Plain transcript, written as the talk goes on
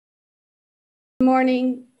Good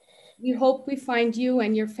morning. We hope we find you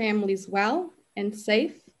and your families well and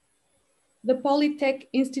safe. The Polytech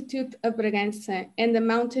Institute of Bragança and the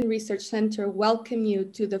Mountain Research Center welcome you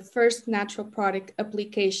to the first natural product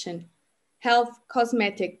application, health,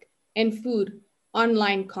 cosmetic, and food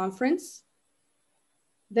online conference.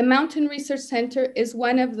 The Mountain Research Center is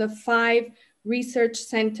one of the 5 research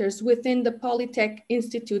centers within the Polytech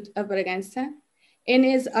Institute of Bragança and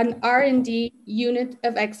is an R&D unit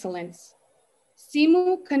of excellence.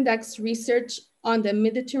 CIMU conducts research on the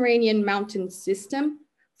Mediterranean mountain system,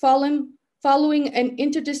 following an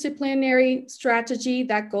interdisciplinary strategy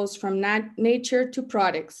that goes from nature to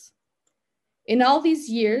products. In all these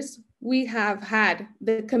years, we have had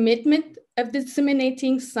the commitment of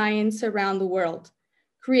disseminating science around the world,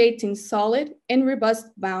 creating solid and robust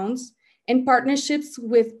bonds and partnerships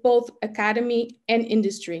with both academy and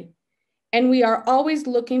industry. And we are always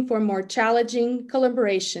looking for more challenging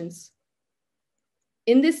collaborations.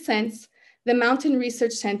 In this sense, the Mountain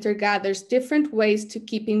Research Center gathers different ways to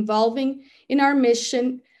keep involving in our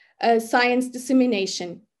mission, science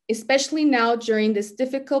dissemination, especially now during this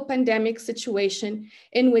difficult pandemic situation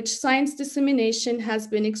in which science dissemination has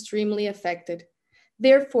been extremely affected.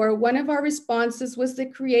 Therefore, one of our responses was the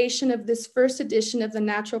creation of this first edition of the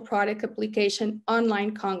Natural Product Application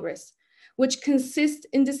Online Congress, which consists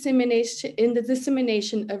in the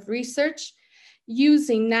dissemination of research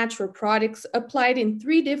using natural products applied in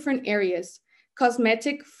 3 different areas: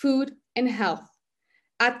 cosmetic, food, and health.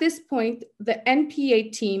 At this point, the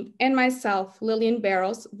NPA team and myself, Lillian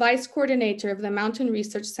Barros, Vice Coordinator of the Mountain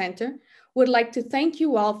Research Center, would like to thank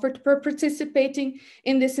you all for participating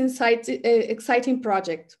in this exciting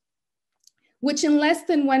project, which in less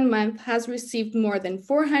than 1 month has received more than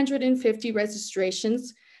 450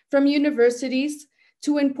 registrations from universities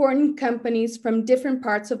to important companies from different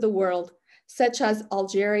parts of the world, such as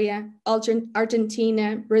Algeria,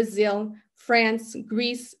 Argentina, Brazil, France,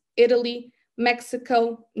 Greece, Italy,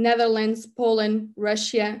 Mexico, Netherlands, Poland,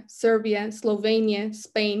 Russia, Serbia, Slovenia,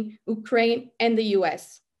 Spain, Ukraine, and the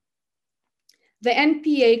US. The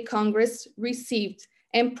NPA Congress received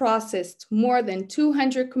and processed more than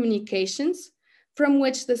 200 communications, from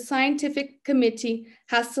which the scientific committee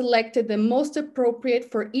has selected the most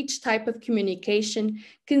appropriate for each type of communication,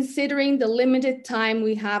 considering the limited time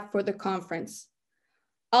we have for the conference.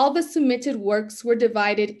 All the submitted works were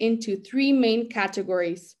divided into 3 main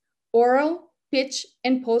categories: oral, pitch,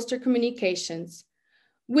 and poster communications,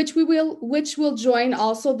 which will join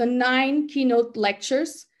also the 9 keynote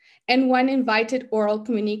lectures and 1 invited oral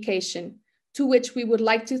communication, to which we would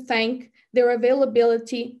like to thank their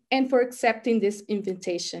availability and for accepting this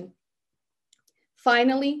invitation.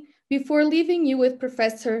 Finally, before leaving you with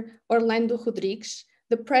Professor Orlando Rodrigues,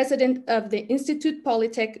 the president of the Institute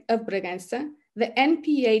Polytech of Bragança, the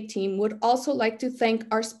NPA team would also like to thank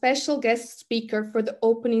our special guest speaker for the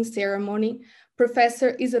opening ceremony,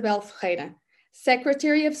 Professor Isabel Ferreira,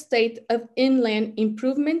 Secretary of State of Inland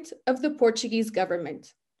Improvement of the Portuguese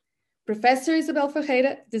government. Professor Isabel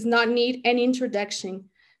Ferreira does not need any introduction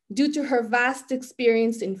due to her vast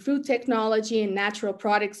experience in food technology and natural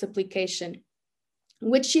products application,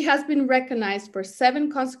 which she has been recognized for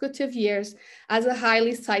 7 consecutive years as a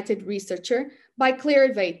highly cited researcher by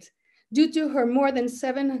Clarivate, due to her more than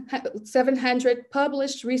 700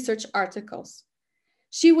 published research articles.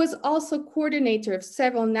 She was also coordinator of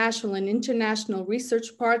several national and international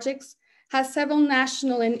research projects, has several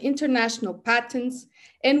national and international patents,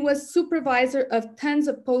 and was supervisor of tons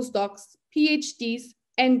of postdocs, PhDs,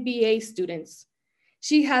 and BA students.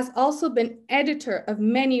 She has also been editor of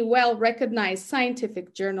many well-recognized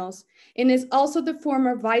scientific journals and is also the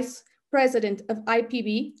former vice president of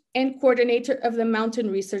IPB and coordinator of the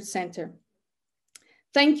Mountain Research Center.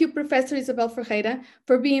 Thank you, Professor Isabel Ferreira,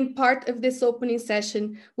 for being part of this opening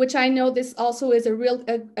session, which I know this also is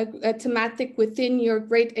a thematic within your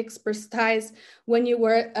great expertise when you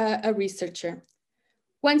were a researcher.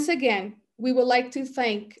 Once again, we would like to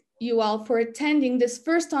thank you all for attending this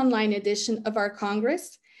first online edition of our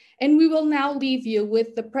Congress, and we will now leave you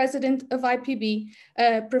with the president of IPB,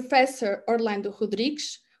 Professor Orlando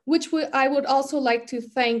Rodrigues, which I would also like to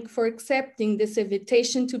thank for accepting this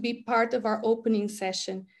invitation to be part of our opening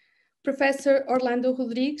session. Professor Orlando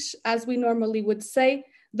Rodrigues, as we normally would say,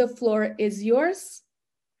 the floor is yours,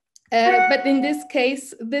 but in this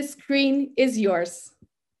case, the screen is yours.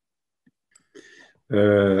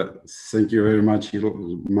 Thank you very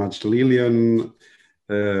much, Lillian.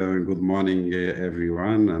 Good morning,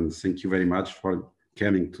 everyone, and thank you very much for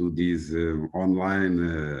coming to this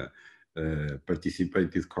online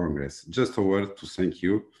participated Congress. Just a word to thank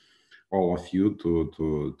you all of you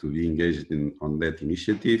to be engaged on that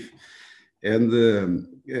initiative. And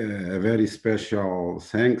a very special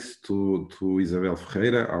thanks to Isabel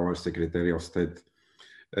Ferreira, our Secretary of State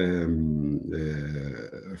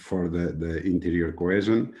for the interior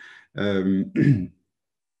cohesion.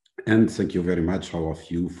 And thank you very much, all of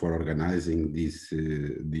you, for organizing this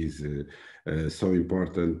so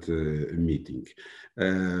important meeting.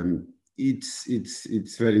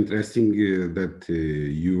 It's very interesting that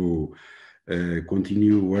you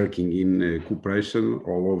continue working in cooperation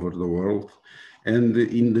all over the world and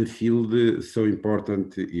in the field so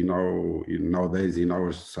important nowadays in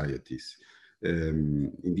our societies.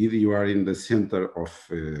 Indeed, you are in the center of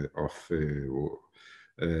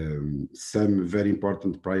some very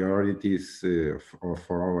important priorities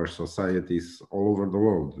for our societies all over the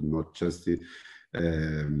world, not just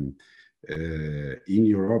in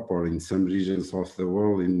Europe or in some regions of the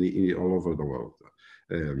world, all over the world.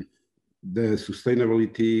 The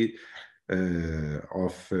sustainability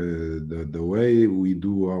of the way we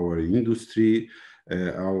do our industry,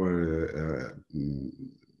 our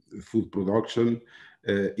food production,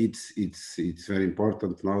 it's very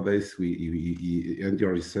important nowadays. And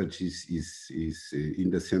your research is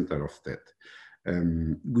in the center of that.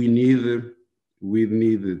 We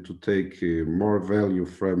need to take more value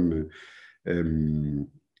from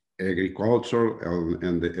agriculture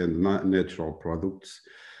and natural products.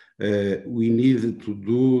 We need to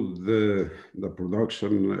do the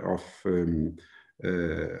production of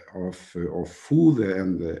food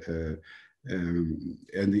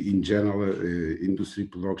and in general industry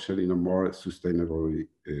production in a more sustainable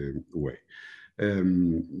way.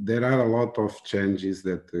 There are a lot of changes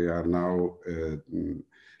that are now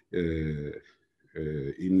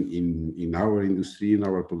in our industry, in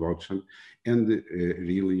our production, and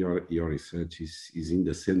really your research is in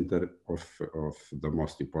the center of the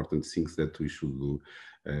most important things that we should do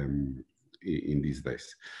in these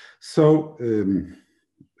days. So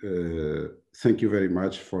thank you very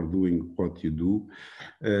much for doing what you do.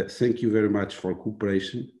 Thank you very much for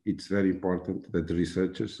cooperation. It's very important that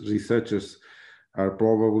researchers are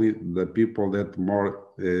probably the people that more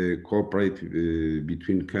cooperate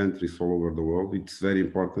between countries all over the world. It's very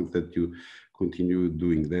important that you continue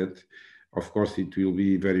doing that. Of course, it will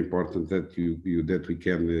be very important that we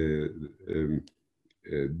can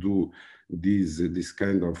do this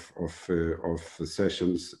kind of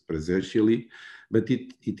sessions presentially, but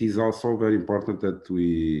it is also very important that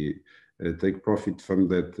we take profit from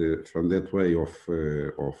that way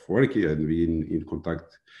of working and be in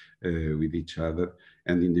contact with each other,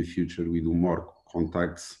 and in the future we do more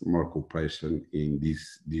contacts, more cooperation in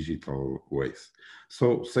these digital ways.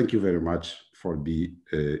 So thank you very much for being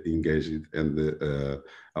engaged, and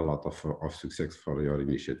a lot of success for your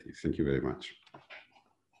initiative. Thank you very much.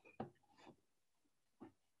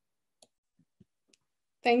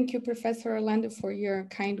 Thank you, Professor Orlando, for your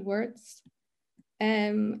kind words.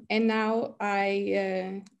 And now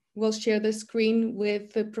I will share the screen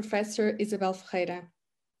with Professor Isabel Ferreira.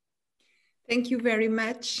 Thank you very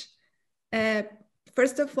much.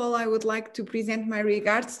 First of all, I would like to present my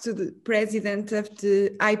regards to the president of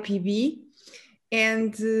the IPB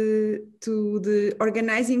and to the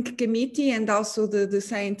organizing committee and also the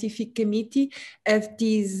scientific committee of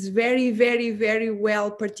this very, very, very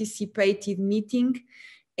well participated meeting,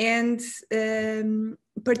 and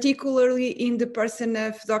particularly in the person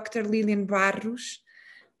of Dr. Lillian Barros,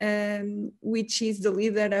 which is the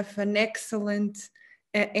leader of an excellent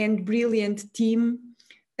and brilliant team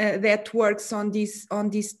that works on these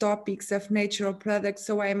topics of natural products.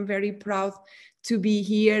 So I am very proud to be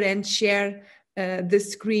here and share the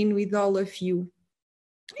screen with all of you.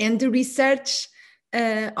 And the research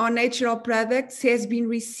on natural products has been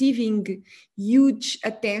receiving huge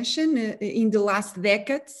attention in the last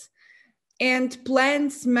decades. And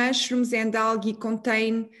plants, mushrooms, and algae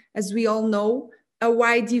contain, as we all know, a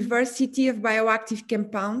wide diversity of bioactive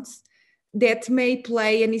compounds that may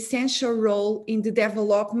play an essential role in the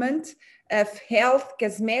development of health,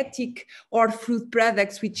 cosmetic, or fruit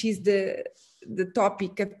products, which is the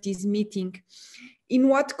topic of this meeting. In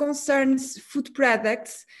what concerns food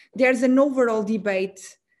products, there's an overall debate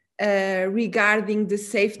regarding the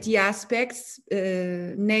safety aspects,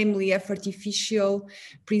 namely of artificial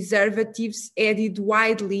preservatives added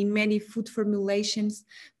widely in many food formulations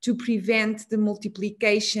to prevent the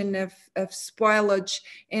multiplication of spoilage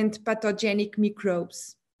and pathogenic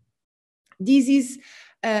microbes. This is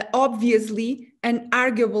obviously an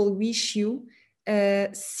arguable issue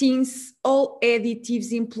since all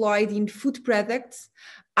additives employed in food products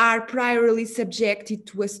are priorily subjected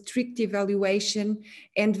to a strict evaluation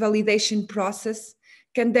and validation process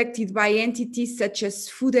conducted by entities such as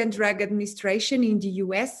Food and Drug Administration in the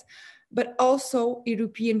US, but also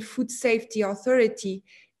European Food Safety Authority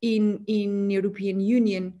in European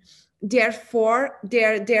Union. Therefore,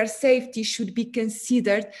 their safety should be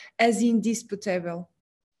considered as indisputable.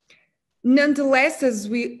 Nonetheless, as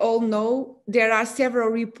we all know, there are several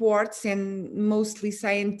reports, and mostly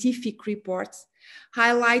scientific reports,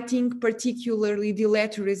 highlighting particularly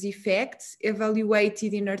deleterious effects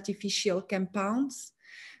evaluated in artificial compounds,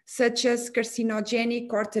 such as carcinogenic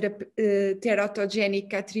or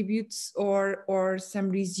teratogenic attributes or some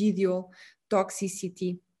residual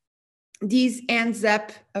toxicity. This ends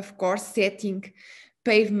up, of course, setting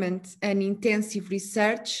pavement and intensive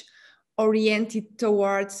research oriented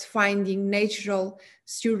towards finding natural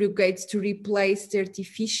surrogates to replace the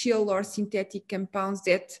artificial or synthetic compounds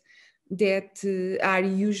that are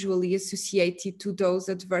usually associated to those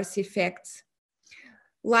adverse effects.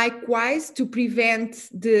 Likewise, to prevent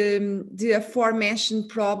the aforementioned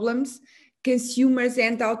problems, consumers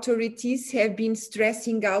and authorities have been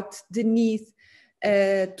stressing out the need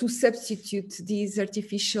to substitute these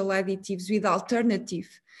artificial additives with alternative,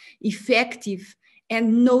 effective,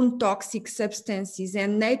 and non-toxic substances,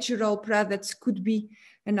 and natural products could be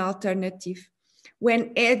an alternative.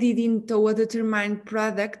 When added into a determined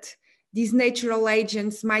product, these natural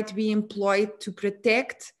agents might be employed to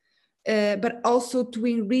protect, but also to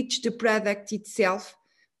enrich the product itself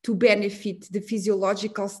to benefit the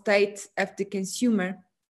physiological state of the consumer.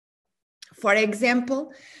 For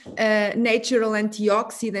example, natural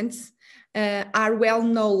antioxidants are well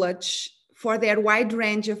known for their wide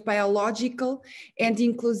range of biological and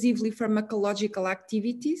inclusively pharmacological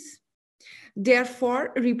activities,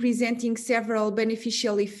 therefore representing several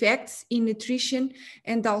beneficial effects in nutrition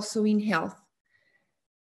and also in health.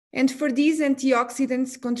 And for these,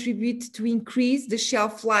 antioxidants contribute to increase the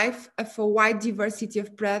shelf life of a wide diversity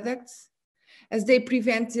of products, as they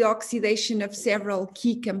prevent the oxidation of several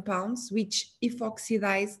key compounds, which, if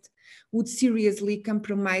oxidized, would seriously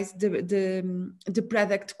compromise the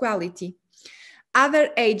product quality. Other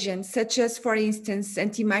agents, such as, for instance,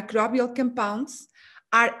 antimicrobial compounds,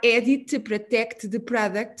 are added to protect the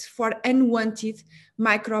product for unwanted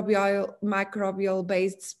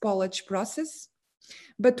microbial-based spoilage process.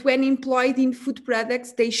 But when employed in food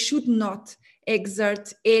products, they should not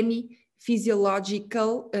exert any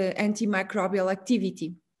physiological antimicrobial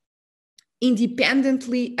activity.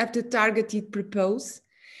 Independently of the targeted purpose,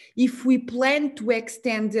 if we plan to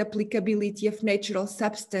extend the applicability of natural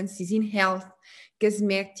substances in health,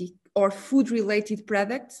 cosmetic, or food-related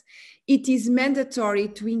products, it is mandatory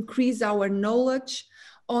to increase our knowledge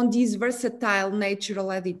on these versatile natural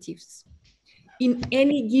additives. In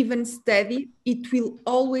any given study, it will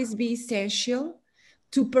always be essential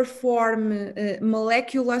to perform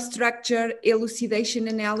molecular structure elucidation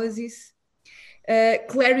analysis,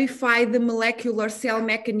 clarify the molecular cell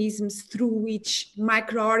mechanisms through which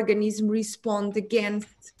microorganisms respond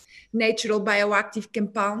against natural bioactive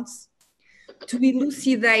compounds, to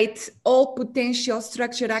elucidate all potential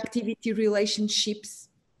structure-activity relationships,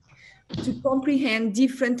 to comprehend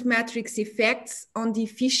different matrix effects on the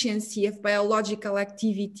efficiency of biological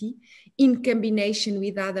activity in combination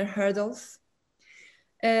with other hurdles,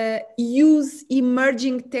 use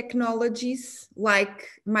emerging technologies like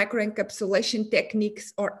microencapsulation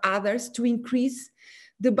techniques or others to increase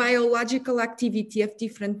the biological activity of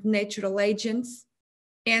different natural agents,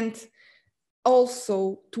 and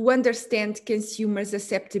also to understand consumers'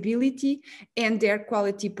 acceptability and their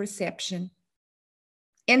quality perception.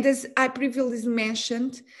 And as I previously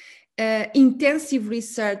mentioned, intensive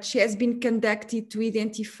research has been conducted to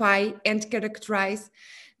identify and characterize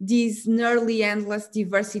this nearly endless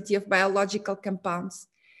diversity of biological compounds.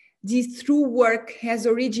 This through work has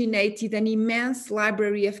originated an immense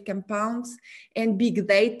library of compounds and big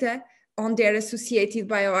data on their associated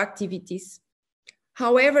bioactivities.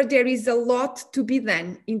 However, there is a lot to be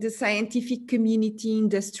done in the scientific community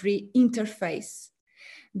industry interface.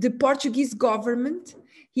 The Portuguese government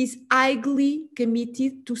is highly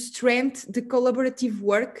committed to strengthen the collaborative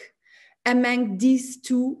work among these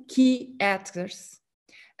two key actors,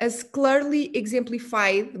 as clearly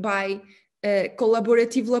exemplified by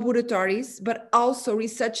collaborative laboratories, but also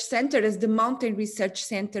research center as the Mountain Research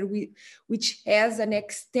Center, which has an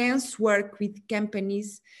extensive work with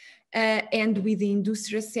companies and with the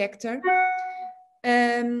industrial sector,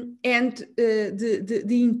 and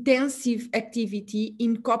the intensive activity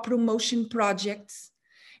in co-promotion projects.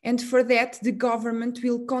 And for that, the government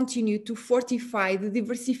will continue to fortify the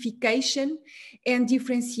diversification and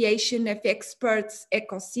differentiation of experts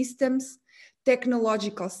ecosystems,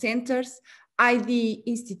 technological centers, ID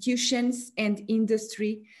institutions, and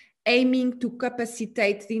industry, aiming to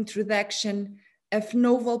capacitate the introduction of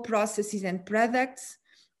novel processes and products,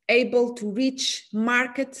 able to reach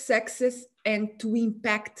market success and to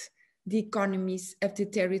impact the economies of the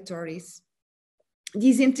territories.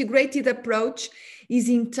 This integrated approach is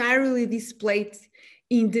entirely displayed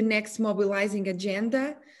in the next mobilizing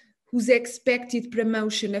agenda, whose expected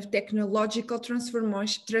promotion of technological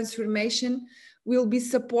transformation will be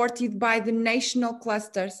supported by the national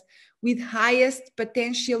clusters with highest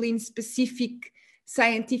potential in specific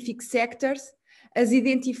scientific sectors, as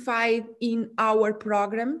identified in our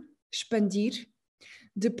program, Expandir,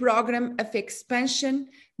 the program of expansion,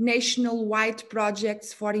 nationwide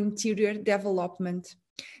projects for interior development.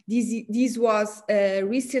 This was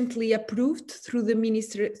recently approved through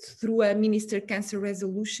a Minister Council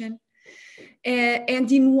resolution.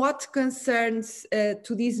 And in what concerns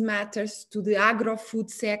to these matters, to the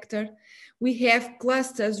agro-food sector, we have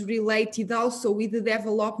clusters related also with the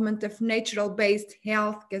development of natural-based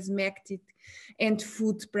health, cosmetic, and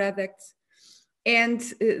food products. And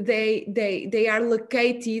they are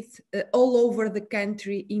located all over the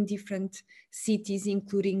country in different cities,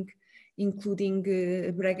 including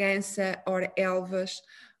Bragança or Elvas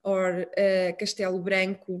or Castelo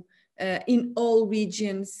Branco, in all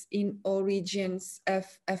regions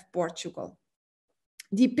of Portugal.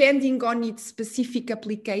 Depending on its specific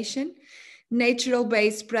application,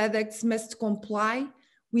 natural-based products must comply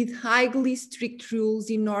with highly strict rules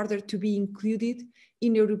in order to be included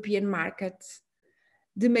in European markets.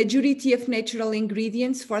 The majority of natural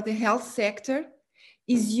ingredients for the health sector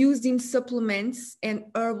is used in supplements and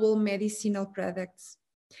herbal medicinal products.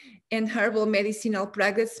 And herbal medicinal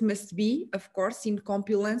products must be, of course, in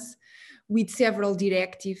compliance with several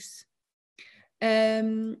directives.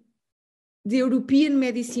 The European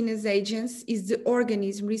Medicines Agency is the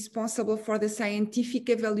organism responsible for the scientific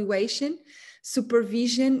evaluation,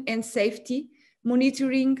 supervision, and safety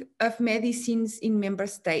monitoring of medicines in member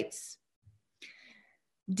states.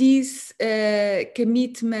 This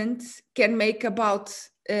commitment can make about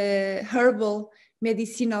herbal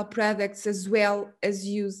medicinal products as well as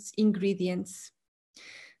used ingredients.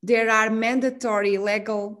 There are mandatory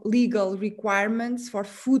legal requirements for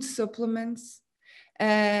food supplements,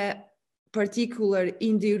 particularly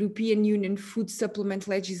in the European Union food supplement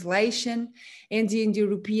legislation and in the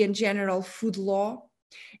European General Food Law,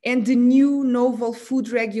 and the new novel food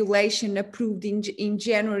regulation approved in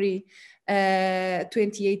January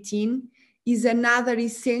 2018 is another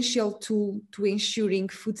essential tool to ensuring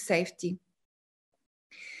food safety.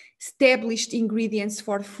 Established ingredients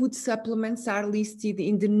for food supplements are listed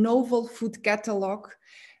in the Novel Food Catalog,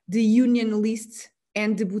 the Union List,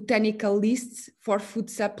 and the Botanical Lists for food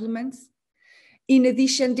supplements. In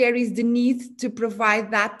addition, there is the need to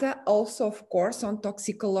provide data also, of course, on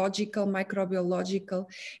toxicological, microbiological,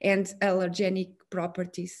 and allergenic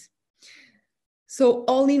properties. So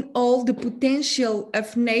all in all, the potential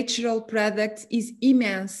of natural products is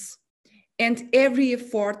immense, and every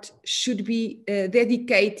effort should be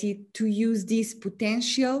dedicated to use this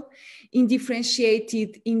potential in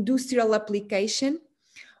differentiated industrial application,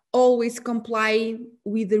 always complying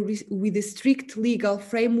with the strict legal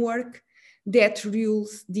framework that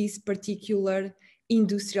rules these particular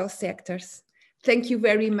industrial sectors. Thank you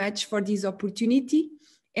very much for this opportunity,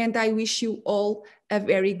 and I wish you all a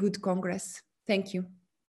very good Congress. Thank you.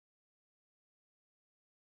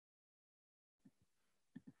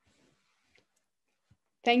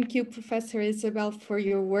 Thank you, Professor Isabel, for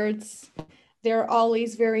your words. They're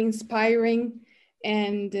always very inspiring,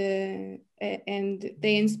 and they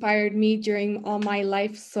inspired me during all my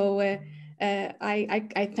life. So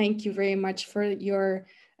I thank you very much for your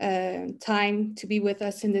time to be with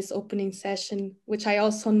us in this opening session, which I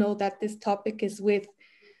also know that this topic is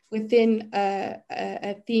within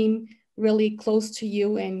a theme really close to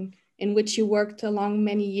you and in which you worked along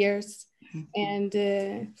many years. And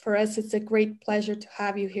for us, it's a great pleasure to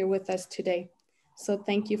have you here with us today. So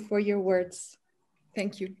thank you for your words.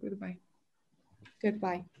 Thank you. Goodbye.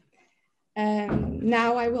 Goodbye.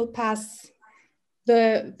 Now I will pass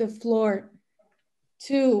the floor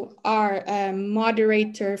to our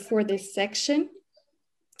moderator for this section.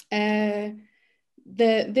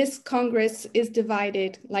 This Congress is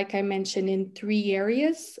divided, like I mentioned, in 3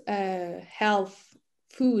 areas: health,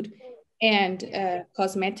 food, and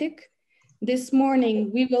cosmetic. This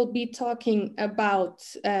morning, we will be talking about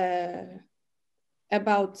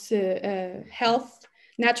health,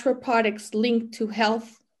 natural products linked to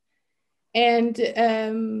health. And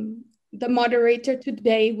the moderator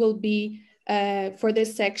today will be, for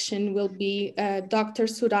this section, will be Dr.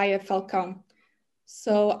 Soraya Falcão.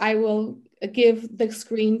 So I will give the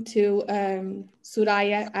screen to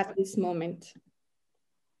Soraya at this moment.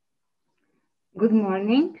 Good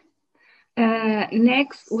morning.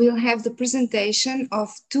 Next, we'll have the presentation of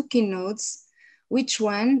two keynotes, each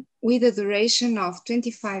one with a duration of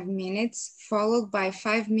 25 minutes, followed by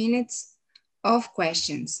 5 minutes of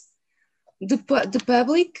questions. The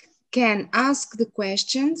public can ask the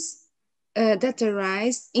questions that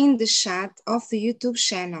arise in the chat of the YouTube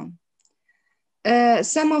channel.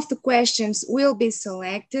 Some of the questions will be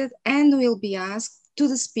selected and will be asked to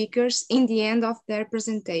the speakers in the end of their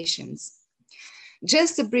presentations.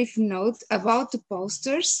 Just a brief note about the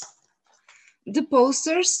posters. The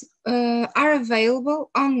posters are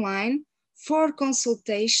available online for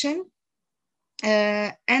consultation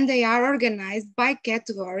and they are organized by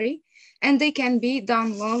category and they can be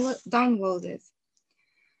downloaded.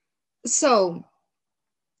 So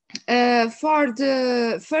for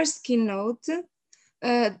the first keynote,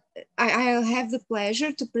 I'll have the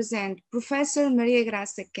pleasure to present Professor Maria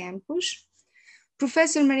Graça Campos.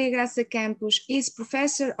 Professor Maria Graça Campos is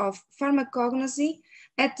Professor of Pharmacognosy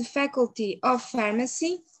at the Faculty of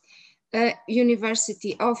Pharmacy,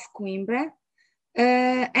 University of Coimbra,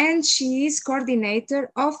 and she is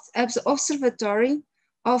coordinator of the Observatory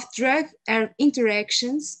of Drug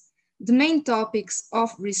Interactions. The main topics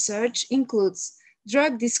of research includes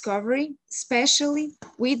drug discovery, especially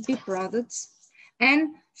with B products,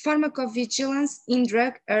 and pharmacovigilance in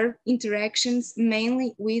drug interactions,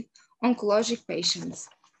 mainly with oncologic patients.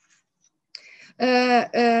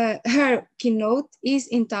 Her keynote is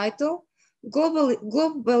entitled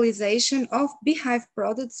Globalization of Beehive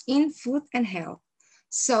Products in Food and Health.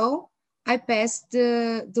 So I pass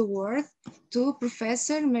the word to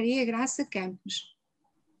Professor Maria Graça Campos.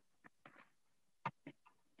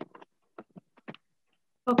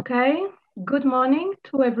 Okay, good morning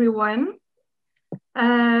to everyone.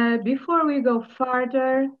 Before we go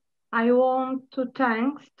further, I want to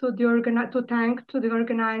thank the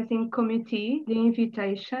organizing committee the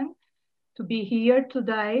invitation to be here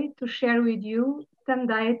today to share with you some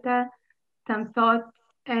data, some thoughts,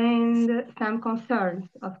 and some concerns,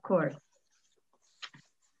 of course.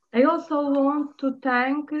 I also want to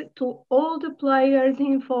thank to all the players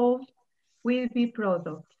involved with the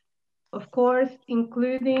product, of course,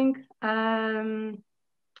 including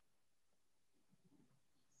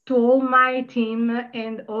to all my team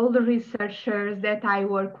and all the researchers that I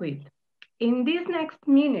work with. In these next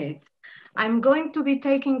minutes, I'm going to be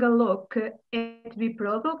taking a look at the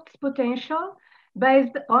product's potential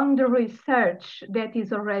based on the research that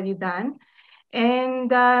is already done.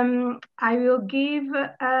 And I will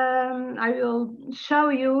show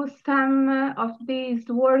you some of these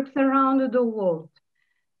works around the world.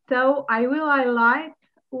 So I will highlight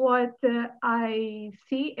what I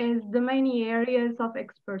see as the main areas of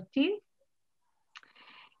expertise.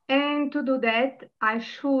 And to do that, I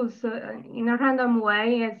choose in a random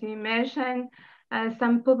way, as you mentioned,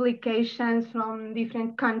 some publications from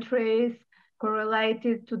different countries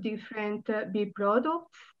correlated to different bee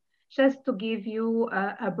products, just to give you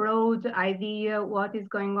a broad idea what is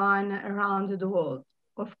going on around the world.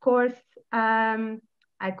 Of course,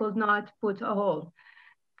 I could not put all.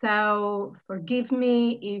 So forgive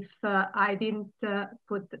me if I didn't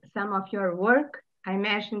put some of your work. I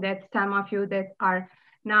mentioned that some of you that are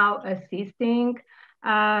now assisting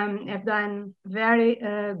have done very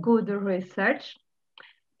good research.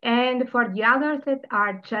 And for the others that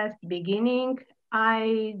are just beginning,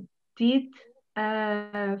 I did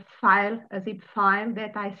a zip file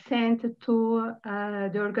that I sent to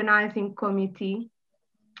the organizing committee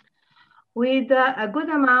with a good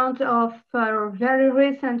amount of very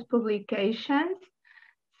recent publications.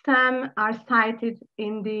 Some are cited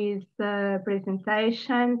in this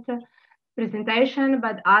presentation,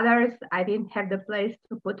 but others I didn't have the place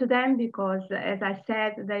to put them because, as I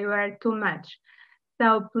said, they were too much.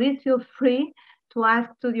 So please feel free to ask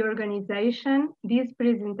to the organization this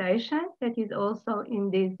presentation that is also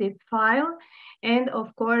in this zip file, and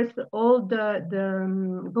of course all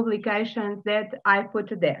the publications that I put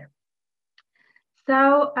there.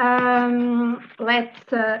 So let's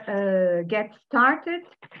get started.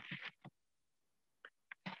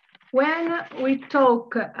 When we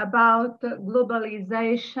talk about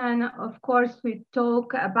globalization, of course, we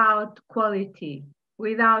talk about quality.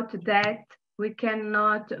 Without that, we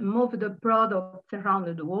cannot move the products around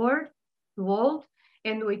the world,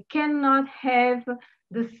 and we cannot have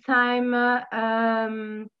the same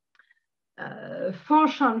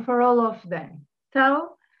function for all of them.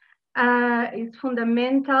 So it's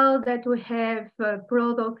fundamental that we have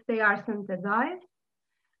products that are standardized.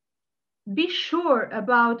 Be sure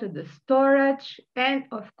about the storage, and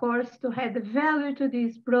of course, to add value to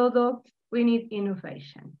these products, we need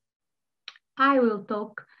innovation. I will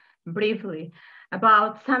talk briefly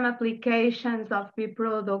about some applications of bee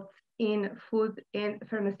products in food and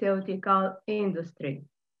pharmaceutical industry.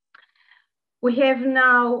 We have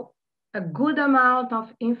now a good amount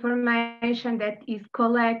of information that is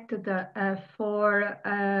collected for,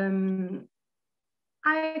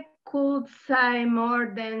 I could say,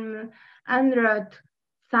 more than 100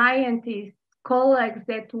 scientists, colleagues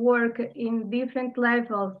that work in different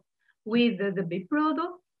levels with the bee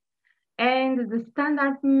products. And the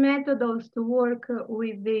standard methods to work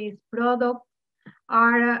with these products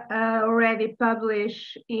are already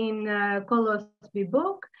published in Colos bee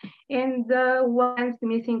book, and the ones, the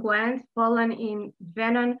missing ones, pollen in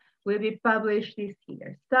venom, will be published this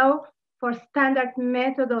year. So for standard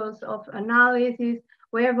methods of analysis,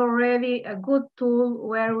 we have already a good tool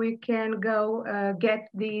where we can go get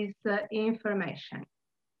this information.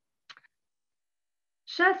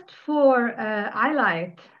 Just for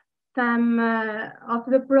highlight, some of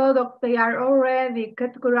the products they are already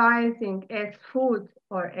categorizing as food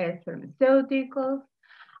or as pharmaceuticals.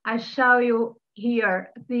 I show you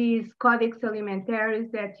here these Codex Alimentaries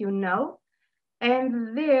that you know.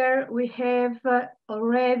 And there we have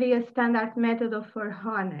already a standard method for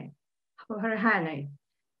honey.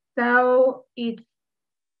 So it's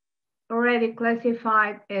already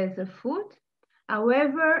classified as a food.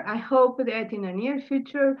 However, I hope that in the near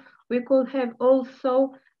future, we could have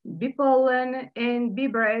also bee pollen and bee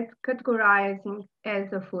bread categorizing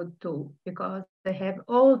as a food too, because they have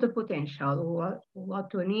all the potential.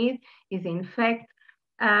 What we need is, in fact,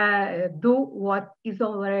 do what is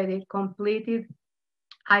already completed.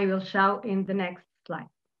 I will show in the next slide.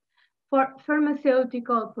 For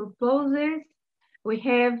pharmaceutical purposes, we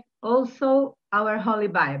have also our Holy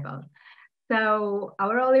Bible. So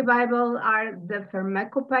our Holy Bible are the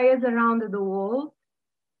pharmacopoeias around the world.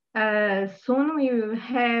 Soon we will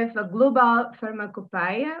have a global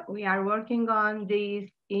pharmacopoeia. We are working on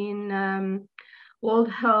this in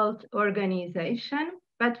World Health Organization.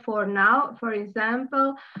 But for now, for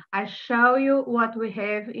example, I show you what we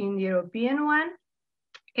have in the European one.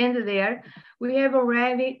 And there we have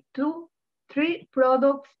already 3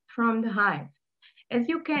 products from the hive. As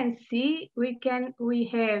you can see, we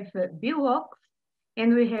have bee wax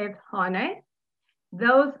and we have honey.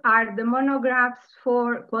 Those are the monographs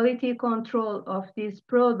for quality control of these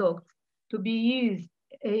products to be used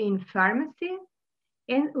in pharmacy.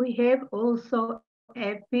 And we have also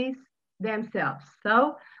EPIs themselves.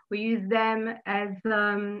 So we use them as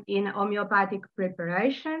in homeopathic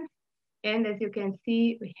preparations. And as you can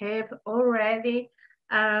see, we have already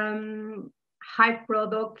hive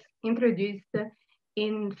products introduced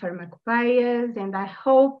in pharmacopoeias, and I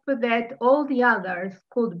hope that all the others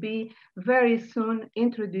could be very soon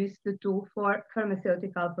introduced to for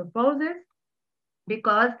pharmaceutical purposes,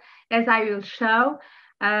 because as I will show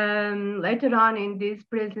later on in this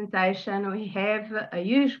presentation, we have a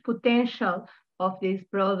huge potential of these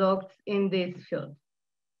products in this field.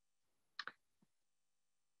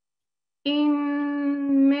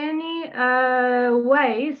 In many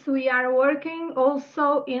ways, we are working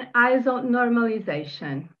also in ISO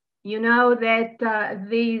normalization. You know that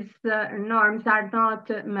these norms are not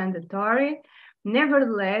mandatory.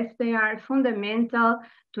 Nevertheless, they are fundamental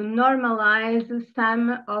to normalize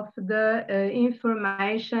some of the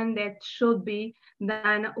information that should be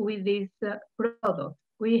done with these products.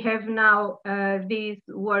 We have now these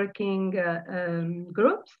working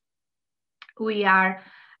groups. We are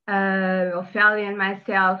Ophelia and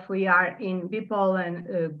myself, we are in bee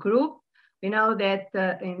pollen group. We know that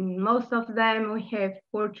in most of them we have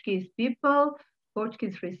Portuguese people,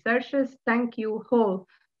 Portuguese researchers. Thank you all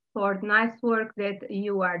for the nice work that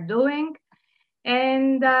you are doing.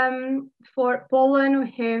 And for pollen,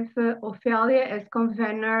 we have Ophelia as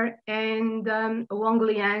convener and Wang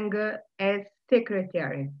Liang as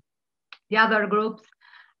secretary. The other groups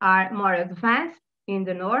are more advanced in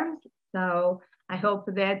the norms, so I hope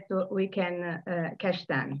that we can catch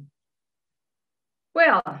them.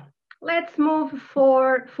 Well, let's move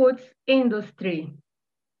for foods industry.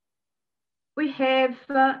 We have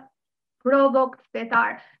products that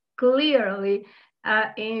are clearly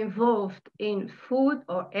involved in food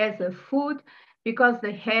or as a food because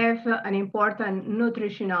they have an important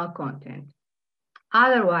nutritional content.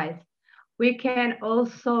 Otherwise, we can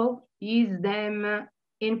also use them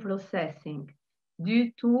in processing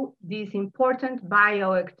due to these important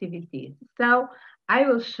bioactivities. So I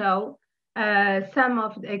will show some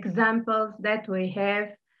of the examples that we have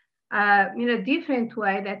in a different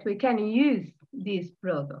way that we can use these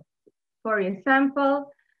products. For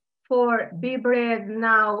example, for bee bread,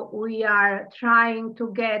 now we are trying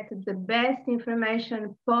to get the best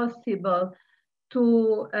information possible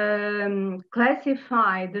to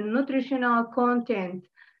classify the nutritional content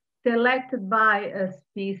selected by a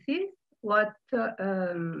species, what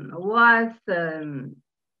was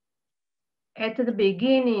at the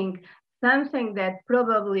beginning something that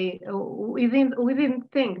probably we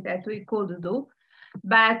didn't think that we could do.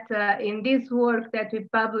 But in this work that we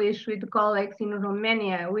published with colleagues in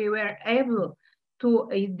Romania, we were able to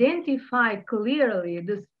identify clearly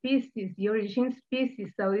the species, the origin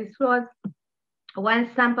species. So this was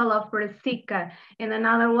one sample of Brassica and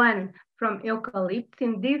another one from eucalyptus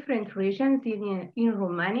in different regions in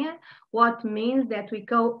Romania, what means that we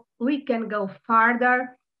can go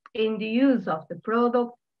farther in the use of the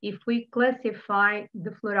product if we classify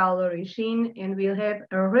the floral origin and we'll have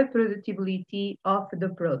a reproducibility of the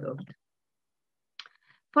product.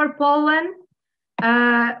 For pollen,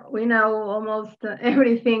 we know almost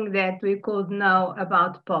everything that we could know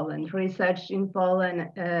about pollen. Research in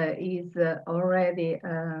pollen is already,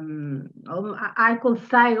 I could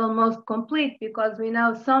say almost complete, because we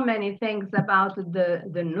know so many things about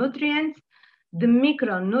the nutrients, the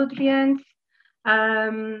micronutrients.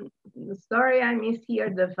 Sorry, I missed here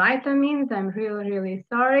the vitamins. I'm really, really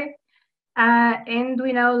sorry. And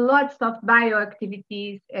we know lots of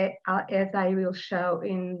bioactivities, as I will show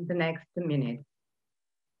in the next minute.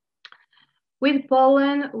 With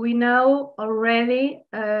pollen, we know already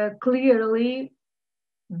clearly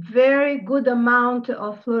very good amount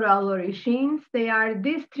of floral origins. They are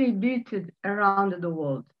distributed around the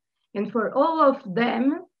world. And for all of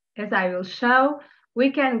them, as I will show,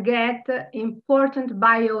 we can get important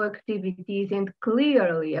bioactivities and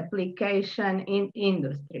clearly application in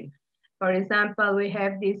industry. For example, we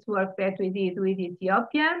have this work that we did with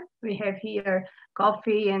Ethiopia. We have here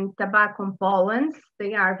coffee and tobacco pollens.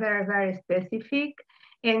 They are very, very specific.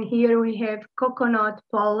 And here we have coconut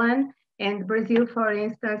pollen. And Brazil, for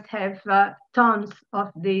instance, have tons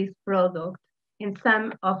of these products. And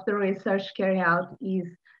some of the research carried out is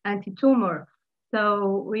anti-tumor.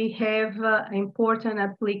 So we have important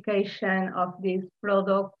application of these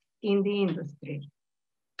products in the industry.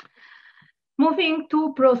 Moving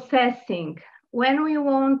to processing, when we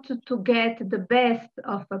want to get the best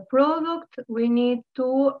of a product, we need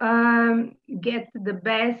to get the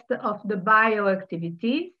best of the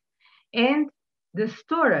bioactivities, and the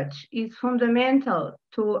storage is fundamental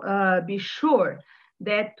to be sure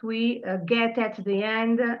that we get at the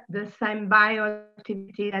end the same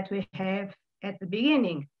bioactivity that we have at the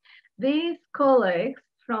beginning. These colleagues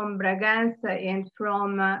from Bragança and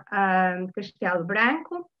from Castelo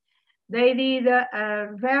Branco, they did a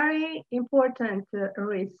very important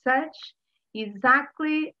research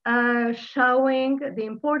exactly showing the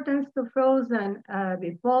importance of frozen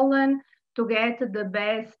bee pollen to get the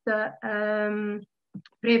best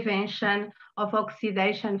prevention of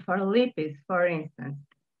oxidation for lipids, for instance.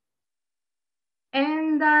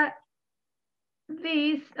 And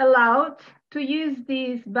this allowed to use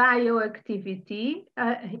this bioactivity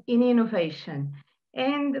in innovation.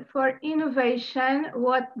 And for innovation,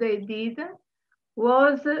 what they did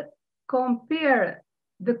was compare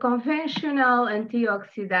the conventional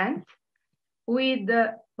antioxidant with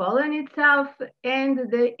the pollen itself and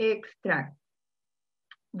the extract.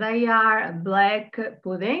 They are black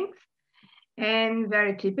puddings and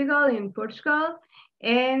very typical in Portugal.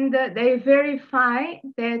 And they verify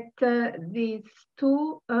that these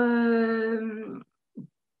two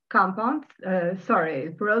products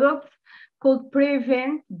could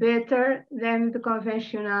prevent better than the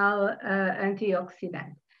conventional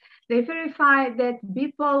antioxidant. They verified that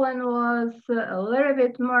bee pollen was a little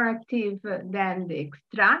bit more active than the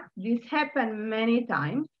extract. This happened many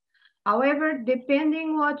times. However,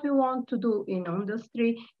 depending what we want to do in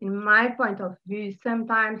industry, in my point of view,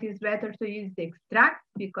 sometimes it's better to use the extract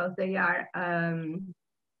because they are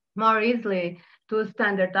more easily to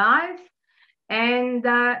standardize. And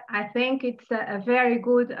I think it's a very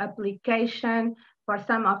good application for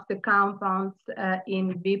some of the compounds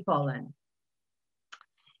in bee pollen.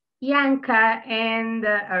 Janka and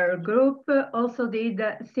her group also did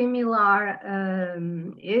a similar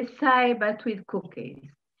essay, but with cookies.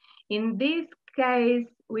 In this case,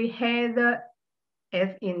 we had,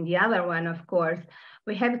 as in the other one, of course,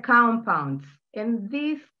 we had compounds, and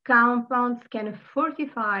these compounds can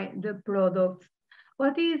fortify the products.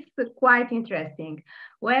 What is quite interesting,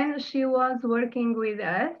 when she was working with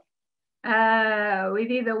us, we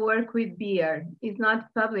did a work with beer. It's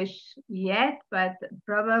not published yet, but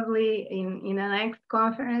probably in the next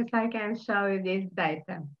conference, I can show you this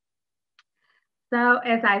data. So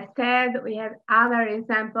as I said, we have other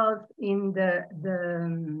examples in the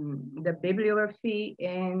bibliography,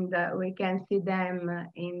 and we can see them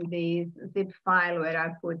in this zip file where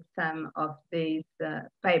I put some of these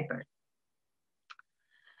papers.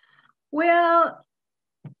 Well,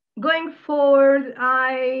 going forward,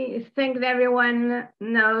 I think that everyone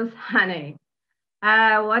knows honey.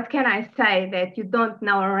 What can I say that you don't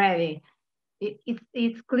know already?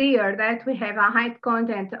 It's clear that we have a high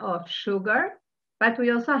content of sugar, but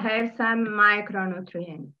we also have some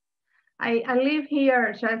micronutrients. I leave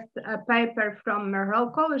here just a paper from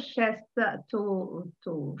Morocco, just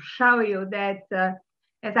to show you that,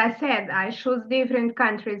 as I said, I choose different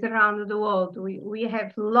countries around the world. We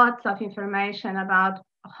have lots of information about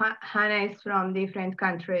honeys from different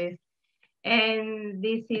countries. And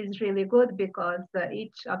this is really good because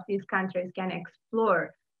each of these countries can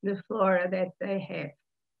explore the flora that they have.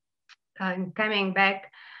 And coming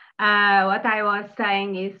back, what I was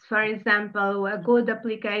saying is, for example, a good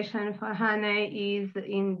application for honey is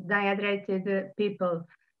in dehydrated people.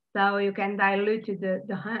 So you can dilute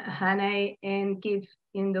the honey and give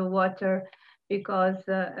in the water because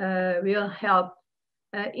will help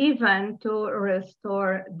even to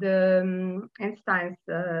restore the intestines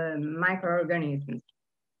microorganisms.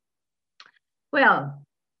 Well,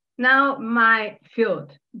 now my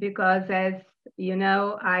field, because as you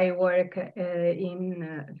know, I work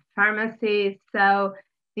in pharmacy, so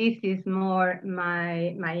this is more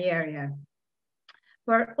my area.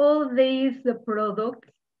 For all these products,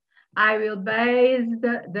 I will base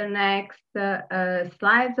the next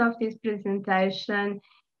slides of this presentation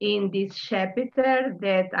in this chapter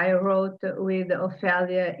that I wrote with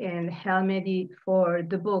Ophelia and Helmedy for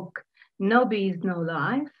the book No Bees, No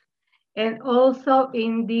Life. And also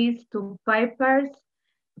in these two papers,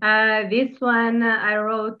 this one I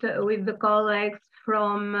wrote with the colleagues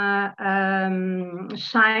from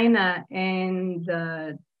China and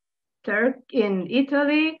Turkey in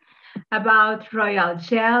Italy about royal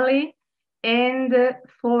jelly. And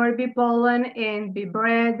for bee pollen and bee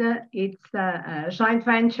bread, it's a joint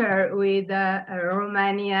venture with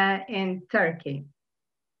Romania and Turkey.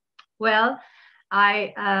 Well,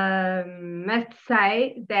 I must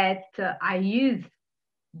say that I use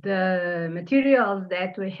the materials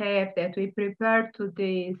that we have, that we prepared to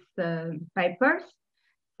these papers.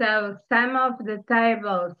 So some of the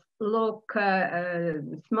tables look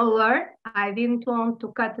smaller. I didn't want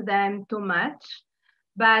to cut them too much,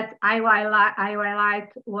 but I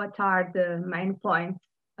highlight what are the main points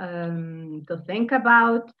to think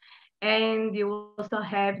about. And you also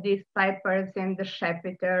have these papers in the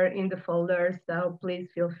chapter in the folder, so please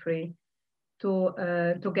feel free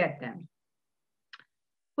to get them.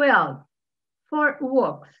 Well, for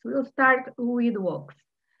walks, we'll start with walks.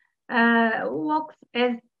 Walks,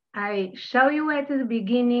 as I show you at the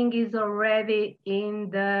beginning, is already in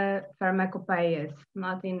the pharmacopoeias,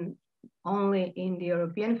 not only in the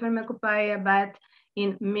European pharmacopoeia, but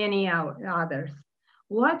in many others.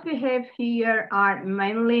 What we have here are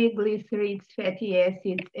mainly glycerides, fatty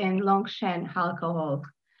acids, and long-chain alcohols.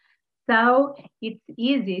 So it's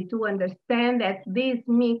easy to understand that this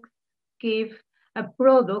mix gives a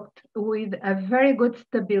product with a very good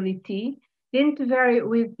stability, didn't vary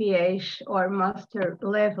with pH or moisture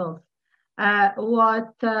levels.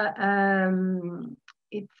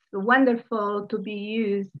 It's wonderful to be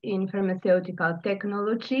used in pharmaceutical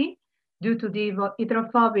technology due to the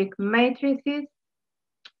hydrophobic matrices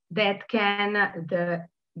that can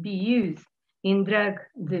be used in drug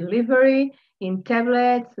delivery, in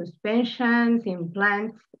tablets, suspensions,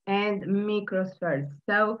 implants, and microspheres.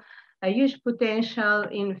 So a huge potential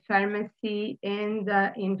in pharmacy and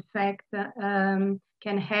in fact can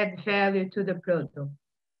add value to the product.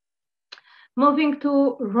 Moving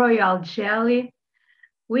to royal jelly,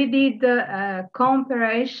 we did a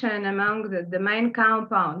comparison among the main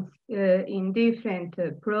compounds in different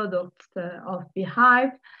products of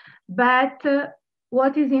beehive, but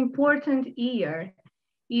what is important here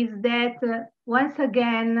is that once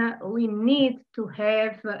again, we need to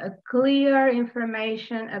have clear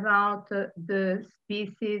information about the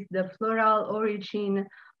species, the floral origin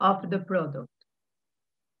of the product.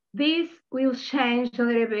 This will change a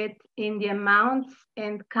little bit in the amounts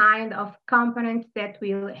and kind of components that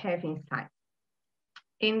we'll have inside.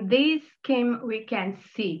 In this scheme, we can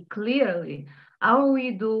see clearly how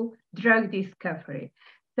we do drug discovery.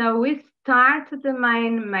 So we start the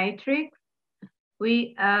main matrix.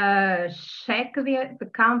 We check the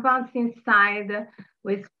compounds inside.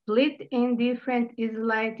 We split in different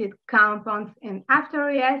isolated compounds. And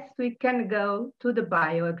after yes, we can go to the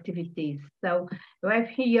bioactivities. So we have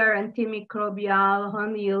here antimicrobial,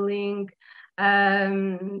 home healing,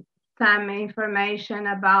 some information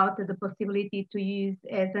about the possibility to use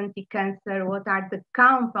as anti-cancer, what are the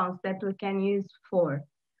compounds that we can use for.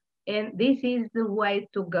 And this is the way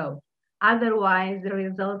to go. Otherwise, the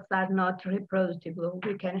results are not reproducible.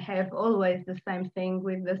 We can have always the same thing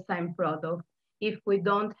with the same product if we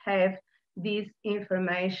don't have this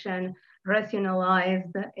information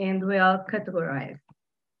rationalized and well categorized.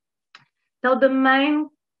 So the main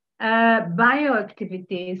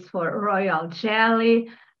bioactivities for royal jelly,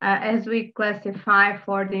 as we classify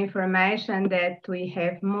for the information that we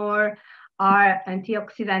have more, are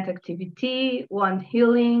antioxidant activity, wound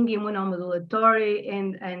healing, immunomodulatory,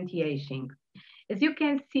 and anti-aging. As you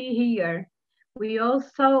can see here, we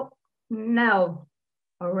also know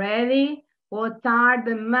already what are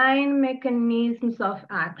the main mechanisms of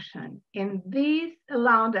action. And this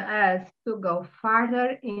allowed us to go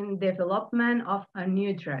further in development of a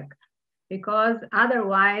new drug, because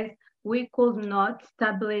otherwise we could not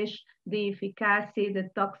establish the efficacy, the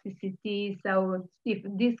toxicity. So if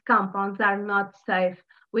these compounds are not safe,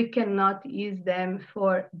 we cannot use them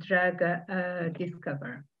for drug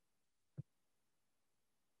discovery.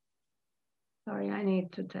 Sorry, I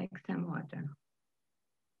need to take some water.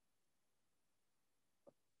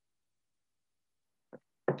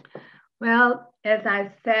 Well, as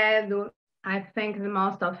I said, I think the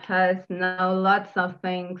most of us know lots of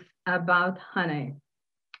things about honey,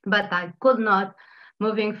 but I could not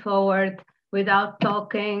moving forward without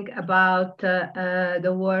talking about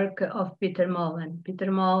the work of Peter Mullen.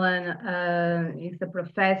 Peter Mullen is a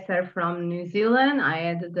professor from New Zealand. I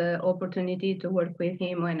had the opportunity to work with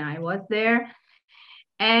him when I was there.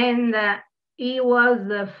 And he was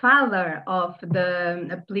the father of the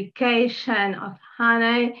application of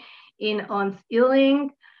honey in wound healing,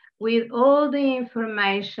 with all the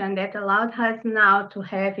information that allowed us now to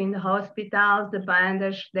have in the hospitals, the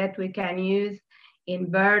bandage that we can use in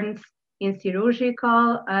burns, in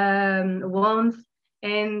surgical wounds.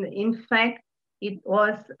 And in fact, it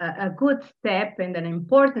was a good step and an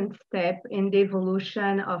important step in the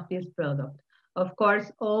evolution of this product. Of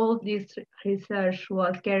course, all this research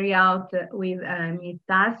was carried out with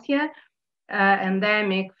Metacia,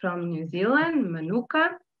 endemic from New Zealand,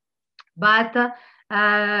 Manuka. But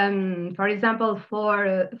for example,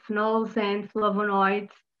 for phenols and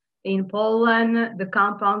flavonoids in Poland, the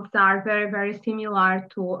compounds are very, very similar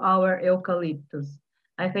to our eucalyptus.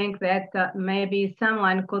 I think that maybe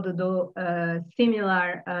someone could do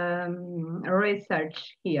similar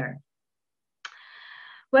research here.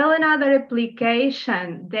 Well, another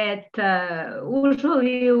application that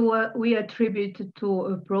usually we attribute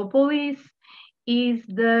to propolis is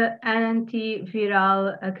the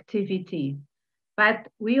antiviral activity. But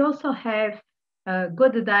we also have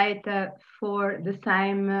good data for the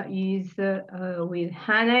same use with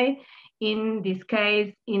honey, in this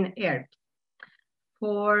case in herbs.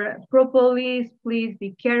 For propolis, please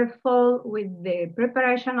be careful with the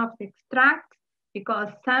preparation of the extract, because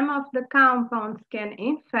some of the compounds can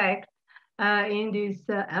in fact induce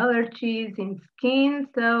allergies in skin.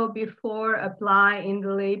 So before applying in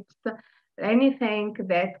the lips, anything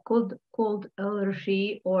that could cause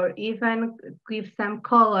allergy or even give some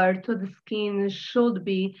color to the skin should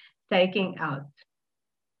be taken out.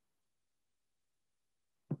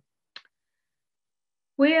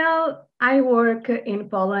 Well, I work in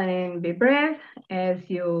Poland in Bibrev, as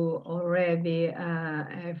you already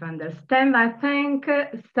have understand, I think.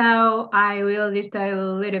 So I will detail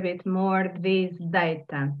a little bit more this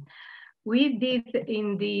data. We did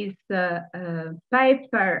in this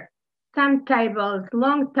paper some tables,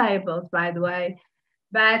 long tables, by the way,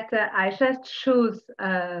 but I just choose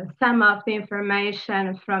some of the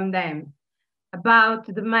information from them about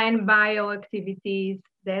the main bioactivities,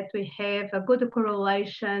 that we have a good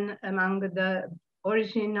correlation among the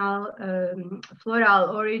original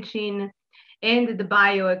floral origin and the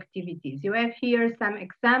bioactivities. You have here some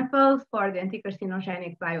examples for the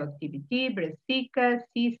anticarcinogenic bioactivity, brassica,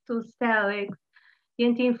 cistus, salix, the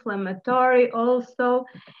anti-inflammatory also.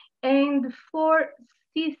 And for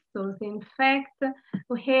cistus, in fact,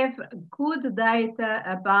 we have good data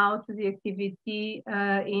about the activity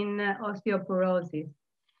in osteoporosis.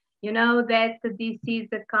 You know that this is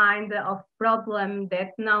a kind of problem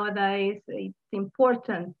that nowadays it's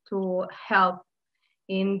important to help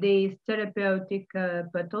in this therapeutic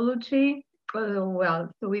pathology.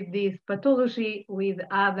 Well, with this pathology, with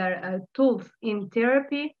other tools in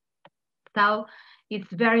therapy. So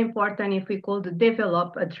it's very important if we could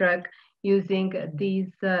develop a drug using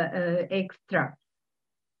these extracts.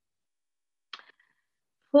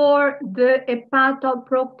 For the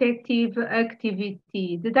hepatoprotective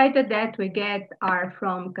activity, the data that we get are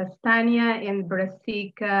from Castania and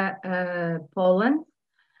Brassica pollens.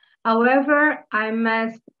 However, I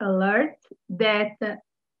must alert that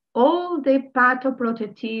all the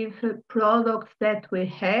hepatoprotective products that we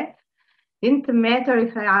have, didn't matter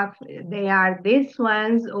if they are these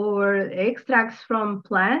ones or extracts from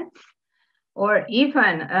plants, or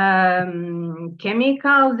even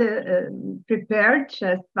chemicals prepared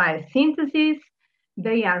just by synthesis,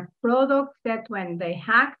 they are products that when they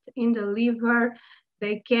act in the liver,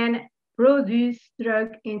 they can produce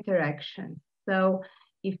drug interactions. So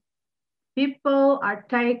if people are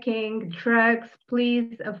taking drugs,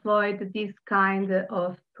 please avoid this kind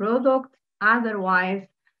of products. Otherwise,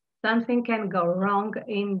 something can go wrong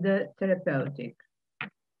in the therapeutic.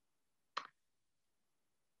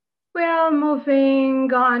 Well,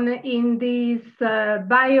 moving on in these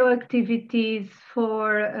bioactivities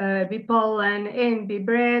for bee pollen and bee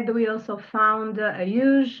bread, we also found a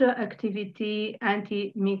huge activity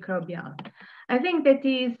antimicrobial. I think that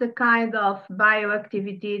is the kind of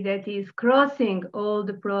bioactivity that is crossing all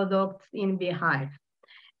the products in beehive.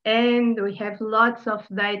 And we have lots of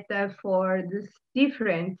data for these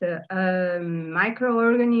different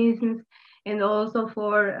microorganisms and also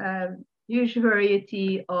for huge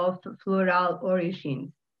variety of floral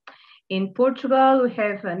origins. In Portugal, we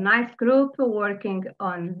have a nice group working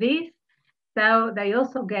on this. So they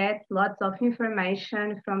also get lots of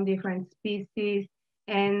information from different species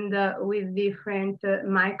and with different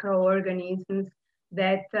microorganisms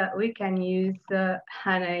that we can use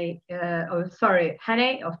honey,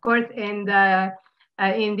 honey, of course, and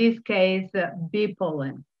in this case, bee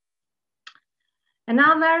pollen.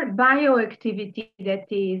 Another bioactivity that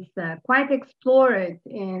is quite explored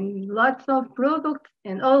in lots of products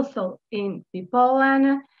and also in bee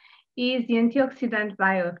pollen is the antioxidant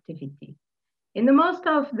bioactivity. In the most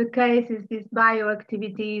of the cases, this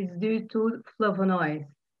bioactivity is due to flavonoids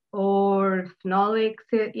or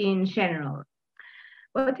phenolics in general.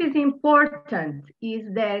 What is important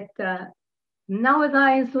is that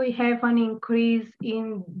nowadays we have an increase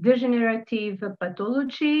in degenerative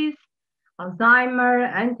pathologies,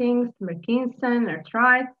 Alzheimer, Huntington's, Parkinson,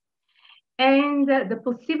 arthritis, and the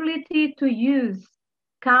possibility to use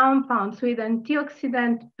compounds with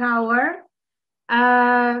antioxidant power,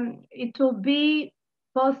 it will be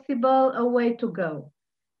possible a way to go.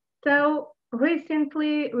 So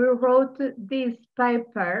recently we wrote this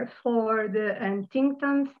paper for the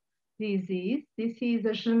Huntington's disease. This is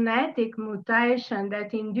a genetic mutation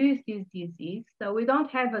that induces this disease. So we don't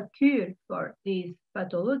have a cure for this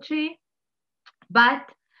pathology,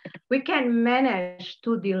 but we can manage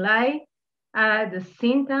to delay the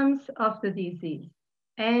symptoms of the disease.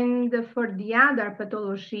 And for the other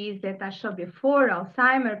pathologies that I showed before,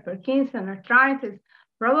 Alzheimer, Parkinson, arthritis,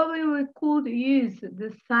 probably we could use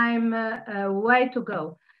the same way to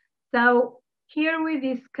go. So here we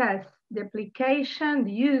discuss the application,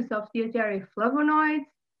 the use of dietary flavonoids,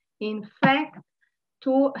 in fact,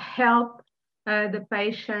 to help the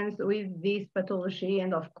patients with this pathology.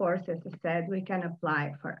 And of course, as I said, we can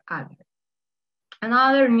apply for others.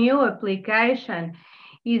 Another new application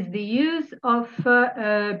is the use of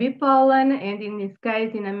bee pollen, and in this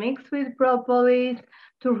case, in a mix with propolis,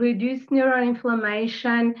 to reduce neural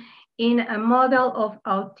inflammation in a model of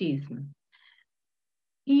autism.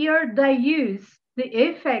 Here they use the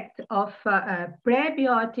effect of a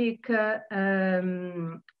prebiotic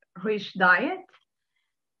rich diet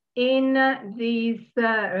in this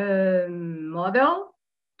model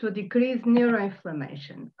to decrease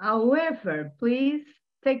neuroinflammation. However, please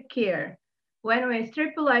take care when we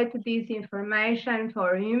extrapolate this information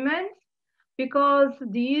for humans, because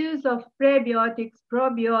the use of prebiotics,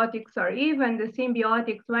 probiotics, or even the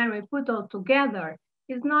symbiotics when we put all together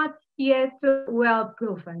is not yet well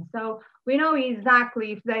proven. So we know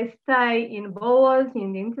exactly if they stay in bowels,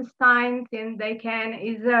 in the intestines, and they can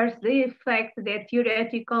exert the effect that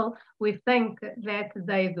theoretical we think that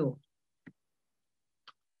they do.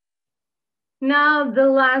 Now, the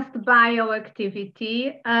last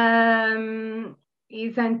bioactivity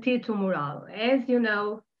is antitumoral. As you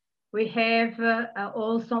know, we have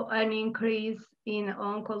also an increase in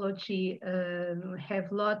oncology. We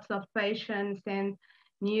have lots of patients and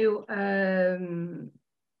new,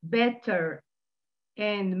 better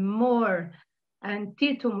and more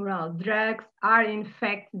antitumoral drugs are in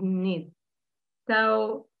fact needed.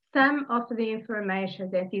 So some of the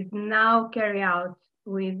information that is now carried out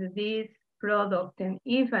with this product and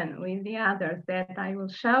even with the others that I will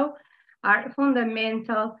show are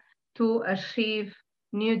fundamental to achieve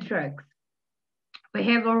new drugs. We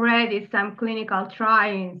have already some clinical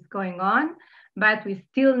trials going on, but we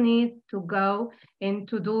still need to go and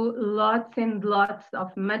to do lots and lots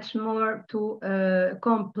of much more to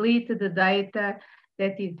complete the data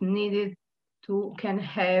that is needed to can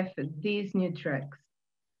have these new drugs.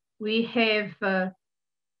 We have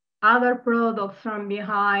other products from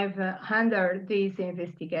behind under this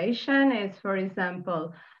investigation, as for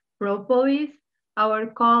example, propolis. Our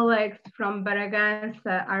colleagues from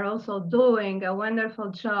Bragança are also doing a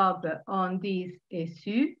wonderful job on this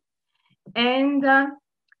issue. And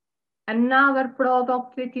another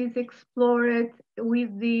product that is explored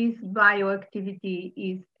with this bioactivity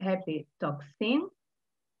is hepatotoxin.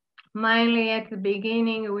 Mainly at the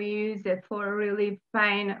beginning, we use it for relief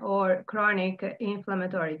pain or chronic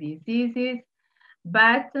inflammatory diseases,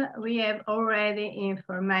 but we have already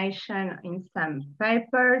information in some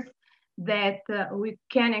papers that we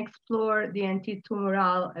can explore the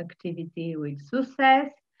anti-tumoral activity with success.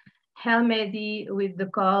 Helmedi with the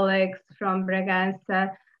colleagues from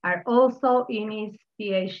Bragança are also in his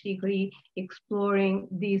PhD degree exploring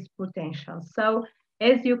these potentials. So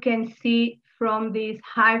as you can see from these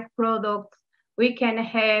hive products, we can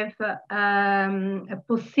have a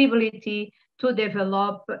possibility to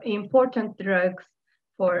develop important drugs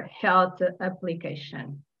for health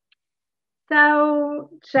application. So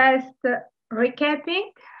just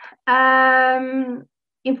recapping,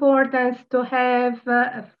 importance to have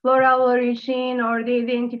a floral origin or the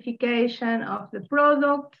identification of the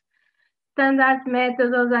product. Standard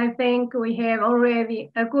methods, I think we have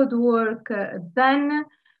already a good work done.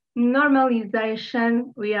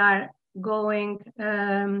 Normalization, we are going,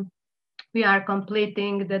 we are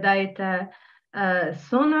completing the data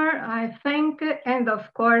sooner, I think. And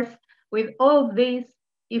of course, with all this,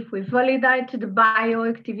 if we validate the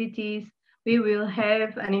bioactivities, we will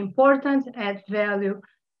have an important add value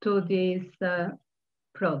to this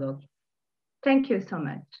product. Thank you so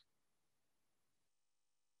much.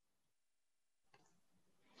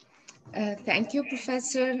 Thank you,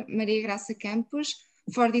 Professor Maria Graça Campos,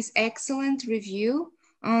 for this excellent review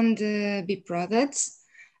on the bee products.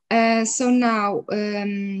 So now,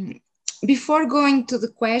 before going to the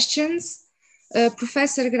questions,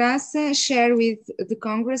 Professor Graça shared with the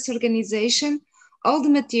Congress organization all the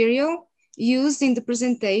material used in the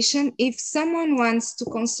presentation. If someone wants to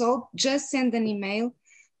consult, just send an email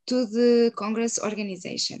to the Congress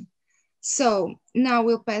organization. So now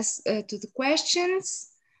we'll pass to the questions.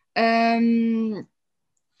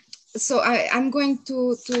 So I'm going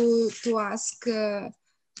to ask,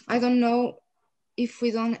 I don't know if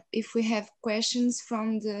we have questions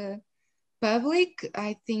from the public.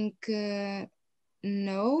 I think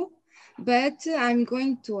no, but I'm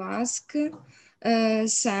going to ask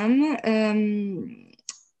some.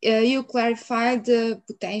 You clarified the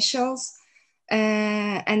potentials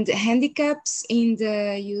and the handicaps in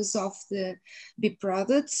the use of the bee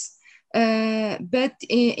products. But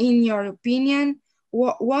in your opinion,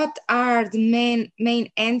 what are the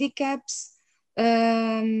main handicaps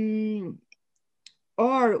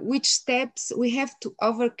or which steps we have to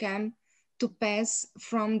overcome to pass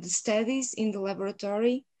from the studies in the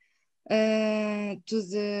laboratory to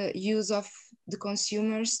the use of the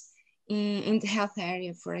consumers in the health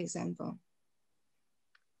area, for example?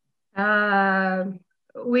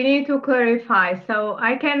 We need to clarify. So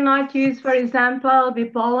I cannot use, for example, bee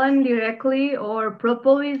pollen directly or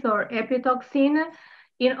propolis or epitoxin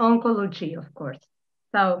in oncology, of course.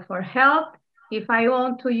 So for health, if I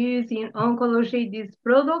want to use in oncology these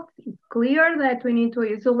products, it's clear that we need to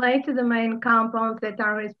isolate the main compounds that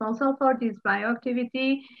are responsible for this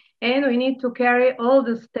bioactivity, and we need to carry all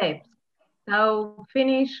the steps. So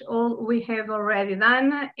finish all we have already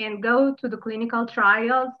done and go to the clinical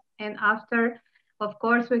trials, and after, of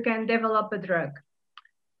course, we can develop a drug.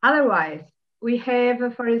 Otherwise, we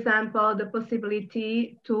have, for example, the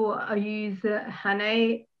possibility to use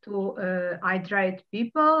honey to hydrate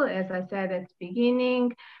people, as I said at the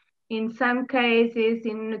beginning. In some cases,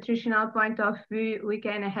 in nutritional point of view, we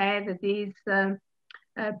can have these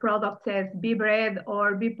products as bee bread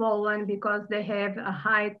or bee pollen because they have a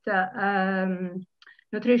high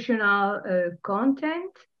nutritional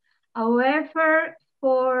content. However,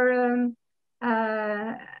 for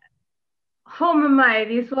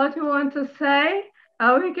homemade is what you want to say.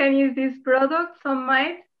 We can use these products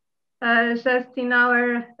homemade just in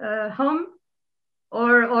our home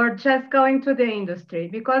or just going to the industry,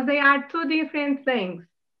 because they are two different things.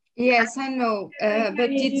 Yes, I know, but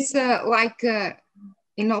it's like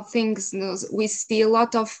in all things, we see a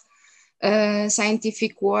lot of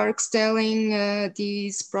scientific works telling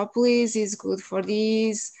this propolis is good for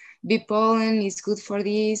this, bee pollen is good for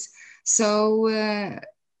this. So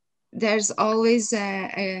there's always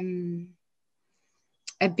a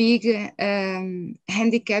big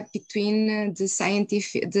handicap between the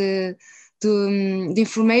scientific, the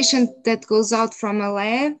information that goes out from a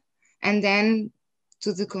lab and then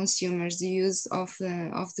to the consumers, the use of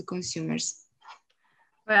the consumers.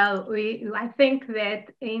 Well, I think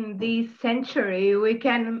that in this century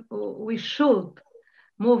we should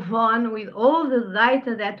move on with all the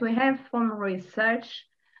data that we have from research.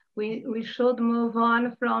 We should move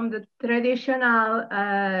on from the traditional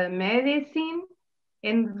medicine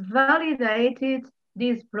and validated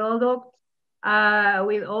these products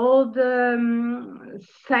with all the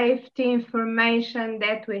safety information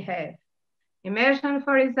that we have. Imagine,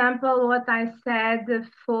 for example, what I said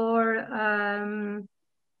for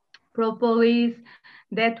propolis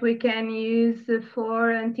that we can use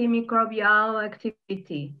for antimicrobial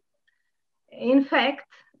activity. In fact,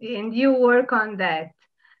 and you work on that,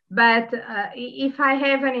 but if I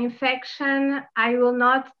have an infection, I will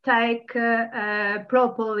not take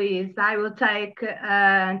propolis, I will take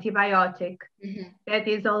antibiotic. That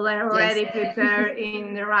is already prepared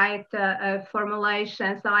in the right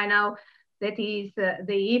formulation. So I know that is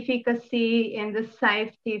the efficacy and the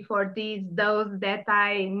safety for these doses that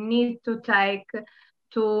I need to take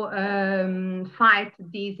to fight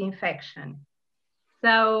this infection.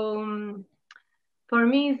 So for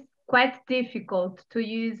me, it's quite difficult to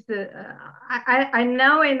use. I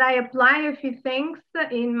know, and I apply a few things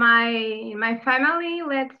in my family,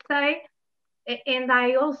 let's say, and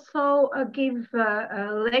I also give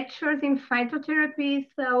lectures in phytotherapy.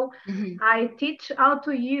 So I teach how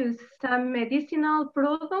to use some medicinal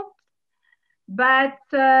products, but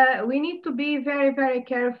we need to be very, very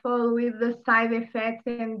careful with the side effects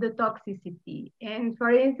and the toxicity. And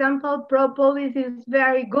for example, propolis is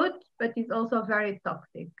very good, but it's also very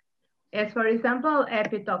toxic. As for example,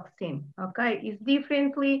 epitoxin, okay? It's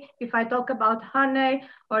differently if I talk about honey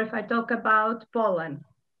or if I talk about pollen.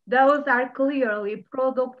 Those are clearly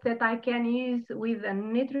products that I can use with a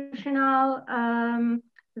nutritional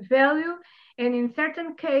value. And in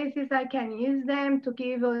certain cases, I can use them to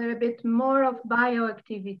give a little bit more of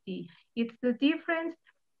bioactivity. It's the difference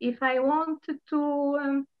if I want to,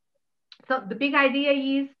 so the big idea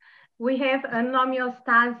is we have an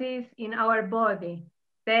homeostasis in our body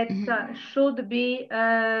that should be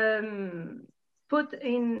put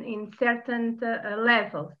in certain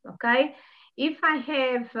levels, okay? If I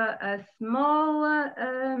have a small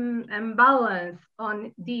imbalance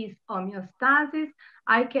on this homeostasis,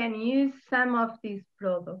 I can use some of these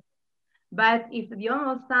products. But if the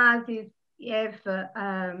homeostasis have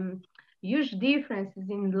huge differences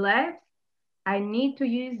in labs, I need to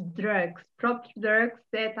use drugs, proper drugs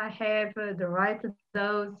that I have the right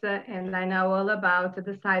dose and I know all about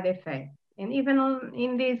the side effects. And even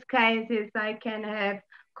in these cases, I can have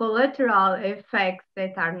collateral effects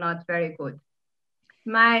that are not very good.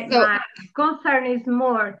 My concern is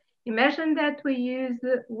more, imagine that we use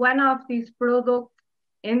one of these products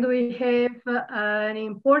and we have an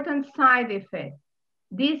important side effect.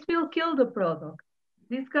 This will kill the product.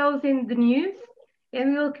 This goes in the news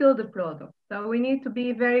and will kill the product. So we need to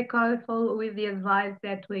be very careful with the advice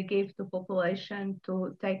that we give to population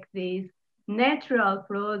to take these natural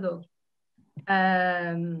products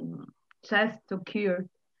just to cure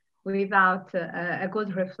without a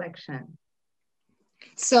good reflection.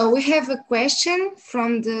 So we have a question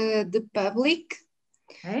from the public.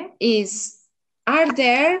 Okay. Are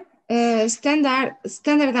there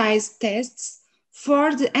standardized tests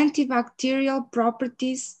for the antibacterial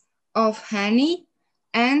properties of honey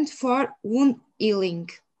and for wound healing?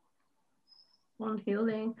 Wound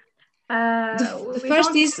healing. The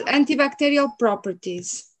first is antibacterial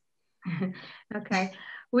properties. Okay.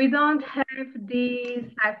 We don't have these,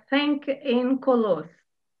 I think, in Colos.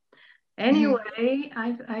 Anyway,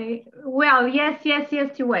 well, yes, you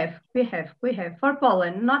have. We have for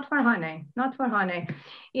pollen, not for honey, not for honey.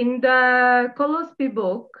 In the Colospi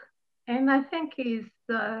book, and I think it's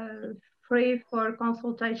free for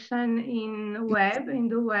consultation in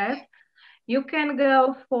the web, you can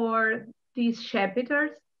go for these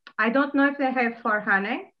chapters. I don't know if they have for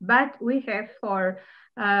honey, but we have for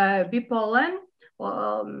bee pollen.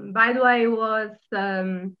 By the way, was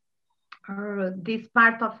this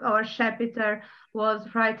part of our chapter was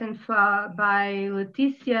written by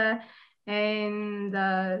Leticia and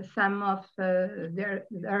some of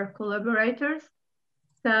their collaborators.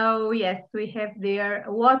 So yes, we have there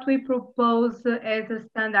what we propose as a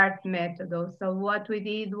standard method. So what we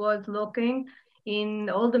did was looking in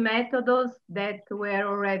all the methods that were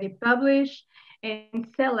already published and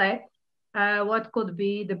select what could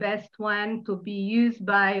be the best one to be used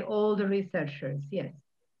by all the researchers. Yes.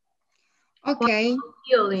 Okay.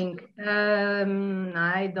 Healing.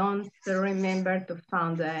 I don't remember to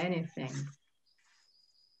find anything.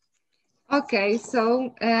 Okay,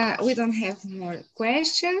 so we don't have more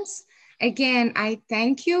questions. Again, I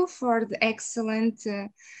thank you for the excellent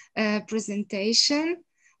presentation,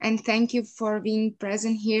 and thank you for being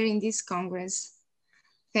present here in this Congress.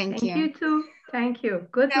 Thank you. Thank you too. Thank you.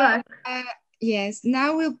 Good luck. Yes,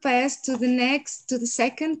 now we'll pass to the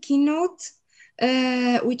second keynote,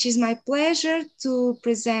 which is my pleasure to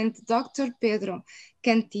present Dr. Pedro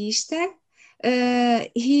Cantista.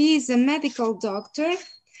 He is a medical doctor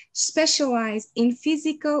specialized in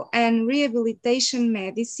physical and rehabilitation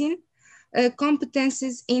medicine,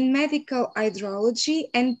 competencies in medical hydrology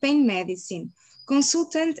and pain medicine,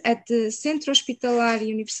 consultant at the Centro Hospitalar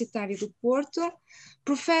Universitário do Porto,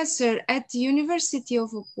 professor at the University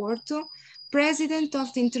of Oporto, president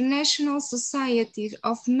of the International Society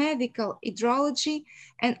of Medical Hydrology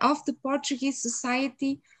and of the Portuguese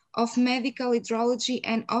Society of Medical Hydrology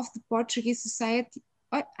and of the Portuguese Society,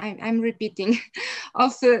 I'm repeating,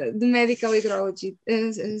 of the medical hydrology,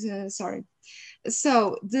 sorry.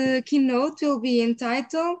 So the keynote will be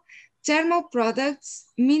entitled Thermal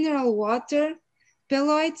Products, Mineral Water,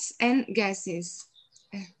 Pelloids and Gases.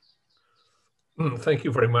 Thank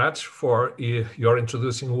you very much for your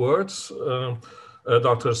introducing words,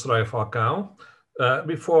 Dr. Soraya Falcão.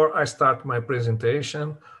 Before I start my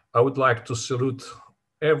presentation, I would like to salute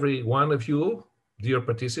every one of you, dear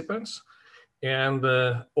participants, and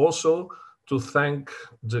also to thank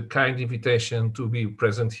the kind invitation to be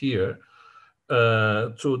present here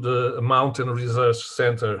to the Mountain Research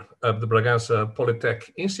Center of the Bragança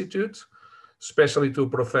Polytech Institute, especially to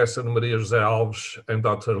Professor Maria Graça and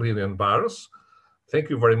Dr. Lillian Barros. Thank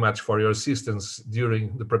you very much for your assistance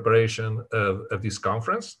during the preparation of this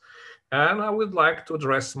conference. And I would like to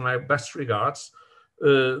address my best regards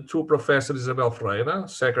to Professor Isabel Ferreira,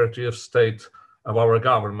 Secretary of State of our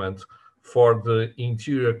government for the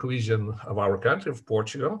interior cohesion of our country, of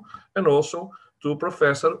Portugal, and also to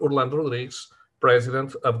Professor Orlando Rodrigues,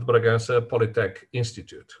 President of the Bragança Polytech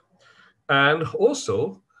Institute. And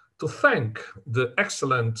also to thank the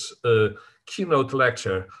excellent keynote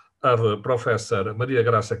lecture of Professor Maria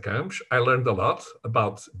Graça Campos. I learned a lot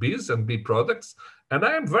about bees and bee products, and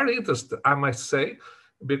I am very interested, I must say,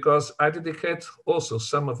 because I dedicate also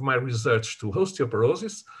some of my research to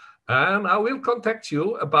osteoporosis, and I will contact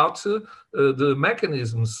you about the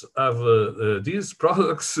mechanisms of these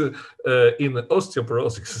products in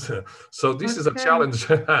osteoporosis. So this is a challenge.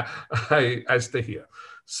 I stay here.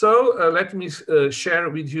 So let me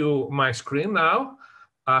share with you my screen now.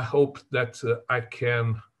 I hope that I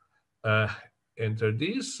can enter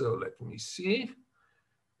this. So let me see.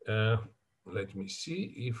 Let me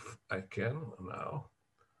see if I can now.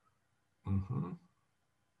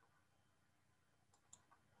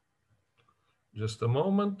 Just a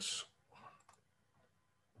moment.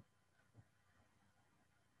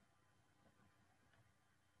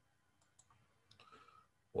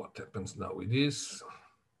 What happens now with this?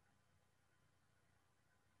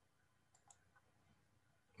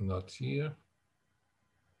 Not here.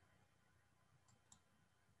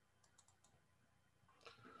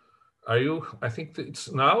 Are you, I think it's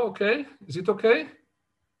now okay. Is it okay?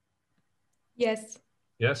 Yes.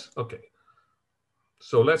 Yes, okay.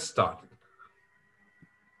 So let's start.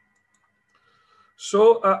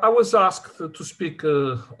 So I was asked to speak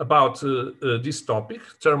about this topic,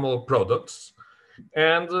 thermal products.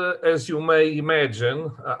 And as you may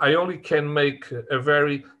imagine, I only can make a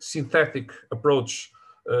very synthetic approach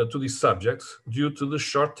to this subject due to the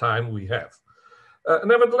short time we have.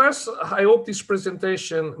 Nevertheless, I hope this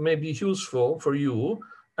presentation may be useful for you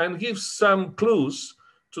and give some clues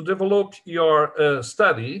to develop your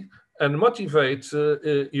study and motivate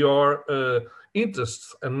your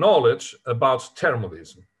interest and knowledge about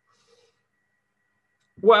thermalism.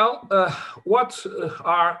 Well, what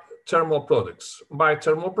are thermal products? By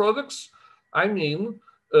thermal products, I mean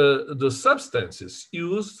the substances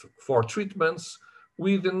used for treatments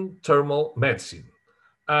within thermal medicine.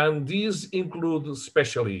 And these include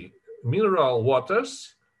especially mineral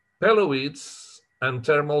waters, pelloids, and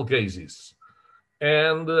thermal gases.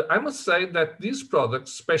 And I must say that these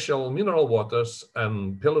products, special mineral waters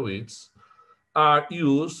and pelloids, are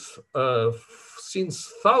used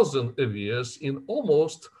since thousands of years in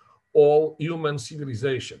almost all human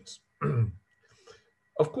civilizations.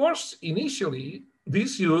 Of course, initially,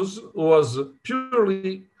 this use was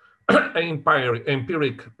purely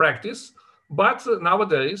empiric practice, but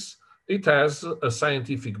nowadays it has a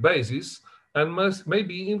scientific basis and may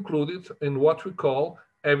be included in what we call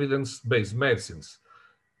evidence-based medicines.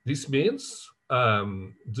 This means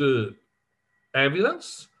the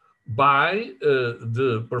evidence by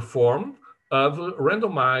the performed of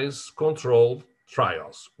randomized controlled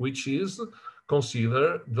trials, which is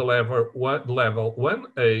considered the level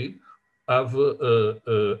 1A of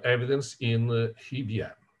evidence in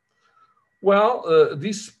EBM. Well,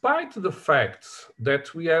 despite the fact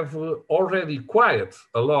that we have already quite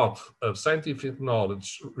a lot of scientific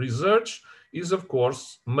knowledge, research is of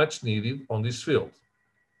course much needed on this field.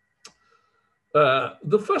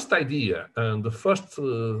 The first idea and the first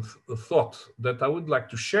thought that I would like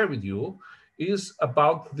to share with you is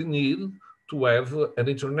about the need to have an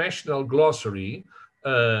international glossary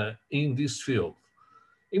in this field.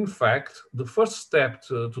 In fact, the first step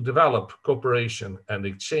to develop cooperation and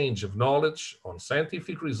exchange of knowledge on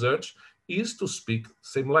scientific research is to speak the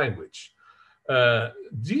same language.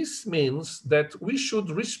 This means that we should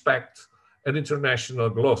respect an international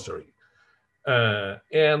glossary.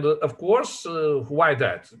 And of course, why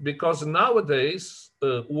that? Because nowadays,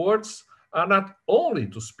 words are not only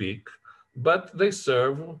to speak, but they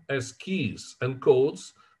serve as keys and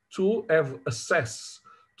codes to have access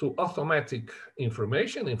to automatic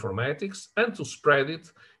information, informatics, and to spread it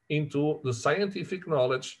into the scientific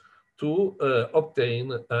knowledge to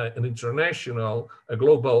obtain an international,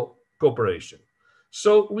 global cooperation.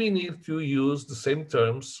 So we need to use the same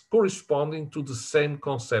terms corresponding to the same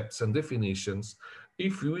concepts and definitions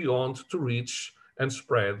if we want to reach and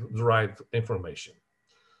spread the right information.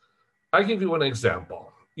 I'll give you an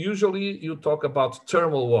example. Usually you talk about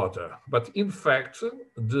thermal water, but in fact,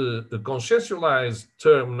 the consensualized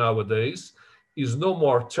term nowadays is no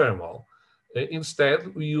more thermal.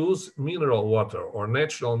 Instead, we use mineral water or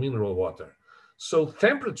natural mineral water. So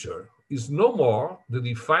temperature is no more the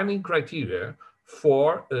defining criteria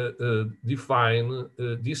for define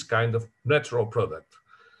this kind of natural product.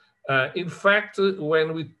 In fact,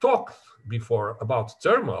 when we talked before about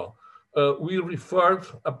thermal, we referred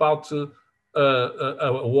about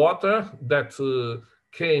water that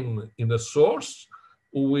came in a source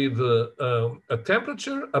with a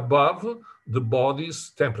temperature above the body's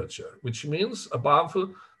temperature, which means above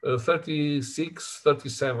 36,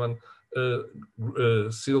 37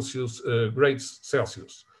 grades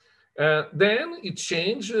Celsius. Then it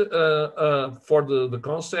changed for the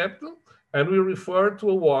concept, and we refer to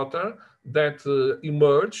a water that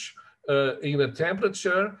emerged in a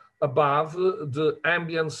temperature above the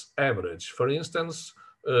ambient average. For instance,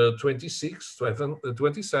 26,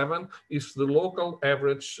 27, if the local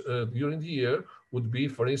average during the year would be,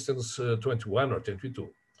 for instance, 21 or 22.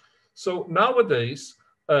 So nowadays,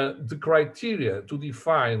 the criteria to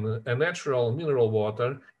define a natural mineral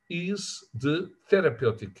water is the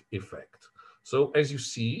therapeutic effect. So as you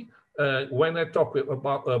see, when I talk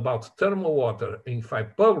about thermal water, if I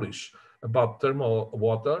publish about thermal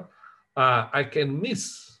water, I can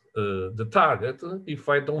miss the target if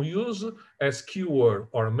I don't use as keyword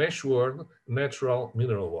or mesh word natural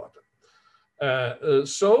mineral water.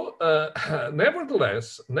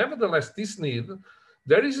 Nevertheless, this need,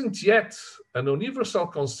 there isn't yet an universal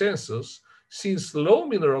consensus, since low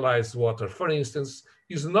mineralized water, for instance,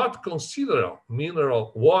 is not considered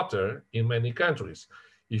mineral water in many countries.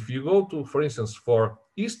 If you go to, for instance, for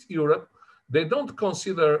East Europe, they don't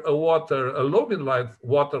consider a low mineralized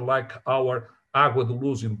water like our Água de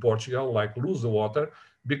Luz in Portugal, like Luz water,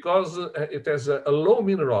 because it has a low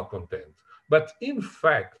mineral content. But in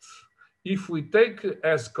fact, if we take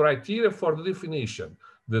as criteria for the definition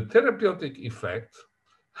the therapeutic effect,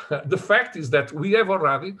 the fact is that we have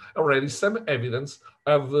already some evidence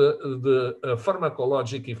of the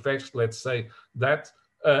pharmacologic effects, let's say, that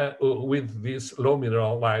with this low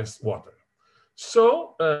mineralized water.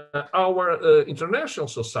 So our International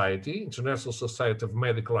Society of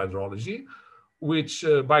Medical Hydrology, which,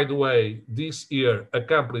 by the way, this year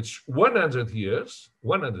accomplished 100 years,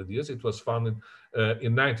 it was founded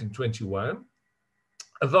in 1921,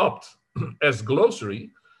 adopt as glossary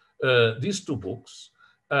these two books.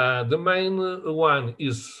 The main one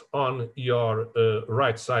is on your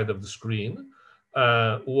right side of the screen,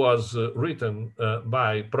 was written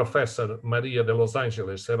by Professor Maria de Los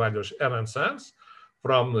Angeles Ceballos Hernández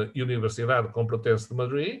from the Universidad Complutense de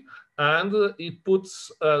Madrid, and it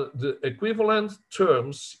puts the equivalent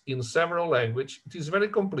terms in several languages. It is very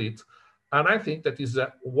complete, and I think that is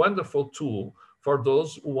a wonderful tool for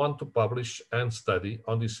those who want to publish and study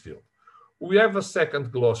on this field. We have a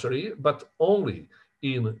second glossary, but only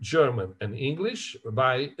in German and English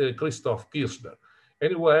by Christoph Kirchner.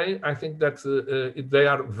 Anyway, I think that they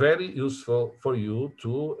are very useful for you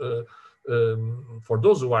to for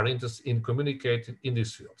those who are interested in communicating in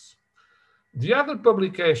these fields. The other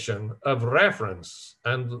publication of reference,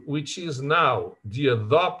 and which is now the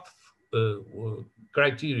adopted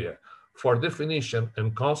criteria for definition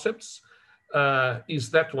and concepts, is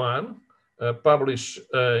that one published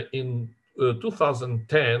in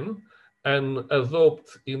 2010 and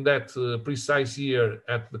adopted in that precise year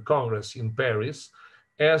at the Congress in Paris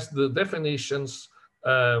as the definitions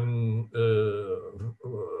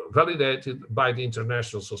validated by the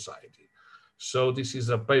International Society. So this is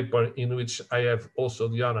a paper in which I have also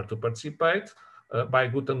the honor to participate by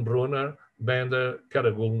Gutenbrunner, Bender,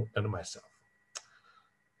 Karagul, and myself.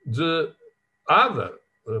 The other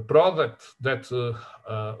product that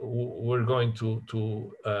we're going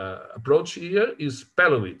to approach here is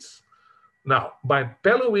Pelowitz. Now, by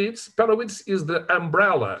Pelowitz, Pelowitz is the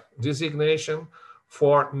umbrella designation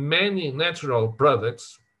for many natural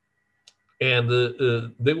products, and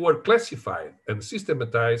they were classified and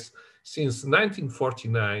systematized since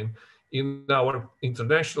 1949 in our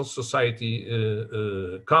International Society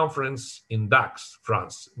conference in Dax,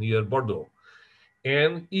 France, near Bordeaux.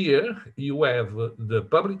 And here you have the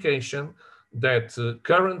publication that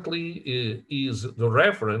currently is the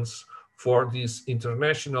reference for this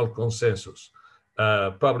international consensus,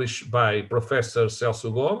 published by Professor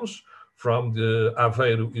Celso Gomes from the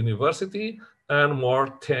Aveiro University and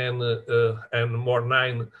more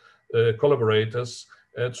 9 collaborators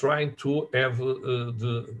trying to have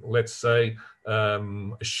let's say,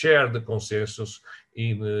 share the consensus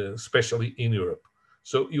in, especially in Europe.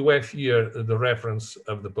 So you have here the reference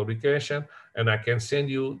of the publication, and I can send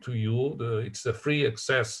you it's a free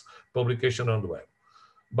access publication on the web.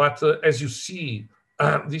 But as you see,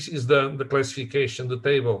 this is the classification, the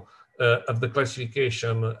table of the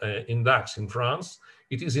classification in DAX in France.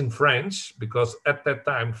 It is in French, because at that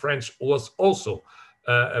time, French was also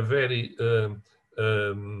a very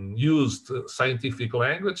used scientific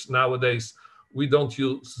language. Nowadays, we don't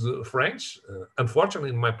use French. Unfortunately,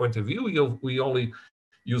 in my point of view, we only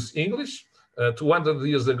use English. 200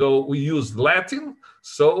 years ago, we used Latin.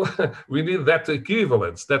 So we need that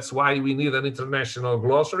equivalence. That's why we need an international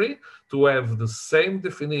glossary to have the same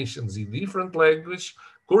definitions in different language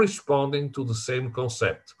corresponding to the same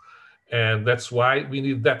concept. And that's why we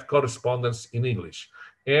need that correspondence in English.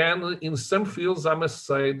 And in some fields, I must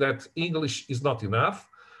say that English is not enough.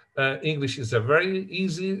 English is a very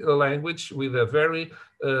easy language with a very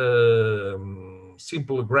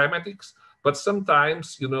simple grammatics, but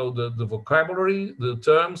sometimes, you know, the vocabulary, the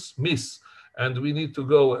terms miss, and we need to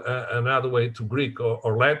go another way to Greek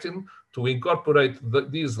or Latin to incorporate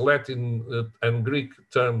these Latin and Greek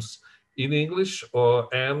terms in English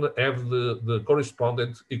and have the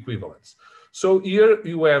correspondent equivalents. So here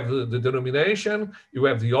you have the denomination, you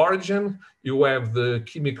have the origin, you have the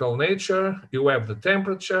chemical nature, you have the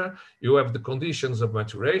temperature, you have the conditions of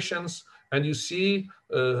maturations, and you see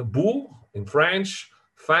boue in French,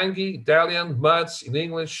 fungi, Italian, muds in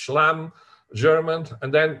English, schlam, German,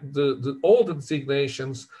 and then all the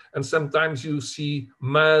designations, and sometimes you see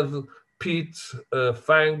mud, peat,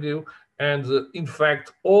 fungi, and in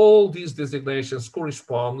fact, all these designations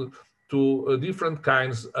correspond to different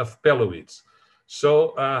kinds of Pelowitz.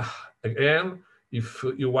 So again, if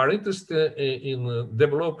you are interested in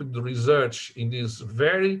developing the research in these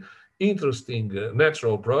very interesting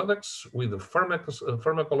natural products with the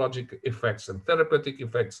pharmacologic effects and therapeutic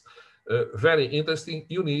effects, very interesting,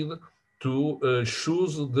 you need to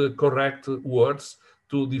choose the correct words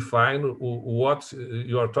to define what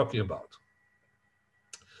you are talking about.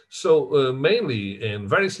 So mainly and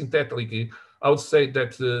very synthetically, I would say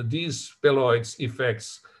that these Pelowitz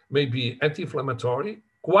effects may be anti-inflammatory,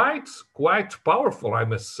 quite powerful, I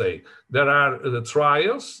must say. There are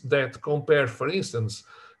trials that compare, for instance,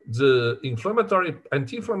 the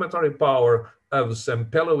anti-inflammatory power of some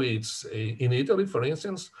Pelowitz in Italy, for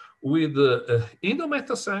instance, with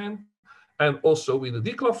indomethacin and also with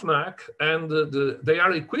diclofenac, and they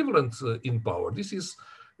are equivalent in power. This is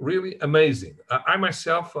really amazing. I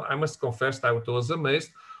myself, I must confess, I was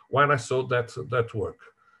amazed when I saw that work,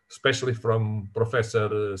 especially from Professor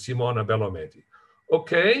Simona Bellometti.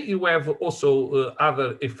 Okay, you have also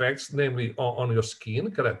other effects, namely on your skin,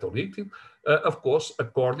 keratolytic, of course,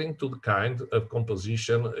 according to the kind of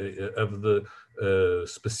composition of the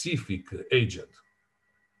specific agent.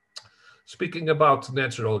 Speaking about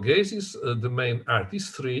natural gases, the main are these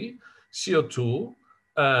three: CO2,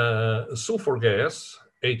 sulfur gas,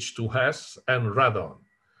 H2S, and radon.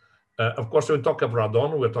 Of course, when we talk of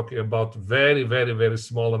radon, we're talking about very, very, very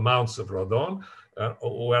small amounts of radon,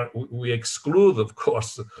 where we exclude, of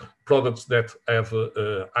course, products that have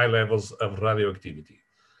high levels of radioactivity.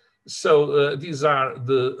 So these are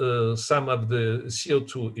some of the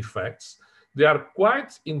CO2 effects. They are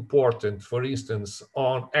quite important, for instance,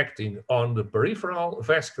 on acting on the peripheral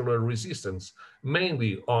vascular resistance,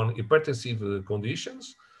 mainly on hypertensive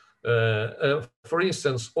conditions. For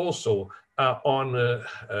instance, also on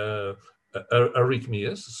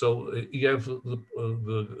arrhythmias. So you have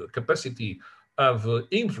the capacity of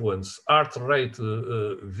influence heart rate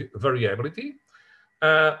variability.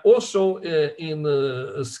 Also in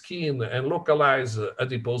skin and localized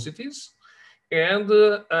adiposities. And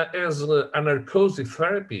as anarcosic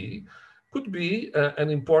therapy could be an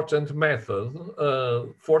important method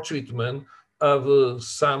for treatment of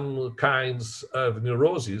some kinds of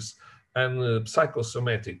neuroses and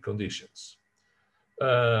psychosomatic conditions.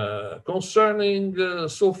 Concerning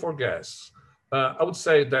sulfur gas, I would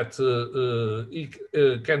say that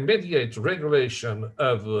it can mediate regulation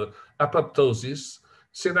of apoptosis,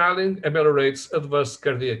 signaling ameliorates adverse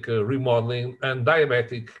cardiac remodeling and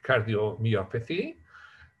diabetic cardiomyopathy.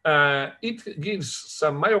 It gives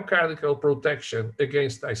some myocardial protection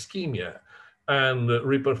against ischemia and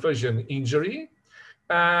reperfusion injury.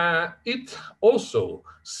 It also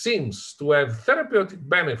seems to have therapeutic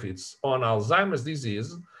benefits on Alzheimer's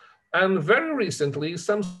disease. And very recently,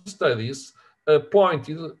 some studies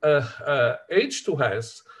pointed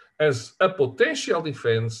H2S as a potential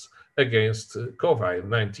defense against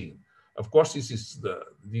COVID-19. Of course, this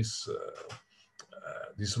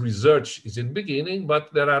research is in the beginning, but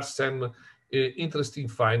there are some interesting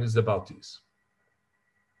findings about this.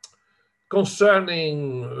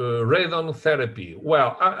 Concerning radon therapy,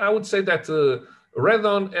 well, I would say that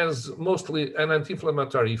radon has mostly an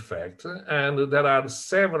anti-inflammatory effect, and there are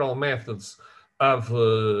several methods of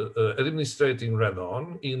administrating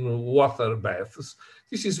radon in water baths.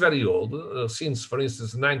 This is very old, since, for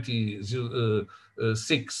instance,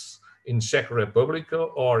 1996 in Czech Republic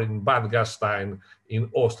or in Bad Gastein in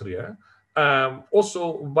Austria.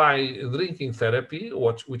 Also by drinking therapy,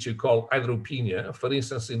 which you call hydropenia, for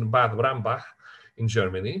instance, in Bad Brambach in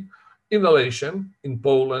Germany, inhalation in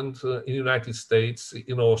Poland, in the United States,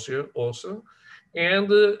 in Austria also.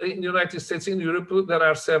 And in the United States, in Europe, there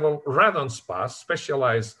are several radon spas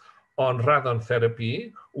specialized on radon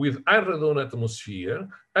therapy with high radon atmosphere,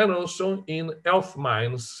 and also in health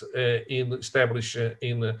mines established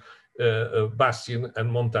in Bastien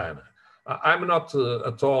and Montana. I'm not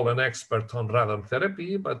at all an expert on radon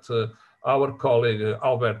therapy, but our colleague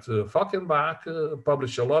Albert Falkenbach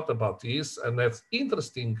published a lot about this, and that's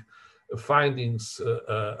interesting findings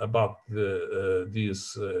about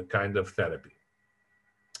this kind of therapy.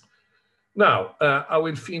 Now, I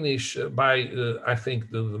will finish by, I think,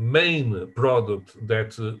 the main product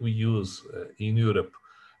that we use in Europe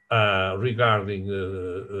regarding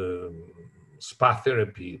spa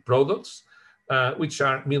therapy products, which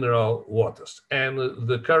are mineral waters. And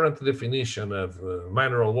the current definition of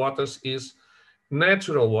mineral waters is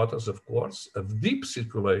natural waters, of course, of deep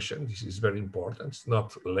circulation. This is very important. It's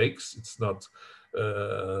not lakes, it's not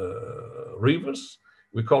rivers.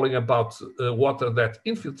 We're calling about water that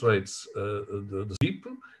infiltrates the deep,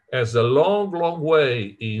 as a long, long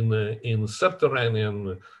way in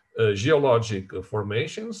subterranean geologic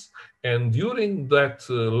formations. And during that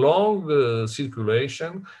long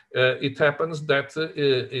circulation, it happens that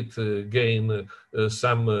it gains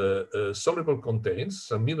some soluble contents,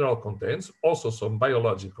 some mineral contents, also some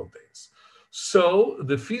biological contents. So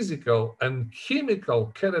the physical and chemical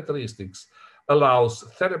characteristics allows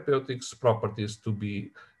therapeutics properties to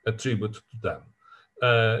be attributed to them.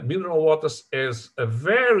 Mineral waters has a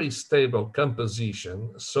very stable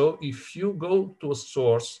composition. So if you go to a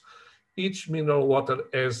source, each mineral water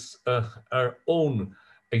has our own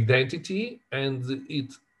identity, and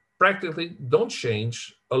it practically don't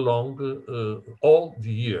change along all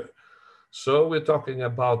the year. So we're talking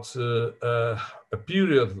about a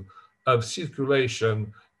period of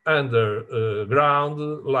circulation underground,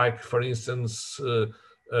 like, for instance,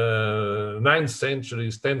 9th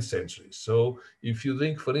centuries, 10th centuries. So if you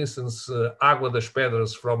drink, for instance, Água das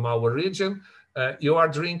Pedras from our region, you are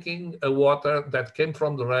drinking a water that came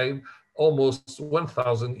from the rain almost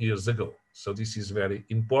 1,000 years ago. So this is very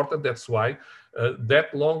important. That's why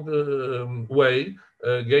that long way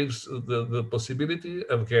gives the possibility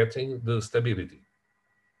of getting the stability.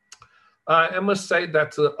 I must say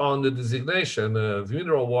that on the designation of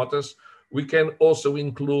mineral waters, we can also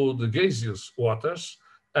include the gaseous waters,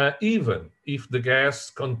 even if the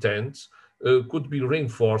gas content could be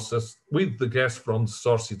reinforced with the gas from the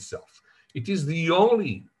source itself. It is the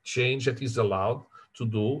only change that is allowed to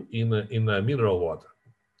do in a mineral water.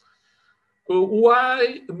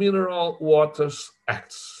 Why mineral waters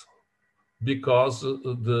acts? because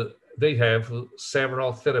they have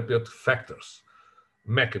several therapeutic factors,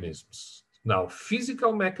 mechanisms. Now,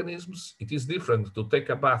 physical mechanisms, it is different to take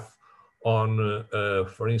a bath on,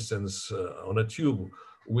 for instance, on a tube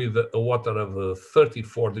with a water of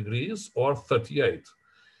 34 degrees or 38.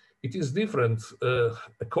 It is different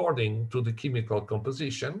according to the chemical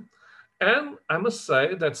composition. And I must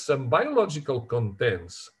say that some biological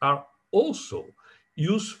contents are also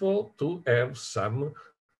useful to have some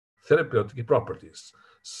therapeutic properties.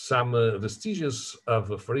 Some vestiges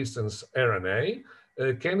of, for instance, RNA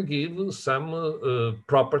can give some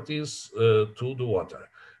properties to the water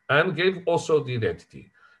and give also the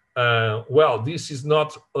identity. Well, this is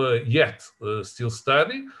not yet still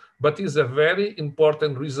studied, but is a very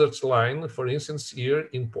important research line, for instance, here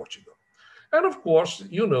in Portugal. And of course,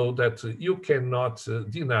 you know that you cannot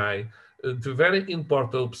deny the very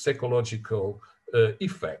important psychological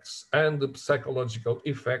effects, and the psychological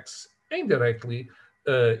effects indirectly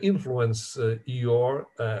influence your,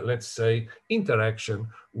 let's say, interaction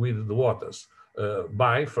with the waters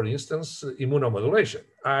by, for instance, immunomodulation.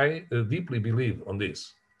 I deeply believe on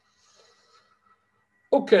this.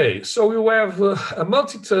 Okay, so you have a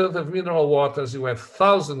multitude of mineral waters. You have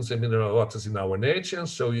thousands of mineral waters in our nation,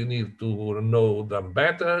 so you need to know them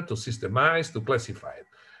better, to systemize, to classify it.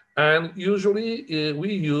 And usually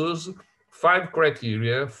we use 5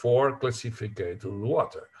 criteria for classified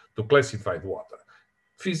water, to classify the water: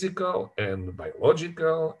 physical and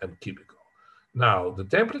biological and chemical. Now, the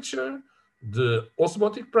temperature, the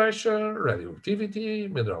osmotic pressure, radioactivity,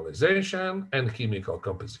 mineralization, and chemical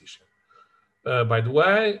composition. By the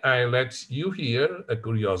way, I let you hear a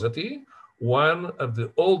curiosity. One of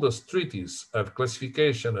the oldest treatises of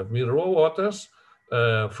classification of mineral waters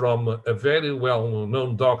from a very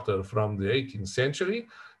well-known doctor from the 18th century,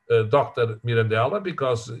 Dr. Mirandela,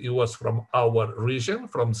 because he was from our region,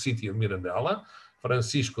 from the city of Mirandela,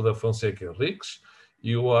 Francisco da Fonseca Henriques.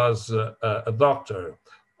 He was a doctor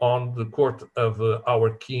on the court of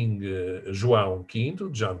our King João V,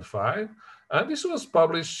 John V. And this was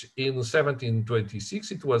published in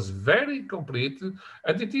 1726. It was very complete,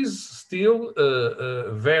 and it is still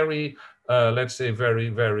very, let's say, very,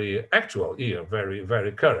 very actual here, very,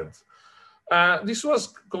 very current. This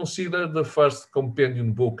was considered the first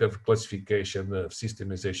compendium book of classification of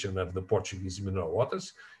systemization of the Portuguese mineral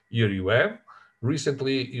waters. Here you have.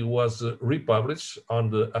 Recently, it was republished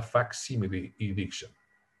on a facsimile edition.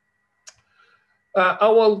 I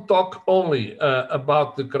will talk only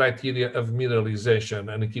about the criteria of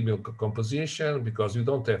mineralization and chemical composition because we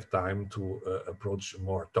don't have time to approach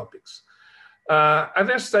more topics. I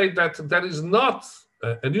must say that there is not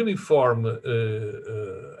an uniform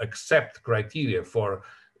accept criteria for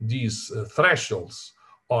these thresholds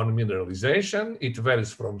on mineralization. It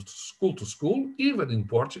varies from school to school, even in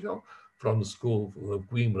Portugal, from the school of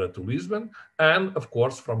Coimbra to Lisbon, and of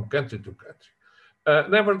course from country to country.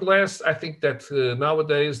 Nevertheless, I think that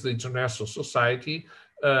nowadays the international society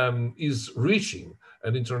is reaching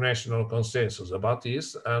an international consensus about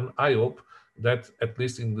this, and I hope that at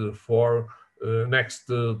least in the next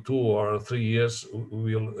 2 or 3 years,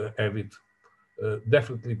 we will have it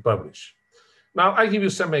definitely published. Now, I give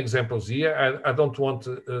you some examples here. I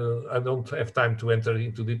don't have time to enter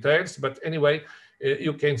into details, but anyway,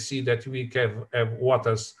 you can see that we have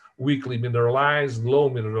waters weakly mineralized, low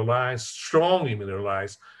mineralized, strongly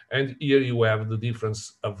mineralized, and here you have the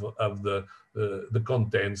difference of the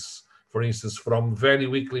contents. For instance, from very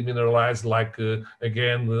weakly mineralized, like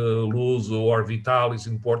again, Luso or Vitalis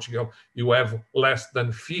in Portugal, you have less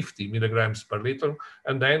than 50 milligrams per liter.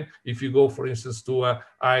 And then if you go, for instance, to a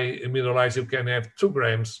high mineralized, you can have 2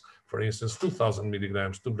 grams, for instance, 2000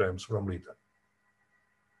 milligrams, 2 grams per liter.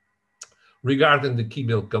 Regarding the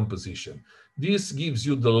chemical composition, this gives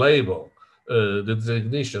you the label, the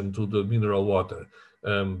designation to the mineral water.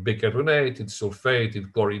 Bicarbonated,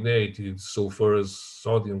 sulfated, chlorinated, sulfurous,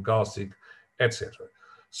 sodium caustic, etc.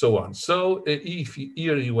 So on. So if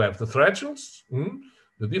here you have the thresholds,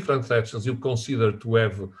 the different thresholds you consider to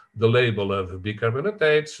have the label of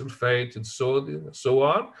bicarbonate, sulfated, sodium, so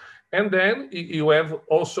on. And then you have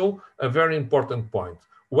also a very important point.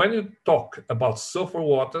 When you talk about sulfur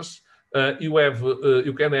waters,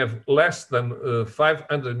 you can have less than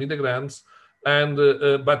 500 milligrams, and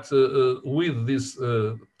but with this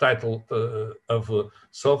title of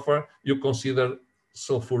sulfur, you consider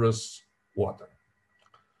sulfurous water.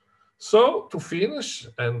 So to finish,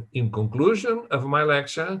 and in conclusion of my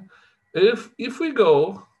lecture, if we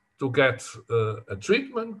go to get a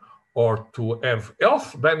treatment or to have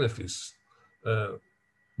health benefits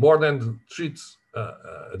more than to treat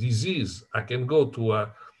a disease, I can go to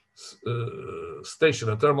a station,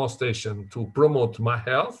 a thermal station to promote my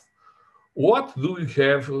health, what do we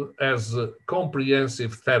have as a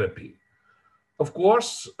comprehensive therapy? Of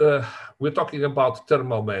course, we're talking about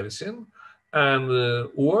thermal medicine, and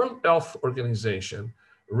the World Health Organization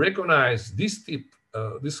recognized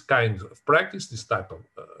this kind of practice, this type of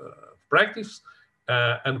practice,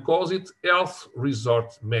 and calls it health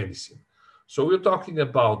resort medicine. So we're talking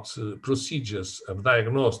about procedures of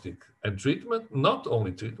diagnostic and treatment, not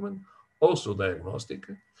only treatment, also diagnostic.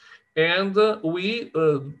 And we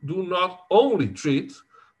do not only treat,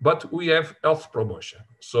 but we have health promotion.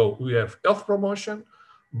 So we have health promotion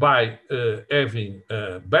by having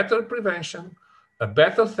better prevention, a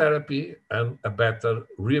better therapy, and a better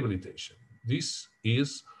rehabilitation. This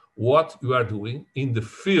is what you are doing in the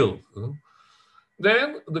field.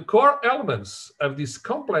 Then the core elements of this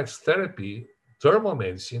complex therapy, thermal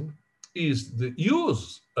medicine, is the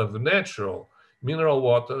use of natural mineral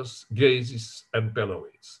waters, gases, and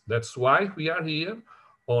phenolates. That's why we are here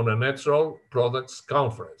on a natural products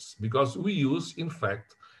conference, because we use, in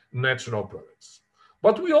fact, natural products.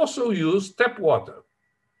 But we also use tap water.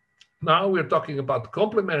 Now we're talking about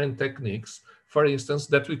complementary techniques, for instance,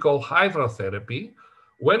 that we call hydrotherapy.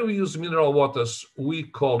 When we use mineral waters, we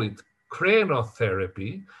call it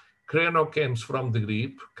crenotherapy. Creno comes from the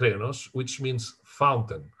Greek krenos, which means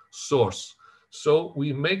fountain, source. So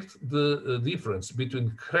we make the difference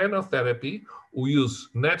between crenotherapy, we use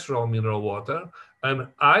natural mineral water, and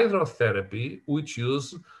hydrotherapy, which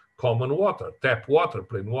use common water, tap water,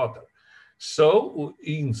 plain water. So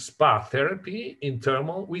in spa therapy, in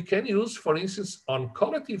thermal, we can use, for instance, on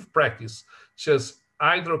collective practice, such as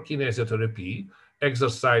hydrokinesiotherapy,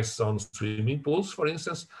 exercise on swimming pools, for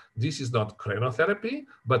instance. This is not crenotherapy,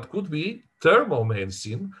 but could be thermal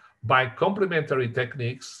medicine by complementary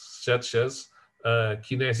techniques such as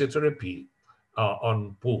kinesiotherapy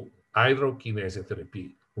on pool,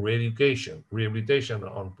 hydrokinesiotherapy, rehabilitation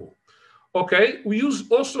on pool. Okay, we use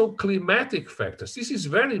also climatic factors. This is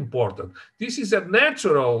very important. This is a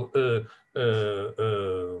natural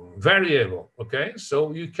variable, okay?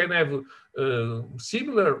 So you can have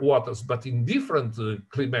similar waters, but in different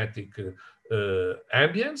climatic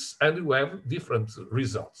ambience, and you have different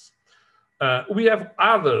results. We have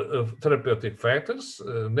other therapeutic factors,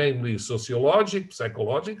 namely sociologic,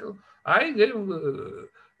 psychological. I gave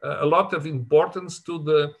a lot of importance to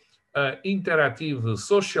the interactive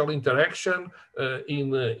social interaction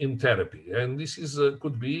in therapy. And this is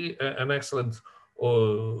could be an excellent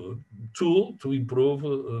tool to improve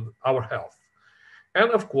our health. And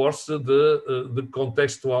of course, the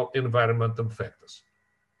contextual environmental factors.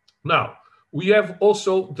 Now, we have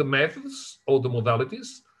also the methods or the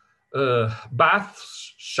modalities,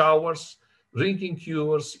 baths, showers, drinking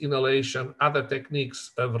cures, inhalation, other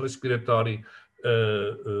techniques of respiratory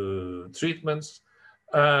treatments,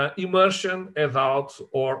 immersion adult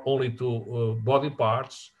or only to body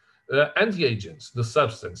parts, and the agents, the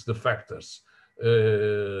substance, the factors,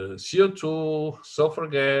 CO2, sulfur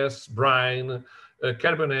gas, brine,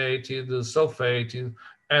 carbonated, sulfated,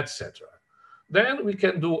 etc. Then we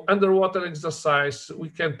can do underwater exercise, we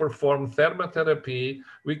can perform thermotherapy,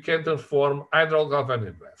 we can perform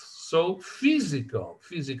hydrogalvanic baths. So physical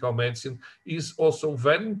medicine is also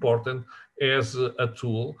very important as a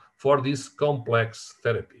tool for this complex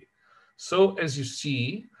therapy. So as you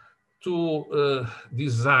see, to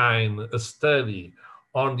design a study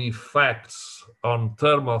on the effects on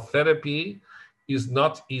thermal therapy is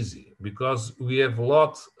not easy, because we have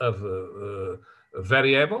lots of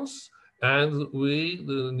variables, and we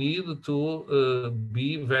need to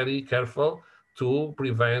be very careful to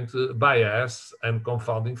prevent bias and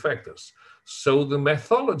confounding factors. So the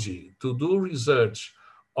methodology to do research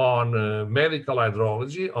on medical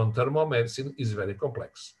hydrology, on thermal medicine, is very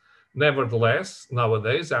complex. Nevertheless,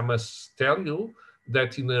 nowadays, I must tell you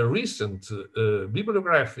that in a recent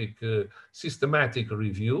bibliographic systematic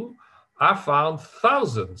review, I found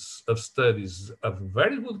thousands of studies of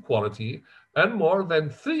very good quality and more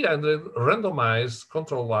than 300 randomized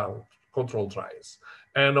control trials.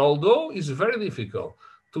 And although it's very difficult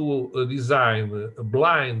to design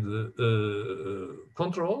blind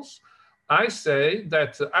controls, I say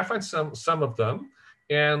that I find some of them,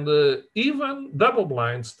 and even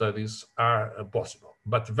double-blind studies are possible,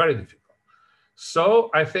 but very difficult.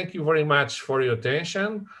 So I thank you very much for your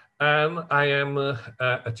attention, and I am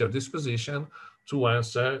at your disposition to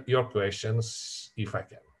answer your questions if I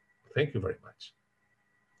can. Thank you very much.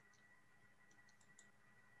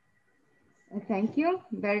 Thank you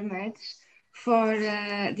very much for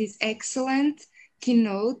this excellent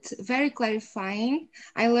keynote, very clarifying.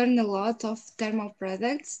 I learned a lot of thermal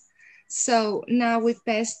products. So now we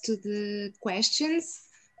pass to the questions.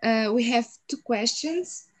 We have two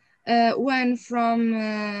questions. One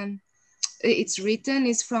from, it's written,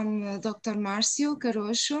 is from Dr. Marcio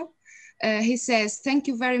Carocho. He says, thank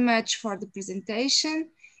you very much for the presentation.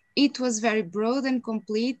 It was very broad and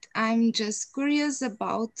complete. I'm just curious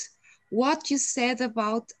about what you said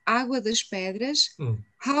about Água das Pedras.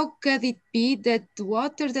 How could it be that the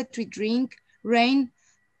water that we drink rained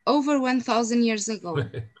over 1,000 years ago?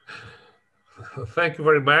 Thank you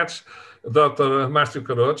very much, Dr. Marcio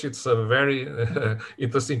Carocho. It's a very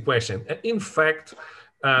interesting question. In fact,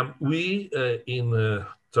 we in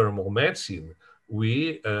thermal medicine,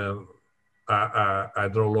 we are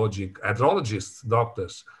hydrologists,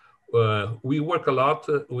 doctors. We work a lot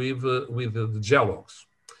with the geologs.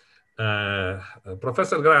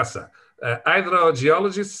 Professor Graça,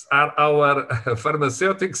 hydrogeologists are our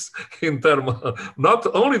pharmaceutics in terms, not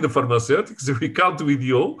only the pharmaceutics, we count with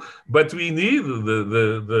you, but we need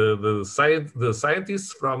the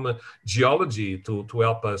scientists from geology to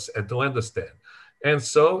help us and to understand. And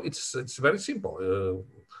so it's very simple.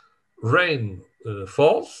 Rain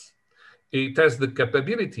falls. It has the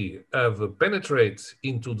capability of penetrate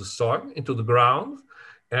into the soil, into the ground,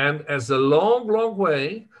 and as a long, long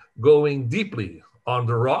way going deeply on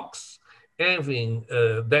the rocks, having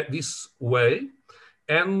this way,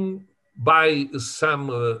 and by some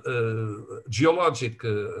geologic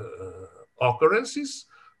occurrences,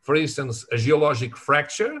 for instance, a geologic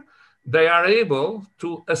fracture, they are able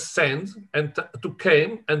to ascend and to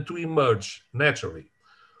come and to emerge naturally.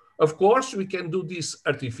 Of course, we can do this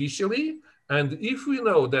artificially, and if we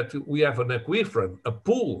know that we have an aquifer, a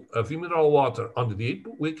pool of mineral water on the deep,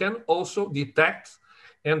 we can also detect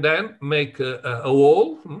and then make a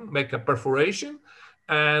hole, make a perforation,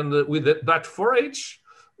 and with that forage,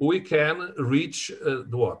 we can reach the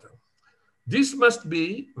water. This must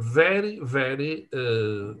be very, very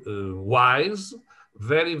wise,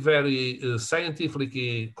 very, very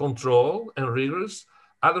scientifically controlled and rigorous.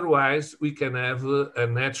 Otherwise, we can have a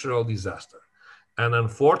natural disaster. And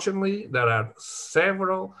unfortunately, there are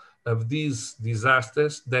several of these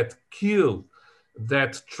disasters that kill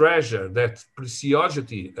that treasure, that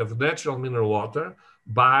preciosity of natural mineral water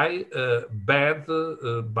by bad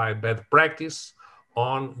practice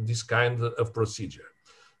on this kind of procedure.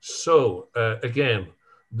 So again,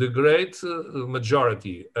 the great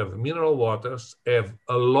majority of mineral waters have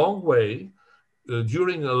a long way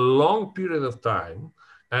during a long period of time,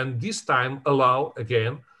 and this time allow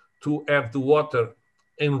again to have the water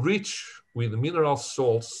enriched with mineral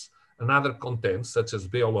salts and other contents such as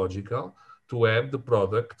biological, to have the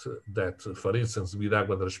product that, for instance, with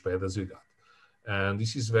Água das Pedras we got. And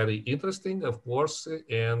this is very interesting, of course,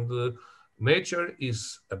 and nature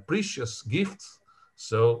is a precious gift,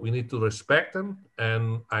 so we need to respect them.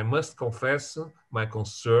 And I must confess my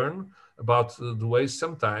concern about the way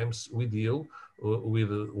sometimes we deal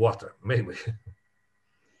with water, mainly.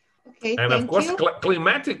 Okay, and of course,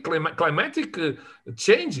 climatic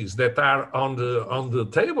changes that are on the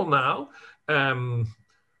table now.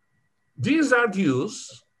 These are due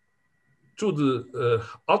to the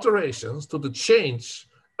alterations, to the change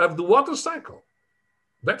of the water cycle.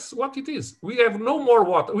 That's what it is. We have no more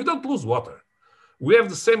water. We don't lose water. We have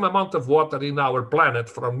the same amount of water in our planet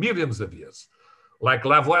for millions of years. Like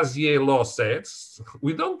Lavoisier law says,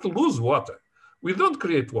 we don't lose water. We don't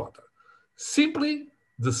create water. Simply,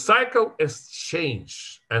 the cycle has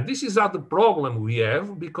changed. And this is the problem we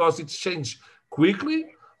have, because it's changed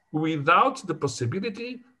quickly without the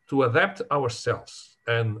possibility to adapt ourselves.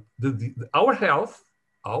 And our health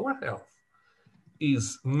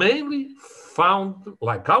is mainly found,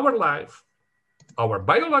 like our life, our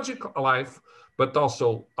biological life, but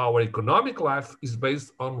also our economic life is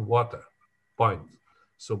based on water, point.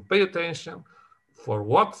 So pay attention for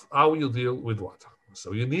how you deal with water.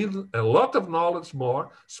 So you need a lot of knowledge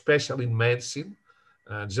more, especially in medicine.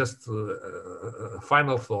 Just a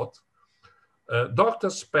final thought.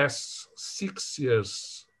 Doctors pass 6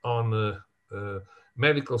 years on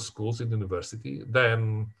medical schools in university,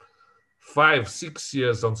 then 5-6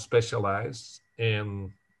 years on specialized,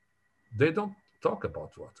 and they don't talk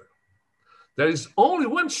about water. There is only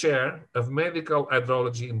one chair of medical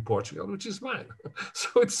hydrology in Portugal, which is mine.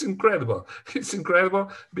 So it's incredible. It's incredible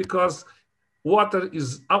because water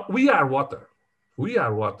is, we are water. We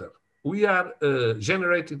are water. We are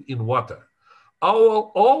generated in water.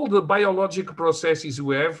 All the biological processes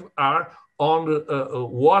we have are on the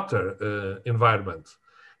water environment,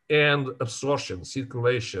 and absorption,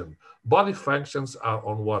 circulation, body functions are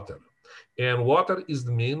on water. And water is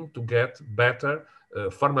the mean to get better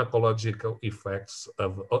pharmacological effects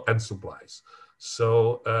and supplies.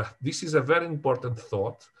 So this is a very important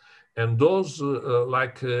thought. And those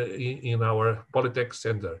in our Polytech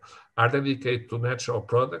Center are dedicated to natural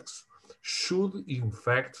products should in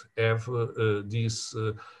fact have this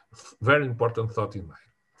very important thought in mind.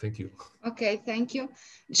 Thank you. Okay, thank you.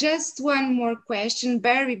 Just one more question,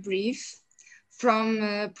 very brief,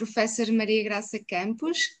 from Professor Maria Graça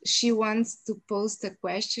Campos. She wants to pose a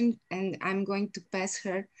question and I'm going to pass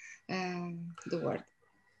her the word.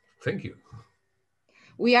 Thank you.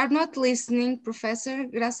 We are not listening, Professor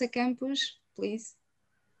Graça Campos, please.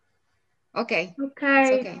 Okay.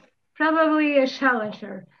 Okay. Probably a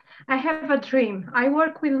challenger. I have a dream. I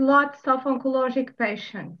work with lots of oncologic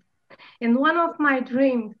patients. And one of my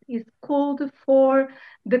dreams is called for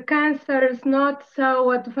the cancers not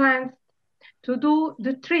so advanced to do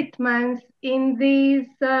the treatments in these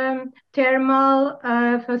thermal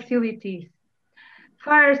facilities.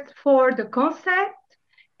 First, for the concept,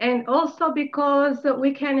 and also because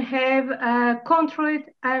we can have a controlled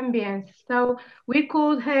ambience. So we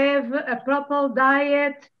could have a proper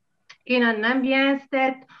diet in an ambience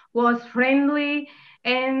that was friendly.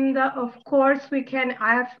 And of course, we can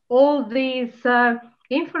have all these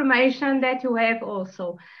information that you have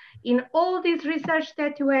also. In all this research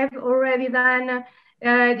that you have already done,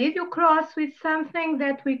 did you cross with something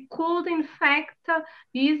that we could in fact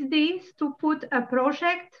use this to put a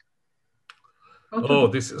project? Oh,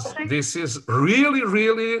 this is really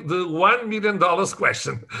the $1 million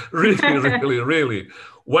question. Really.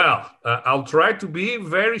 Well, I'll try to be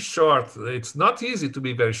very short. It's not easy to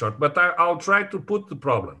be very short, but I'll try to put the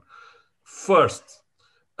problem. First,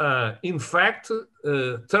 in fact,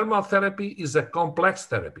 thermal therapy is a complex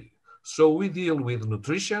therapy. So we deal with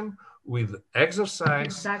nutrition, with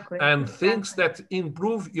exercise, and things that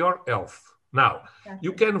improve your health. Now,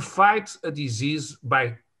 you can fight a disease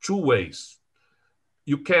by two ways.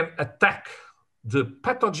 You can attack the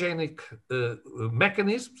pathogenic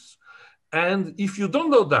mechanisms. And if you don't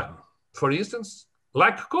know them, for instance,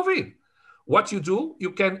 like COVID, what you do,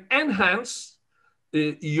 you can enhance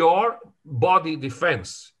your body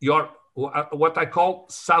defense, your what I call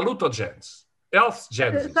salutogens, health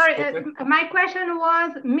gens. Sorry, okay? My question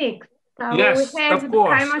was mixed. So yes, we have of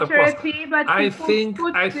course. chemotherapy, but I think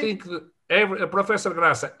Professor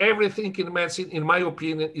Graça, everything in medicine, in my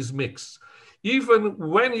opinion, is mixed. Even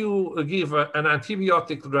when you give an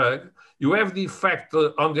antibiotic drug, you have the effect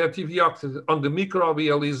on the antibiotic on the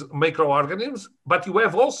microorganisms, but you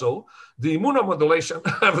have also the immunomodulation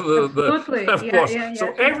of the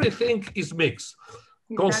So everything is mixed.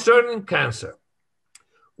 Exactly. Concerning cancer,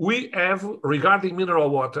 we have, regarding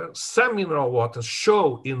mineral water, some mineral waters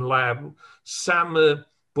show in lab some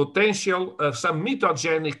potential, some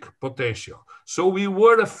mitogenic potential. So we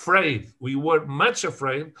were much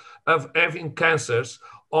afraid of having cancers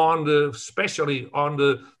especially on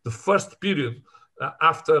the first period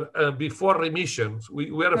before remissions. We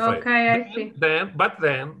were afraid. Okay, I see. But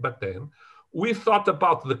then, we thought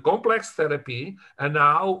about the complex therapy, and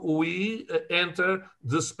now we enter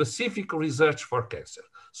the specific research for cancer.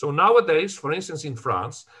 So nowadays, for instance, in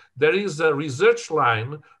France, there is a research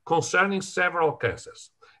line concerning several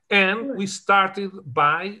cancers. And we started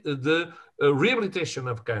by the rehabilitation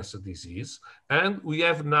of cancer disease. And we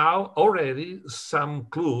have now already some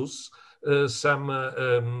clues,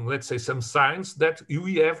 let's say some signs that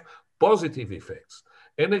we have positive effects.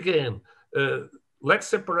 And again, let's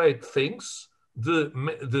separate things. The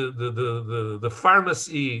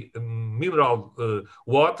pharmacy mineral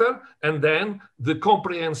water, and then the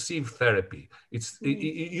comprehensive therapy.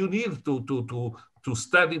 You need to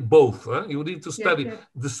study both. You need to study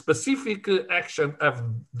the specific action of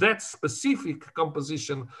that specific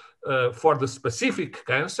composition for the specific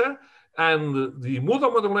cancer, and the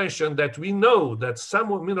immunomodulation that we know that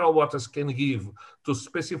some mineral waters can give to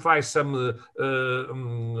specify some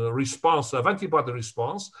response of antibody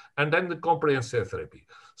response, and then the comprehensive therapy.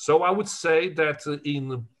 So I would say that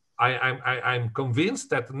I'm convinced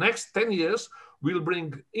that the next 10 years will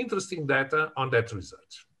bring interesting data on that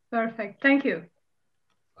research. Perfect, thank you.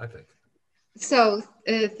 I think. So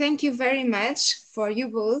thank you very much for you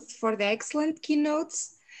both for the excellent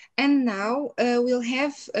keynotes. And now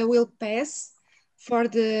we'll pass for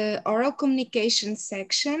the oral communication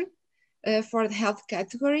section for the health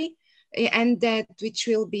category, and that which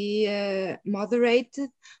will be moderated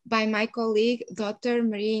by my colleague, Dr.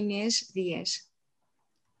 Maria Inês Dias.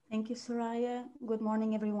 Thank you, Soraya. Good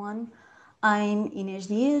morning, everyone. I'm Inês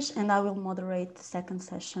Dias, and I will moderate the second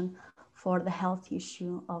session for the health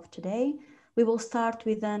issue of today. We will start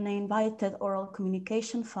with an invited oral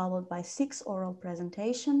communication followed by 6 oral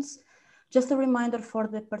presentations. Just a reminder for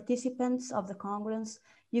the participants of the Congress,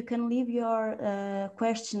 You can leave your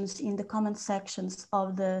questions in the comment sections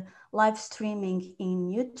of the live streaming in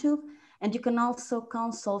YouTube, and you can also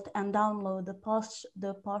consult and download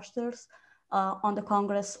the posters on the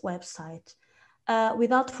Congress website.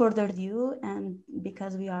 Without further ado, and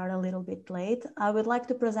because we are a little bit late, I would like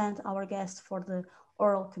to present our guest for the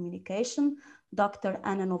oral communication, Dr.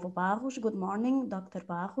 Ana Novo Barros. Good morning, Dr.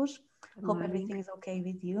 Barros. Hope everything is okay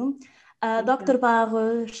with you. Dr.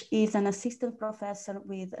 Barros is an assistant professor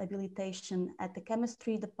with habilitation at the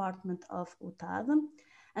chemistry department of UTAD,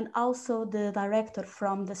 and also the director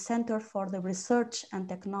from the Center for the Research and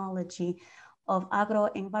Technology of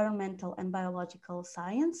Agro-Environmental and Biological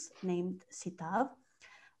Science, named C.F.R.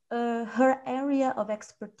 Her area of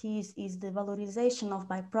expertise is the valorization of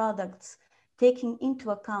byproducts, taking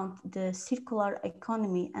into account the circular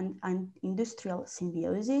economy and industrial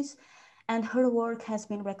symbiosis, and her work has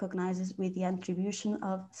been recognized with the attribution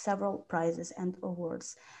of several prizes and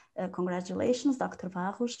awards. Congratulations, Dr.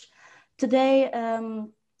 Barros. Today,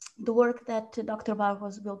 the work that Dr.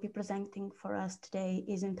 Barros will be presenting for us today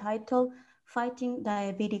is entitled Fighting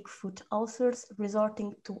Diabetic Foot Ulcers,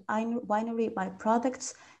 Resorting to Winery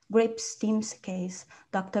Byproducts, Grape Stems Case.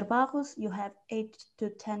 Dr. Barros, you have 8 to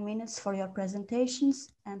 10 minutes for your presentations,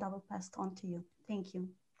 and I will pass it on to you. Thank you.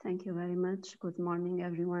 Thank you very much. Good morning,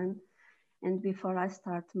 everyone. And before I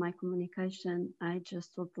start my communication, I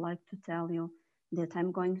just would like to tell you that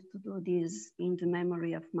I'm going to do this in the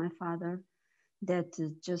memory of my father that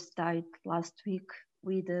just died last week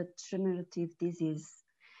with a degenerative disease.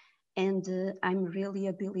 And I'm really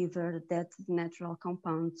a believer that natural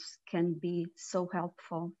compounds can be so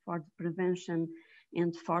helpful for the prevention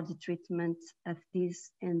and for the treatment of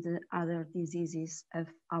this and the other diseases of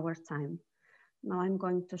our time. Now I'm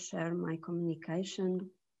going to share my communication.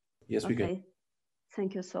 Yes, we can.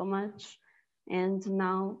 Thank you so much. And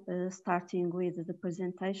now starting with the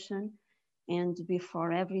presentation. And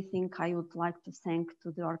before everything, I would like to thank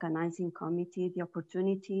to the organizing committee the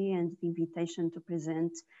opportunity and the invitation to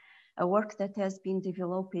present a work that has been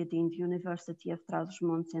developed in the University of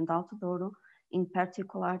Trás-os-Montes and Alto Douro, in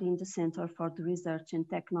particular in the Center for the Research and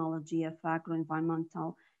Technology of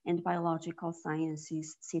Agro-Environmental and Biological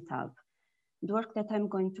Sciences, C.F.R. The work that I'm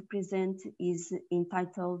going to present is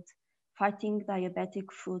entitled Fighting Diabetic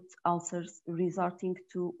Foot Ulcers, Resorting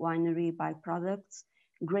to Winery Byproducts,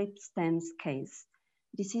 Grape Stems Case.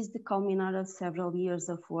 This is the culminant of several years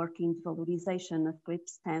of work in the valorization of grape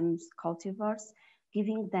stems cultivars,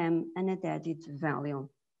 giving them an added value.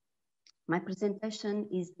 My presentation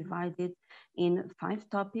is divided in 5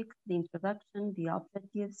 topics: the introduction, the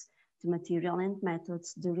objectives, the material and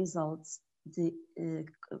methods, the results, the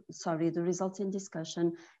results in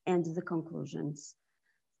discussion, and the conclusions.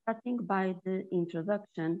 Starting by the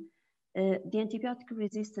introduction, the antibiotic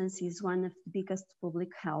resistance is one of the biggest public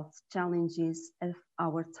health challenges of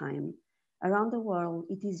our time. Around the world,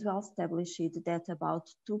 it is well established that about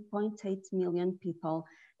 2.8 million people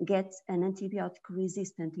get an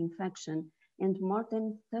antibiotic-resistant infection, and more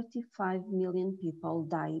than 35 million people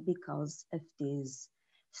die because of this.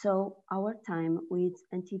 So our time with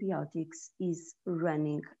antibiotics is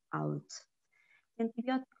running out.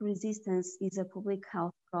 Antibiotic resistance is a public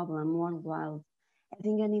health problem worldwide,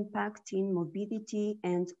 having an impact in morbidity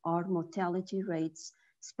and/or mortality rates,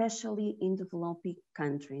 especially in developing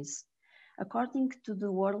countries. According to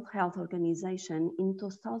the World Health Organization, in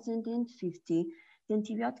 2050, the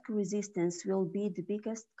antibiotic resistance will be the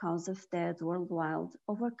biggest cause of death worldwide,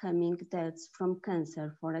 overcoming deaths from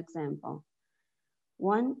cancer, for example.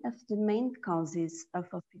 One of the main causes of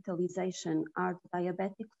hospitalization are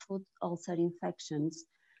diabetic foot ulcer infections,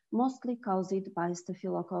 mostly caused by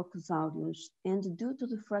Staphylococcus aureus, and due to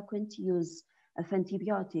the frequent use of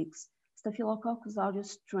antibiotics, Staphylococcus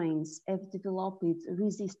aureus strains have developed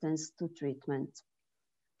resistance to treatment.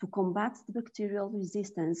 To combat the bacterial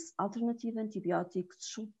resistance, alternative antibiotics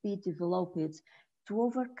should be developed to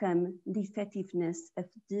overcome the effectiveness of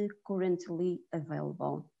the currently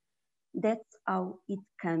available. That's how it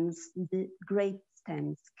comes the grape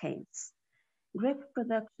stems case. Grape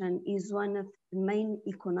production is one of the main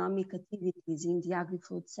economic activities in the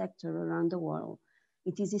agri-food sector around the world.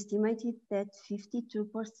 It is estimated that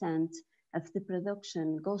 52% of the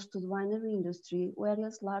production goes to the winery industry,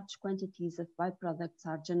 whereas large quantities of byproducts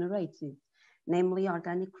are generated, namely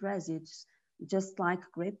organic residues, just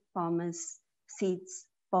like grape pomace, seeds,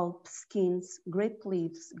 pulp, skins, grape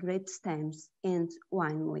leaves, grape stems, and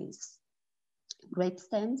wine leaves. Grape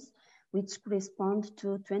stems, which correspond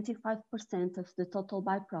to 25% of the total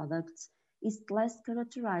byproducts, is less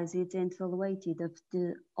characterized and evaluated of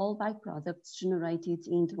the all byproducts generated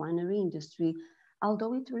in the winery industry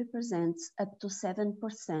although it represents up to 7%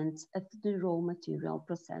 of the raw material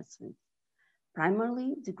processing.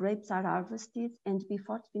 Primarily, the grapes are harvested, and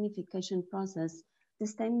before the vinification process, the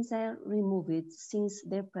stems are removed since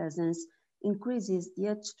their presence increases the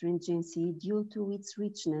astringency due to its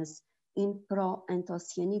richness in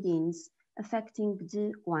proanthocyanidins, affecting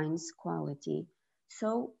the wine's quality.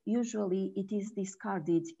 So usually it is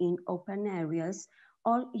discarded in open areas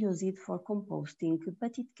or used for composting,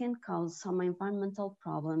 but it can cause some environmental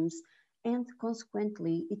problems, and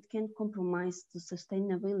consequently it can compromise the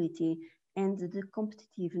sustainability and the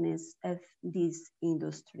competitiveness of this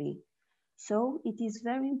industry. So it is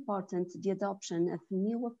very important the adoption of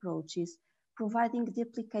new approaches, providing the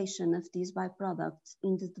application of these byproducts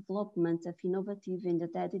in the development of innovative and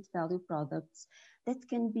added value products that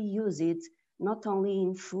can be used not only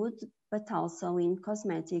in food, but also in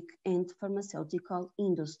cosmetic and pharmaceutical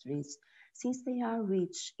industries, since they are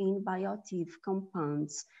rich in bioactive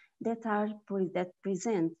compounds that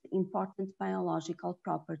present important biological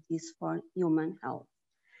properties for human health.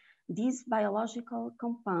 These biological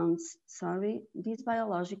compounds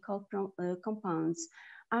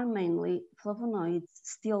are mainly flavonoids,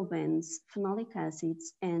 stilbenes, phenolic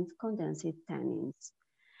acids, and condensed tannins.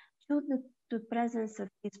 Due to the presence of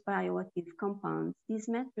these bioactive compounds, these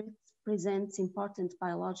matrix presents important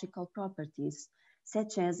biological properties,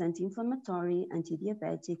 such as anti-inflammatory,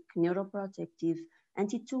 anti-diabetic, neuroprotective,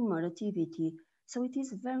 anti-tumor activity. So it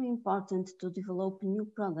is very important to develop new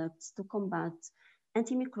products to combat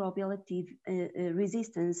antimicrobial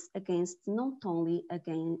resistance against not only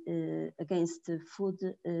against food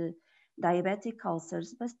diabetic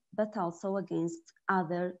ulcers, but also against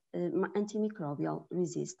other antimicrobial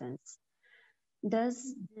resistance.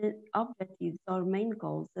 Thus, the objectives or main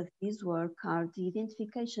goals of this work are the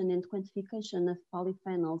identification and quantification of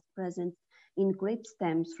polyphenols present in grape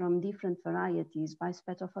stems from different varieties by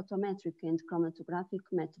spectrophotometric and chromatographic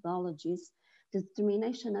methodologies, the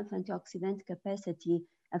determination of antioxidant capacity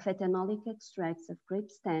of ethanolic extracts of grape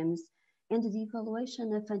stems, and the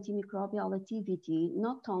evaluation of antimicrobial activity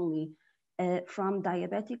not only from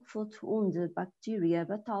diabetic foot wound bacteria,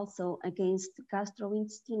 but also against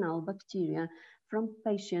gastrointestinal bacteria from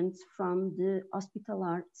patients from the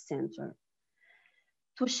hospitalar center.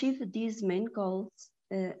 To achieve these main goals,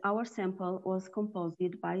 our sample was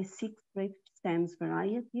composed by 6 grape stems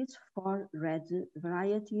varieties, 4 red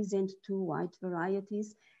varieties, and 2 white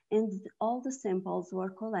varieties, and all the samples were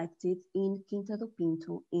collected in Quinta do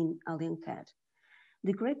Pinto in Alenquer.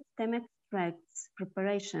 The grape stem extracts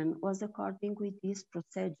preparation was according with this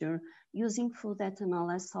procedure using food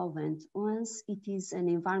ethanol as solvent, once it is an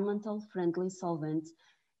environmental friendly solvent,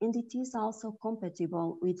 and it is also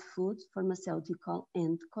compatible with food, pharmaceutical,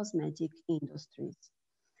 and cosmetic industries.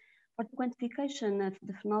 For the quantification of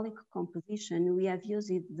the phenolic composition, we have used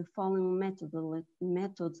the following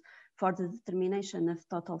methods for the determination of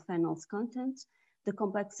total phenols content: the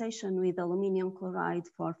complexation with aluminum chloride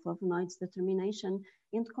for flavonoids determination,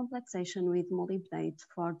 and complexation with molybdate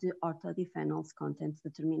for the orthodiphenols content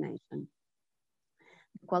determination.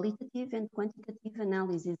 The qualitative and quantitative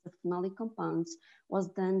analysis of phenolic compounds was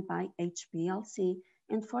done by HPLC,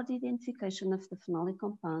 and for the identification of the phenolic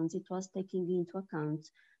compounds, it was taking into account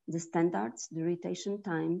the standards, the rotation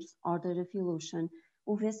times, order of evolution,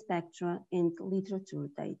 UV spectra, and literature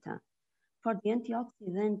data. For the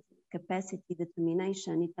antioxidant capacity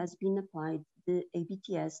determination, it has been applied the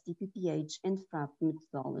ABTS, DPPH, and FRAP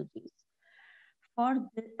methodologies. For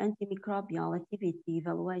the antimicrobial activity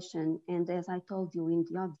evaluation, and as I told you in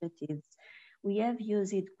the objectives, we have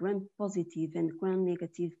used gram-positive and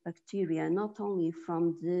gram-negative bacteria, not only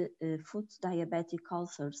from the foot diabetic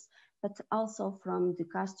ulcers, but also from the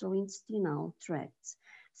gastrointestinal tracts.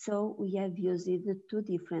 So we have used the 2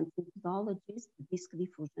 different methodologies, the disc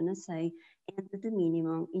diffusion assay and the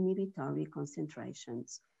minimum inhibitory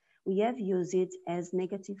concentrations. We have used it as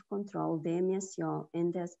negative control, the MSO,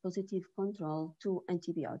 and as positive control 2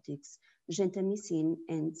 antibiotics, gentamicin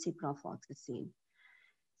and ciprofloxacin.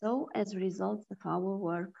 So as a result of our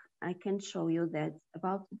work, I can show you that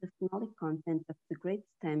about the phenolic content of the grape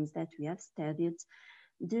stems that we have studied,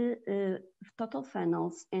 the total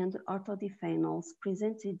phenols and orthodiphenols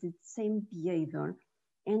presented the same behavior,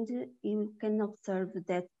 and you can observe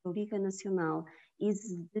that Liga Nacional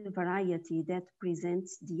is the variety that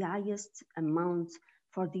presents the highest amount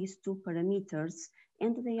for these 2 parameters,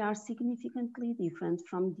 and they are significantly different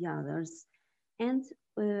from the others. And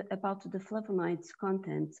about the flavonoids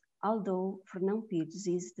content, although Fernão Pires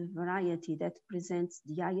is the variety that presents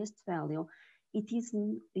the highest value,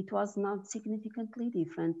 it was not significantly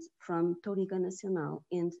different from Toriga Nacional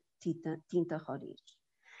and Tinta Roriz.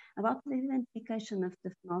 About the identification of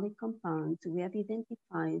the phenolic compound, we have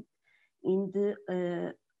identified in the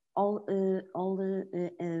all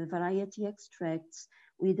variety extracts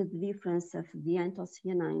with the difference of the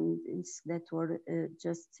anthocyanins that were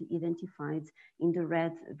just identified in the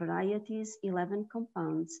red varieties, 11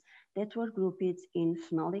 compounds that were grouped in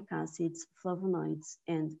phenolic acids, flavonoids,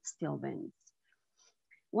 and stilbenes.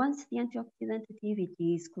 Once the antioxidant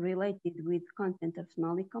activity is correlated with content of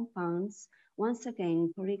phenolic compounds, once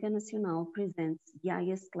again, Puriga Nacional presents the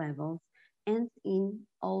highest levels, and in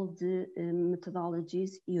all the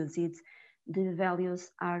methodologies used, the values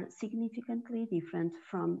are significantly different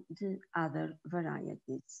from the other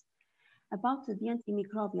varieties. About the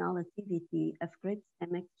antimicrobial activity of grape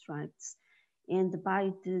stem extracts and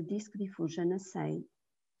by the disc diffusion assay,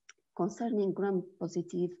 concerning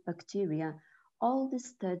gram-positive bacteria, all the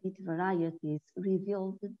studied varieties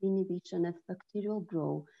revealed the inhibition of bacterial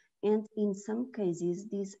growth, and in some cases,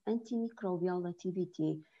 this antimicrobial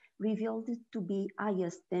activity revealed to be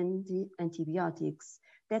highest than the antibiotics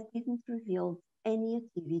that didn't reveal any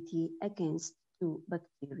activity against 2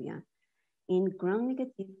 bacteria. In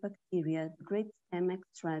gram-negative bacteria, the grape stem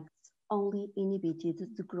extracts only inhibited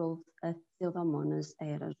the growth of Pseudomonas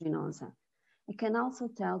aeruginosa. I can also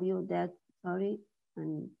tell you that, sorry,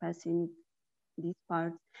 I'm passing this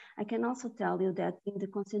part. I can also tell you that in the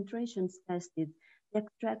concentrations tested, the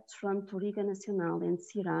extracts from Puriga Nacional and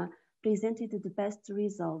Syrah presented the best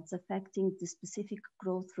results affecting the specific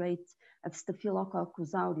growth rate of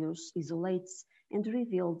Staphylococcus aureus isolates and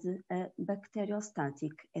revealed a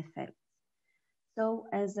bacteriostatic effect. So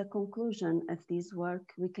as a conclusion of this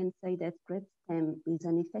work, we can say that grape stem is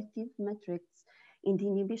an effective matrix in the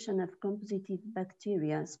inhibition of gram-positive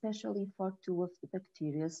bacteria, especially for 2 of the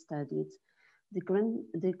bacteria studied.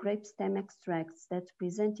 The grape stem extracts that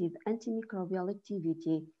presented antimicrobial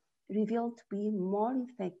activity revealed to be more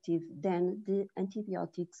effective than the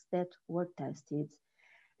antibiotics that were tested.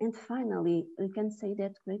 And finally, we can say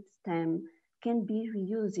that grape stem can be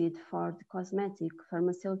reused for the cosmetic,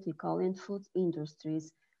 pharmaceutical, and food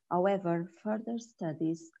industries. However, further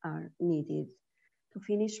studies are needed. To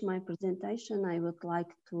finish my presentation, I would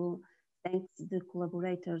like to thank the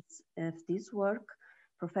collaborators of this work,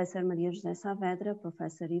 Professor Maria José Saavedra,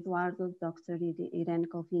 Professor Eduardo, Dr. Irene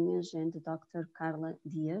Calvinhas, and Dr. Carla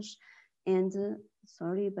Dias. And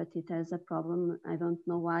sorry, but it has a problem. I don't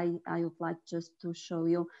know why. I would like just to show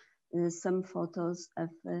you some photos of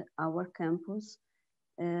our campus.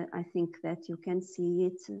 I think that you can see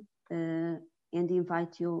it and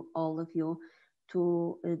invite you, all of you,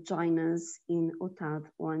 to join us in UTAD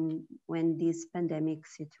when this pandemic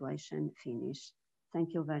situation finishes.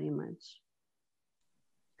 Thank you very much.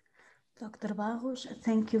 Dr. Barros,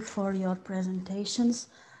 thank you for your presentations.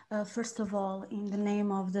 First of all, in the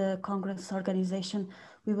name of the Congress organization,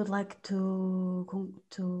 we would like to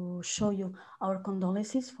show you our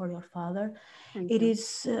condolences for your father. It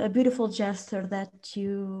is a beautiful gesture that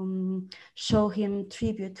you show him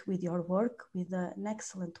tribute with your work, with an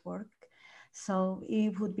excellent work. So he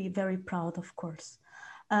would be very proud, of course.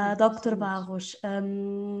 Dr. Barros,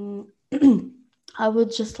 I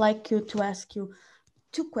would just like you to ask you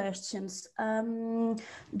 2 questions.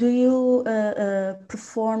 Do you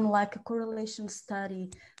perform like a correlation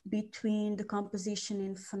study between the composition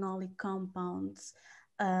in phenolic compounds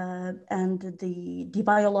and the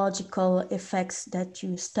biological effects that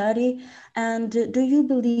you study? And do you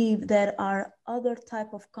believe there are other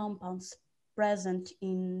type of compounds present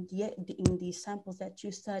in the samples that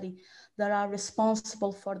you study that are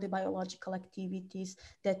responsible for the biological activities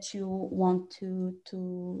that you want to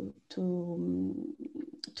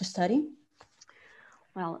study?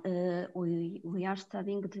 Well, we are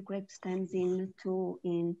studying the grape stems in two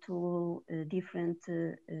different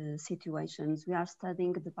situations. We are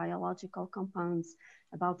studying the biological compounds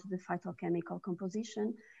about the phytochemical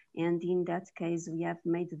composition, and in that case, we have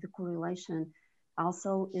made the correlation.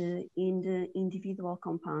 Also, in the individual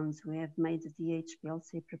compounds, we have made the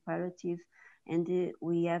HPLC preparative, and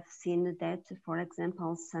we have seen that, for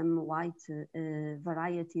example, some white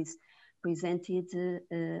varieties presented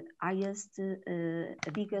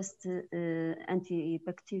biggest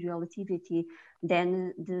antibacterial activity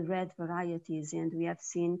than the red varieties. And we have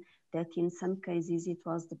seen that in some cases it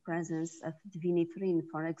was the presence of the vinifrin,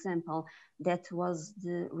 for example, that was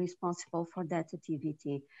responsible for that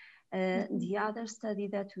activity. The other study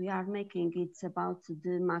that we are making, it's about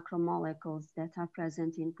the macromolecules that are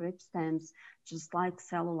present in grape stems, just like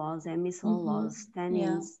cellulose, hemicellulose,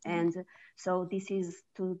 tannins. And so this is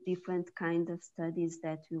 2 different kinds of studies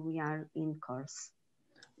that we are in course.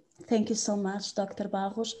 Thank you so much, Dr.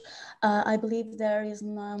 Barros. I believe there is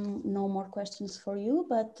no more questions for you,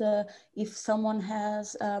 but if someone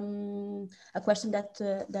has a question that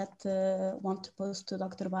want to pose to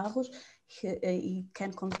Dr. Barros, he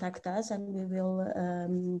can contact us and we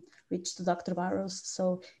will reach to Dr. Barros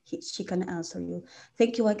so she can answer you.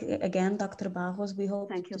 Thank you again, Dr. Barros. We hope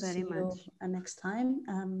to see you next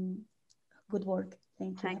time. Good work.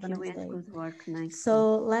 Thank you. Have a nice day. Good work. Nice.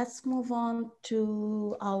 So let's move on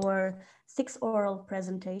to our 6 oral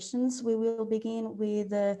presentations. We will begin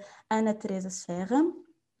with Ana Teresa Serra.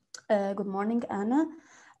 Good morning, Ana.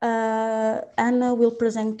 Anna will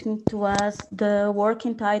present to us the work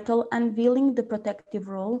entitled Unveiling the Protective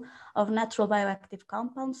Role of Natural Bioactive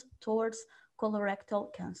Compounds Towards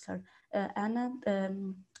Colorectal Cancer. Anna,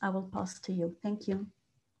 I will pass to you. Thank you.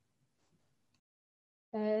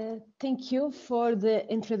 Thank you for the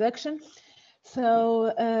introduction.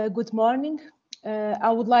 So, good morning.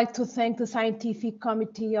 I would like to thank the scientific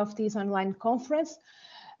committee of this online conference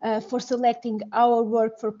for selecting our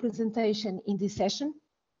work for presentation in this session.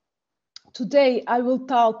 Today, I will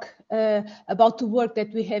talk about the work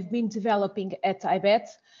that we have been developing at IBET,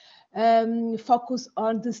 focus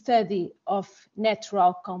on the study of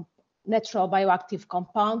natural bioactive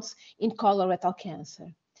compounds in colorectal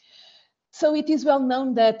cancer. So it is well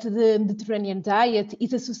known that the Mediterranean diet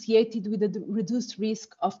is associated with a reduced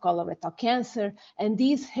risk of colorectal cancer, and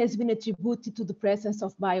this has been attributed to the presence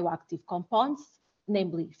of bioactive compounds,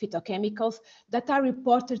 namely phytochemicals, that are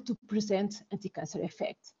reported to present anti-cancer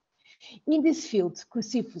effects. In this field,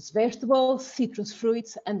 cruciferous vegetables, citrus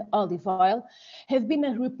fruits, and olive oil have been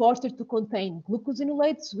reported to contain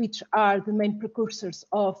glucosinolates, which are the main precursors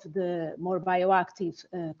of the more bioactive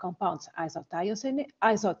compounds,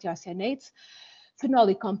 isothiocyanates,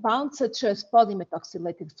 phenolic compounds such as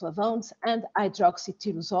polymethoxylated flavones and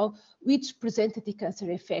hydroxytyrosol, which present anti-cancer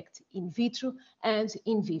effect in vitro and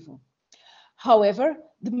in vivo. However,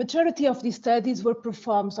 the majority of these studies were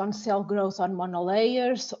performed on cell growth on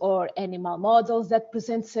monolayers or animal models that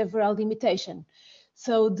present several limitations.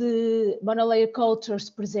 So the monolayer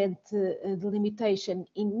cultures present the limitation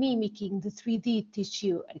in mimicking the 3D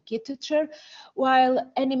tissue architecture,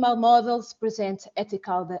 while animal models present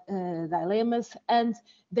ethical dilemmas and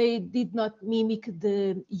they did not mimic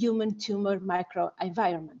the human tumor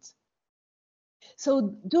microenvironment.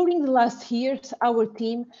 So during the last years, our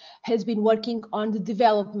team has been working on the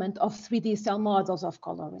development of 3D cell models of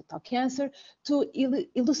colorectal cancer to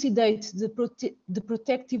elucidate the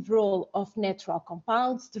protective role of natural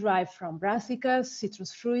compounds derived from brassicas,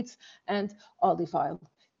 citrus fruits, and olive oil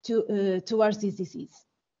towards this disease.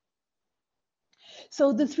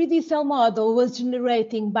 So the 3D cell model was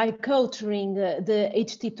generating by culturing the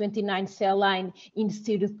HT29 cell line in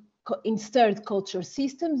stirred culture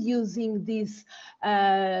systems using these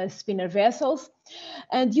spinner vessels.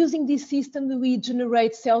 And using this system, we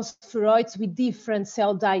generate cell spheroids with different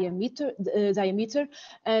cell diameter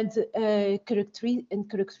and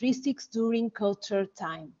characteristics during culture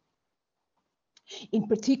time. In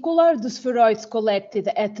particular, the spheroids collected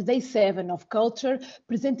at day 7 of culture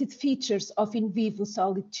presented features of in vivo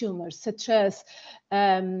solid tumors, such as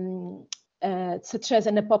an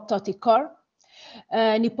apoptotic core,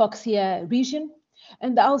 an hypoxia region,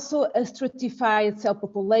 and also a stratified cell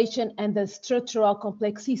population and a structural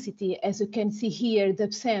complexity. As you can see here, the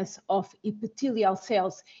absence of epithelial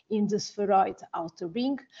cells in the spheroid outer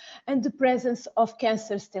ring and the presence of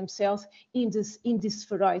cancer stem cells in this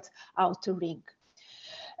spheroid outer ring.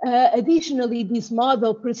 Additionally, this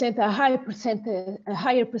model presents a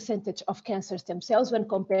higher percentage of cancer stem cells when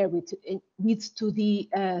compared with to the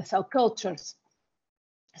cell cultures.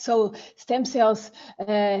 So stem cells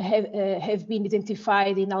have been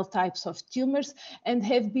identified in all types of tumors and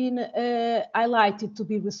have been highlighted to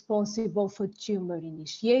be responsible for tumor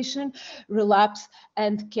initiation, relapse,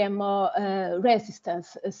 and chemo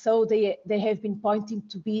resistance. So they have been pointing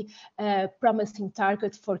to be a promising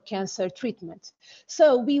target for cancer treatment.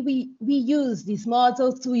 So we use this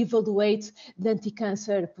model to evaluate the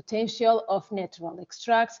anti-cancer potential of natural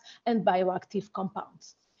extracts and bioactive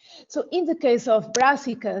compounds. So in the case of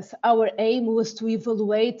brassicas, our aim was to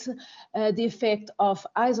evaluate the effect of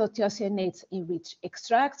isothiocyanates-enriched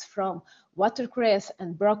extracts from watercress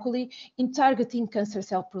and broccoli in targeting cancer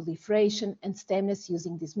cell proliferation and stemness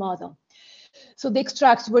using this model. So the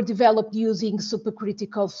extracts were developed using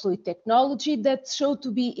supercritical fluid technology that showed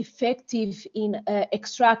to be effective in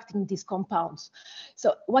extracting these compounds.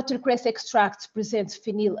 So watercress extracts present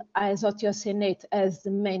phenyl isothiocyanate as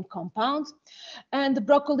the main compound, and the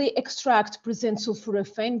broccoli extract presents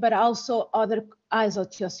sulforaphane, but also other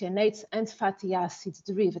isothiocyanates and fatty acid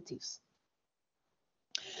derivatives.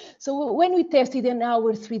 So when we tested in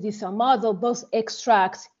our 3D cell model, both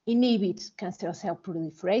extracts inhibit cancer cell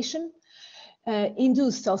proliferation,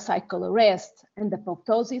 induced cell cycle arrest and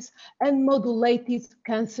apoptosis, and modulated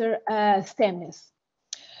cancer stemness.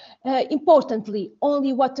 Importantly,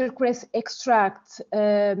 only watercress extract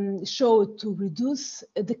showed to reduce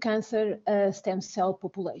the cancer stem cell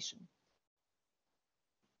population.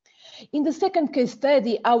 In the second case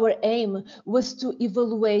study, our aim was to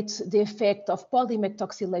evaluate the effect of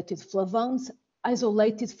polymethoxylated flavones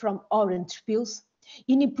isolated from orange peels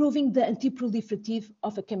in improving the antiproliferative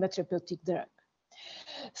of a chemotherapeutic drug.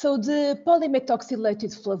 So the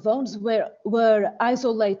polymethoxylated flavones were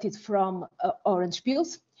isolated from orange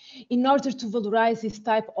peels in order to valorize this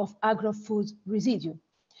type of agro-food residue.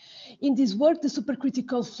 In this work, the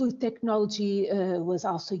supercritical fluid technology was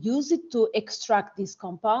also used to extract this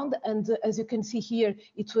compound. And as you can see here,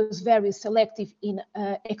 it was very selective in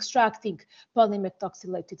extracting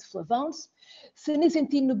polymethoxylated flavones.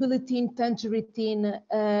 Senescentine, nobiletine, tangeritin,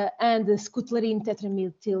 and scutelarine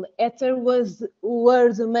tetramethyl ether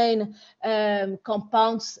were the main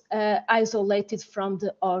compounds isolated from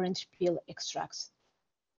the orange peel extracts.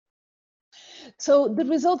 So the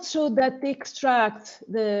results showed that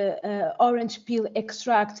the orange peel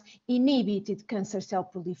extract inhibited cancer cell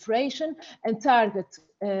proliferation and target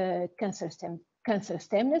cancer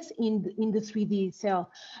stemness in the 3D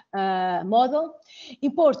cell model.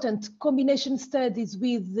 Important combination studies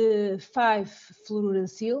with the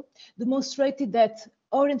 5-fluorouracil demonstrated that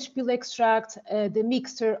orange peel extract, the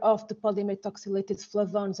mixture of the polymethoxylated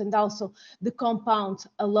flavones and also the compound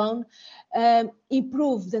alone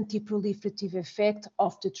improved the antiproliferative effect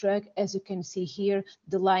of the drug, as you can see here,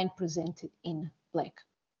 the line presented in black.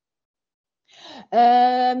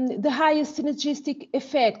 The highest synergistic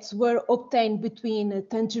effects were obtained between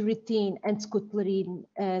tangeritin and scutelarine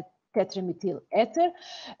tetramethyl ether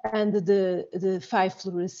and the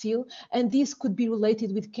 5-fluorouracil, and this could be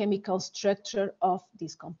related with chemical structure of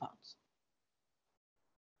these compounds.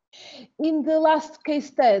 In the last case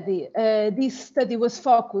study, this study was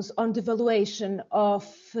focused on the evaluation of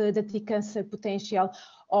the anti-cancer potential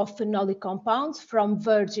of phenolic compounds from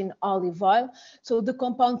virgin olive oil. So the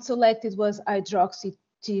compound selected was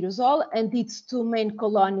hydroxytyrosol and its two main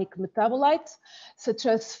colonic metabolites, such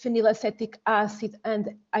as phenylacetic acid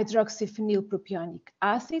and hydroxyphenylpropionic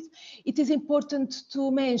acid. It is important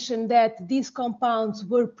to mention that these compounds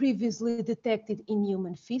were previously detected in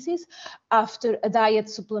human feces after a diet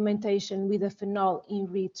supplementation with a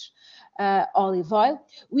phenol-enriched olive oil,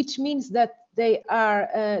 which means that they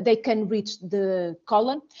can reach the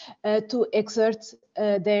colon to exert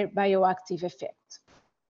their bioactive effect.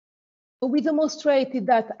 We demonstrated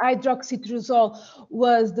that hydroxytyrosol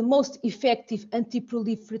was the most effective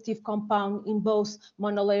antiproliferative compound in both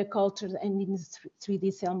monolayer cultures and in the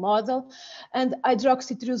 3D cell model. And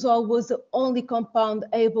hydroxytyrosol was the only compound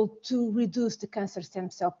able to reduce the cancer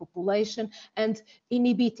stem cell population and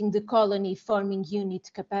inhibiting the colony forming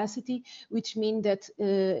unit capacity, which means that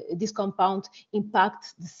this compound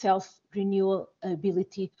impacts the self-renewal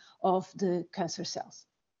ability of the cancer cells.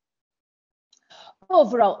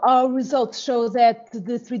 Overall, our results show that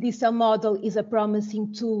the 3D cell model is a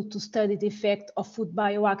promising tool to study the effect of food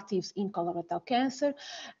bioactives in colorectal cancer,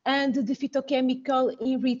 and the phytochemical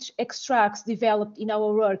enriched extracts developed in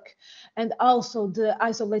our work, and also the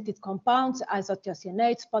isolated compounds,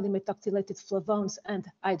 isothiocyanates, polymethoxylated flavones, and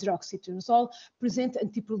hydroxytyrosol present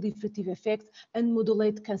antiproliferative effect and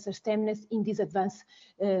modulate cancer stemness in this advanced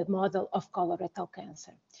model of colorectal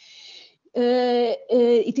cancer.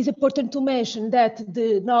 It is important to mention that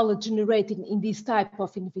the knowledge generated in this type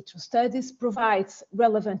of in vitro studies provides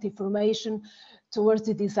relevant information towards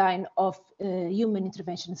the design of human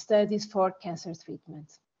intervention studies for cancer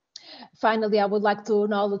treatment. Finally, I would like to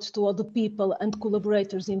acknowledge to all the people and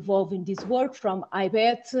collaborators involved in this work from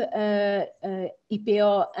IBET,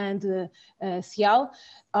 IPO and CIAL,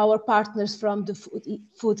 our partners from the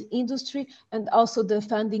food industry, and also the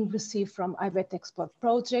funding received from IBET Export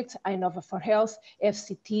Project, Inova for Health,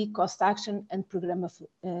 FCT, Cost Action, and Program of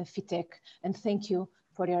FITEC. And thank you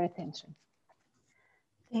for your attention.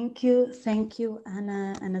 Thank you,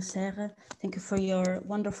 Ana Serra. Thank you for your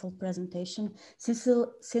wonderful presentation.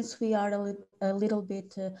 Since we are a little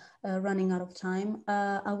bit running out of time,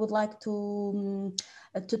 I would like to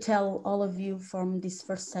tell all of you from this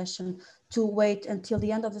first session to wait until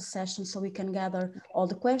the end of the session so we can gather all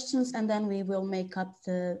the questions, and then we will make up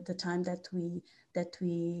the time that that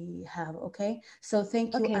we have, okay? So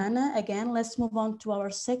thank you, Okay. Anna. Again, let's move on to our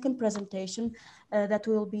second presentation that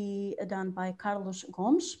will be done by Carlos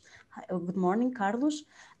Gomes. Hi, good morning, Carlos.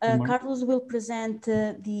 Carlos will present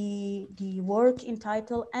the work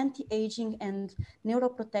entitled Anti-Aging and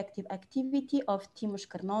Neuroprotective Activity of Thymus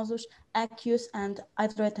carnosus, aqueous and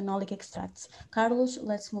hydroethanolic extracts. Carlos,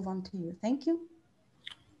 let's move on to you. Thank you.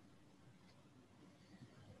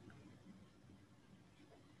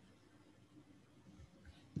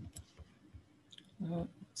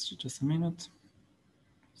 Just a minute.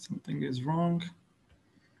 Something is wrong.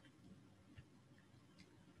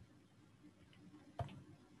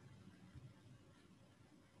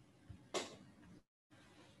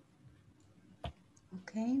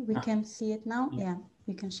 Okay, we can see it now. Yeah,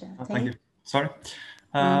 we can share. Thank you. Sorry.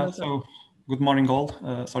 So, good morning all.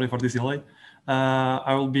 Sorry for this delay.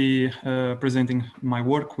 I will be presenting my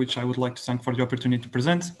work, which I would like to thank for the opportunity to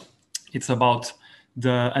present. It's about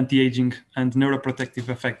the anti-aging and neuroprotective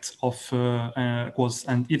effects of aqueous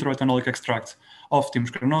and hydroethanolic extract of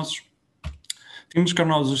Thymus carnosus. Thymus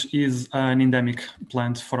carnosus is an endemic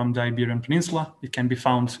plant from the Iberian Peninsula. It can be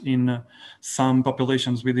found in some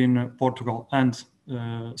populations within Portugal and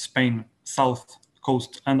Spain, south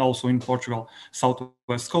coast, and also in Portugal,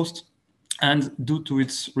 southwest coast. And due to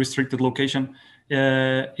its restricted location,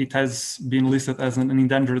 it has been listed as an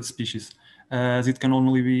endangered species, as it can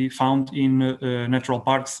only be found in natural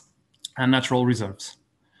parks and natural reserves.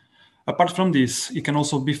 Apart from this, it can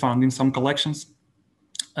also be found in some collections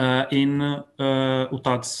in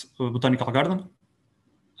UTAD's Botanical Garden,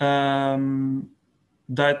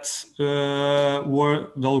 that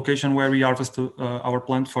were the location where we harvested our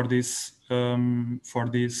plant for this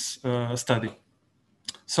study.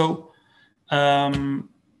 So,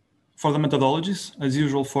 for the methodologies, as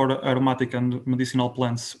usual for aromatic and medicinal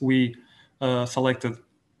plants, we selected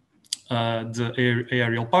the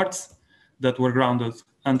aerial parts that were grounded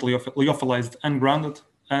and lyophilized and grounded,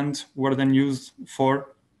 and were then used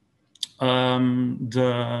for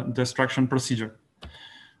the extraction procedure.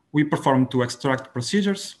 We performed two extract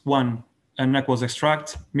procedures. One, an aqueous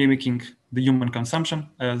extract, mimicking the human consumption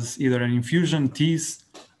as either an infusion, teas,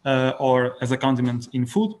 or as a condiment in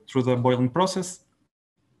food through the boiling process.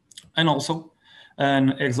 And also an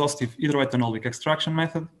exhaustive hydroethanolic extraction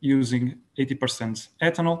method using 80%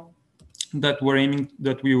 ethanol that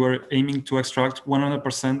we were aiming to extract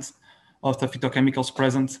 100% of the phytochemicals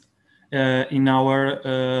present in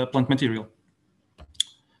our plant material.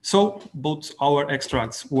 So both our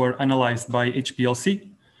extracts were analyzed by HPLC,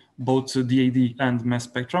 both DAD and mass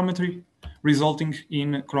spectrometry, resulting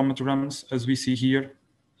in chromatograms as we see here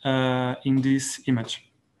in this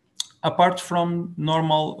image. Apart from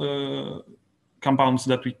normal compounds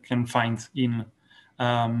that we can find in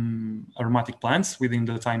aromatic plants within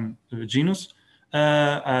the thyme genus,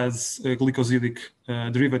 as glycosidic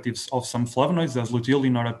derivatives of some flavonoids, as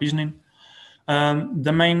luteolin or apigenin,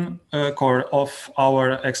 the main core of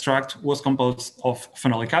our extract was composed of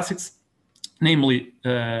phenolic acids, namely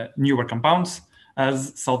newer compounds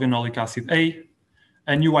as salvionolic acid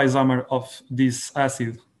A new isomer of this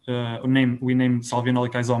acid we named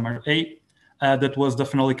salvionolic isomer A, that was the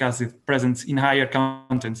phenolic acid present in higher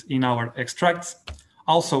content in our extracts,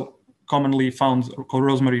 also commonly found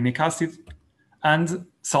rosmarinic acid, and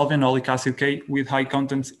salvionolic acid K with high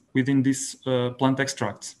content within these plant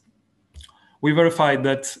extracts. We verified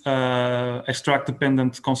that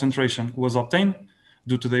extract-dependent concentration was obtained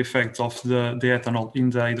due to the effects of the ethanol in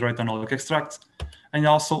the hydroethanolic extract, and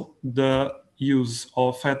also the use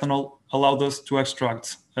of ethanol allowed us to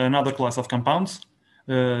extract another class of compounds,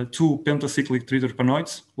 two pentacyclic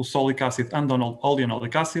triterpenoids, ursolic acid and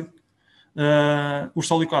oleanolic acid.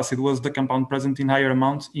 Ursolic acid was the compound present in higher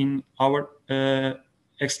amounts in our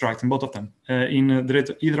extract, in both of them, in the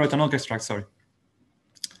hydroethanolic extract, sorry.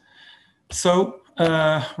 So,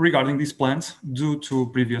 regarding these plants, due to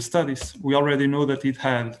previous studies, we already know that it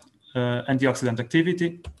had antioxidant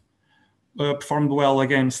activity, performed well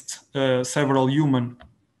against several human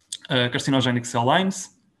carcinogenic cell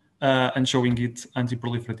lines, and showing it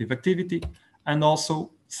anti-proliferative activity, and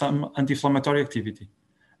also some anti-inflammatory activity.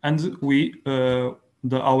 And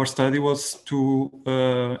our study was to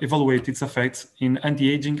evaluate its effects in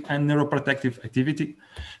anti-aging and neuroprotective activity,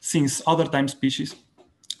 since other thyme species,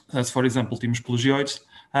 as for example Thymus pelagioides,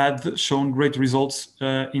 had shown great results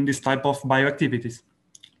in this type of bioactivities.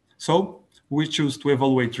 So we choose to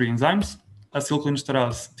evaluate three enzymes: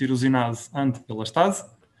 acetylcholinesterase, tyrosinase, and elastase.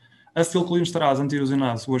 Acetylcholinesterase and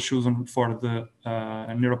tyrosinase were chosen for the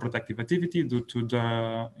neuroprotective activity due to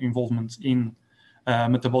the involvement in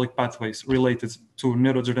metabolic pathways related to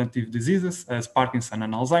neurodegenerative diseases as Parkinson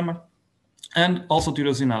and Alzheimer. and also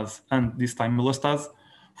tyrosinase and this time elastase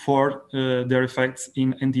for their effects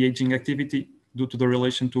in anti-aging activity due to the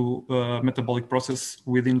relation to metabolic process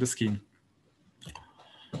within the skin.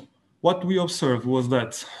 What we observed was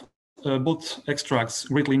that both extracts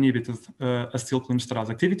greatly inhibited acetylcholinesterase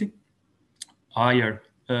activity, higher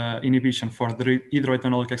inhibition for the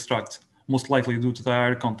hydroethanolic extract, most likely due to the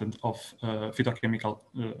higher content of phytochemical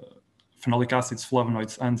phenolic acids,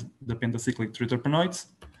 flavonoids, and the pentacyclic triterpenoids,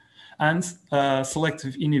 and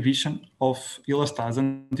selective inhibition of elastase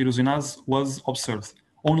and tyrosinase was observed.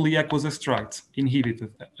 Only aqueous extract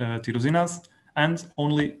inhibited tyrosinase, and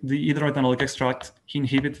only the hydroethanolic extract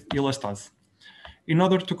inhibited elastase. In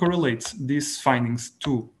order to correlate these findings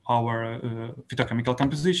to our phytochemical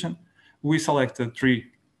composition, we selected 3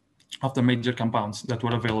 of the major compounds that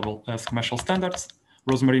were available as commercial standards: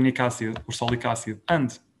 rosmarinic acid, ursolic acid,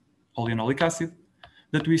 and oleanolic acid,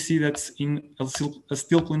 that we see that in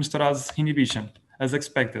acetylcholinesterase inhibition, as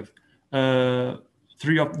expected,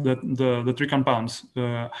 3 of the 3 compounds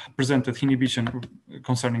presented inhibition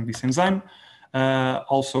concerning this enzyme,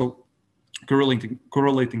 also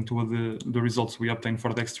correlating to the results we obtained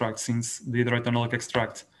for the extract, since the hydroethanolic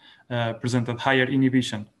extract presented higher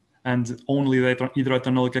inhibition, and only the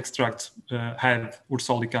hydroethanolic extract had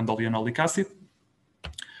ursolic and oleanolic acid.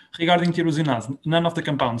 Regarding tyrosinase, none of the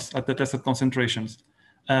compounds at the tested concentrations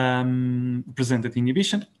presented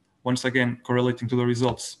inhibition, once again correlating to the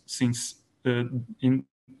results, since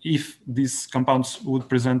if these compounds would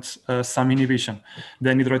present some inhibition,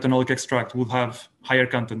 then hydroethanolic extract would have higher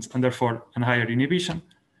contents and therefore a higher inhibition,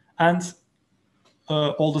 and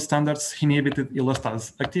all the standards inhibited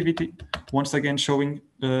elastase activity, once again showing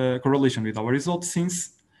correlation with our results,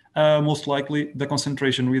 since most likely the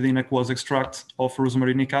concentration within aqueous extract of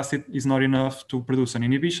rosmarinic acid is not enough to produce an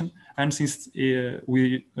inhibition, and since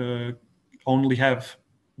we only have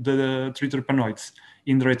the triterpenoids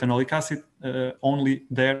in the hydroethanolic acid, only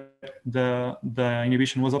there the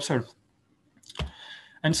inhibition was observed.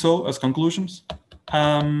 And so, as conclusions,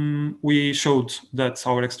 we showed that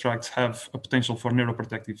our extracts have a potential for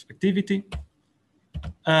neuroprotective activity,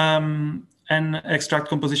 and extract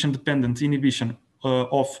composition dependent inhibition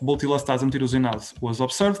of both elastase and tyrosinase was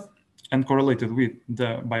observed and correlated with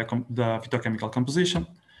the phytochemical composition.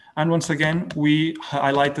 And once again, we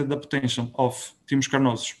highlighted the potential of thymus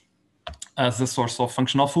carnosus as a source of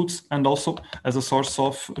functional foods and also as a source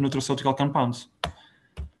of nutraceutical compounds.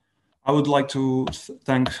 I would like to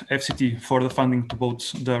thank FCT for the funding to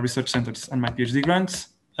both the research centers and my PhD grants,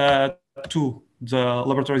 to the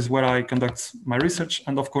laboratories where I conduct my research,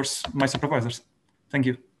 and of course, my supervisors. Thank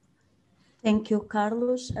you. Thank you,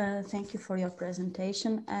 Carlos. Thank you for your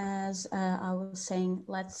presentation. As I was saying,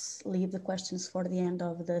 let's leave the questions for the end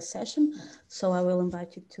of the session. So I will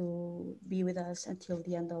invite you to be with us until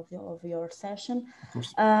the end of your session.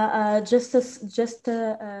 Just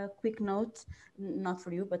a quick note, not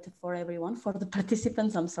for you, but for everyone, for the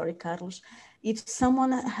participants. I'm sorry, Carlos. If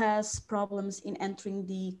someone has problems in entering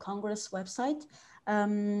the Congress website,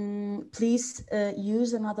 please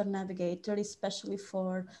use another navigator, especially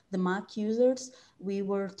for the Mac users. We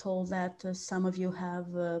were told that some of you have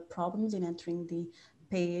problems in entering the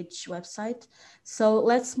page website. So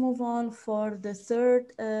let's move on for the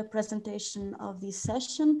third presentation of this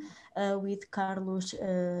session with Carlos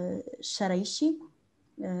Sharaishi.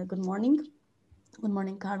 Good morning. Good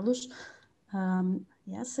morning, Carlos.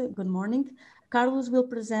 Yes, good morning. Carlos will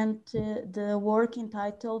present the work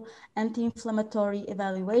entitled Anti-Inflammatory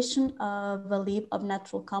Evaluation of a Lib of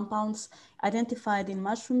Natural Compounds Identified in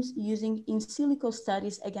Mushrooms Using In Silico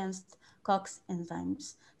Studies Against COX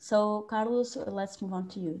Enzymes. So, Carlos, let's move on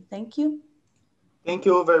to you. Thank you. Thank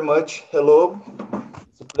you very much. Hello,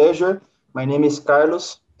 it's a pleasure. My name is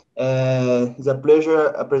Carlos. It's a pleasure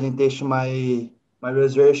a presentation my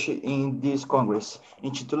research in this Congress,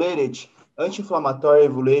 intitulated Anti-Inflammatory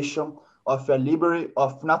Evaluation of a library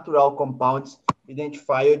of natural compounds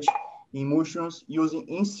identified in mushrooms using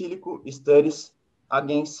in silico studies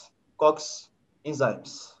against COX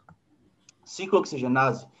enzymes.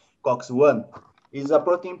 Cyclooxygenase, COX-1, is a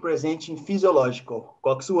protein present in physiological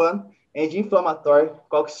COX-1 and inflammatory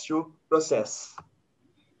COX-2 process.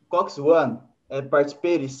 COX-1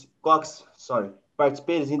 participates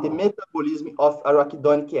in the metabolism of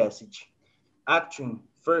arachidonic acid, acting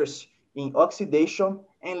first in oxidation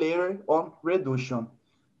and later on reduction,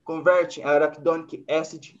 converting arachidonic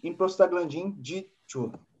acid in prostaglandin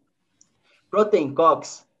G2. Protein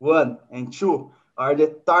COX-1 and 2 are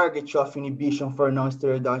the target of inhibition for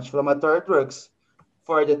non-steroidal anti-inflammatory drugs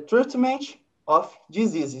for the treatment of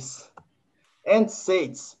diseases.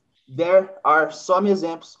 NSAIDs, there are some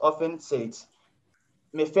examples of NSAIDs.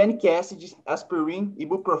 mefenic acid, aspirin,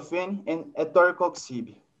 ibuprofen, and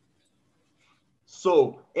etoricoxib.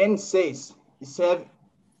 So NSAIDs is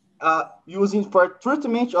using for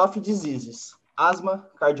treatment of diseases, asthma,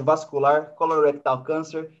 cardiovascular, colorectal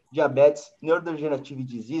cancer, diabetes, neurodegenerative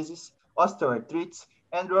diseases, osteoarthritis,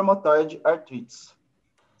 and rheumatoid arthritis.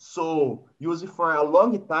 So, used for a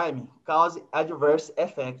long time, cause adverse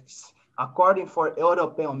effects, according for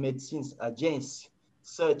European Medicines Agency,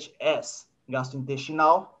 such as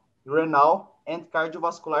gastrointestinal, renal, and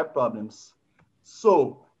cardiovascular problems.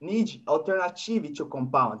 So, need alternative to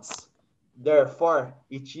compounds. Therefore,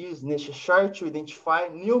 it is necessary to identify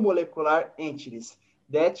new molecular entities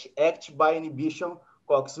that act by inhibition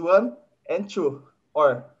COX-1 and 2,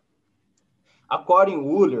 or according to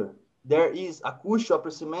Wooler, there is a cost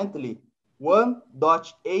approximately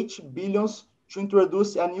 1.8 billion to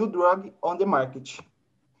introduce a new drug on the market.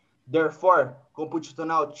 Therefore,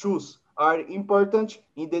 computational tools are important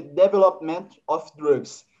in the development of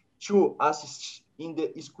drugs to assist in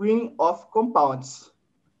the screening of compounds.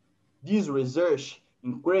 This research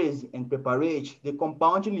increased and prepared the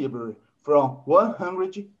compound library from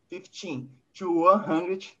 115 to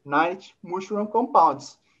 190 mushroom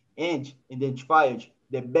compounds and identified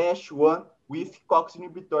the best one with COX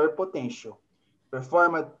inhibitor potential.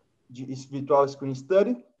 Performed the virtual screen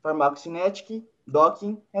study, pharmacokinetic,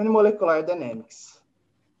 docking, and molecular dynamics.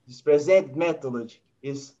 This present method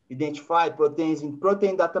is identify proteins in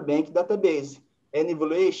protein data bank database and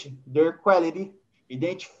evaluate their quality,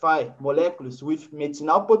 identify molecules with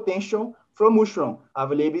medicinal potential from mushroom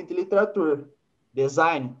available in the literature,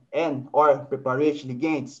 design and or preparate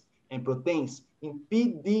ligands and proteins in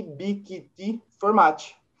PDBQT format,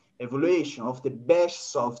 evaluation of the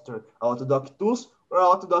best software, Autodoc tools or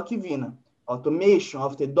Autodoc Vina, automation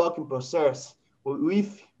of the docking process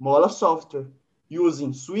with Mola software,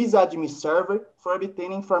 using Swiss admin server for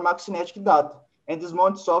obtaining pharmacokinetic data, and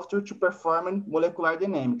Dismount software to perform molecular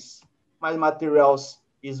dynamics. My materials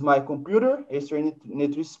is my computer,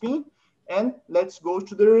 Spin, and let's go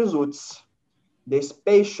to the results. The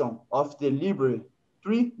expansion of the library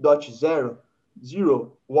 3.0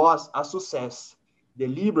 was a success. The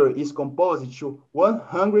library is composed to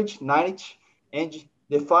 190 and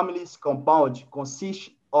the family's compound consists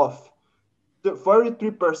of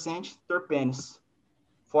 43% terpenes,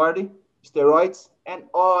 40 steroids, and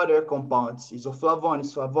other compounds,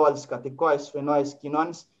 isoflavones, flavones, catechols, phenols,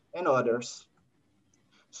 quinones, and others.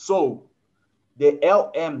 So, the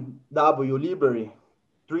LMW library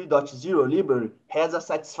 3.0 library has a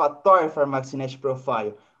satisfactory pharmacokinetic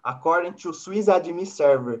profile according to Swiss admin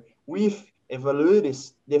server with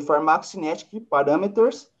evaluates the pharmacokinetic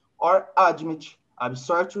parameters or admit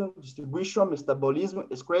absorption, distribution, metabolism,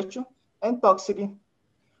 excretion, and toxicity.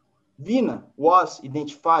 Vina was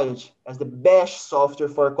identified as the best software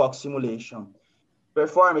for COX simulation,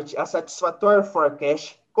 performed a satisfactory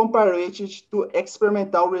forecast compared to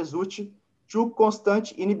experimental result to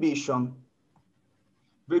constant inhibition.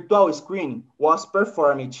 Virtual screening was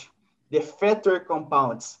performed. The factor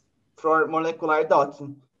compounds for molecular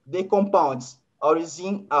docking. The compounds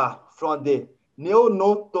origin A from the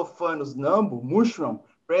Neonotophanus nambu mushroom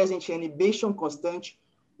present inhibition constant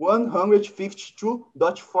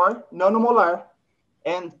 152.4 nanomolar,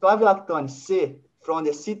 and clavulactone C from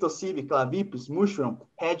the Cytosib clavipes mushroom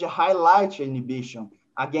had a highlight inhibition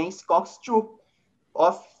against COX-2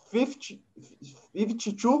 of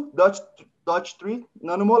 52.3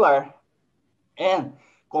 nanomolar, and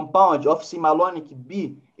compound of simalonic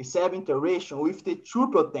B is have interaction with the two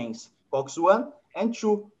proteins, COX-1 and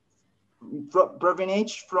 2,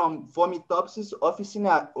 provenient from Vomitopsis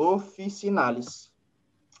officinalis.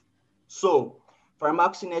 So,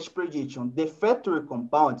 pharmacokinetic prediction, the factory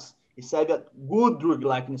compounds is have a good drug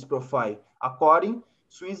likeness profile according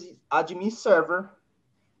Swiss admin server.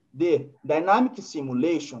 The dynamic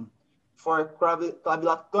simulation for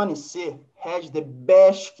clavulactone C had the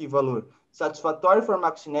best key value, satisfactory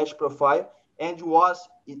pharmacokinetic profile, and was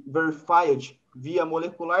verified via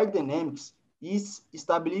molecular dynamics is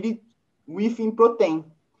stability within protein.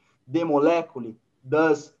 The molecule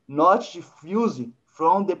does not diffuse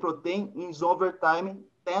from the protein in over time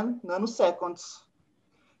 10 nanoseconds.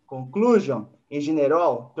 Conclusion, in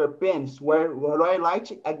general, terpenes were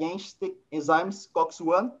highlighted against the enzymes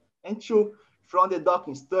COX-1 and 2 from the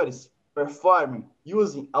docking studies performed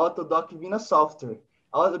using Autodoc Vina software.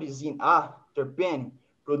 Origin A terpene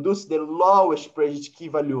produced the lowest predicted key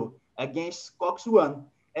value against COX-1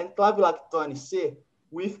 and clavulactone C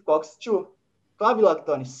with COX-2.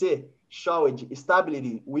 Clavulactone C showed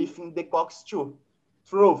stability within the COX-2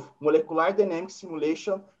 through molecular dynamic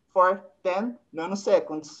simulation for 10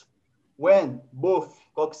 nanoseconds. when both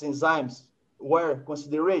COX enzymes were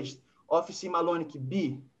considered of C-malonic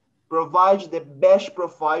B, provide the best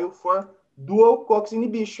profile for dual COX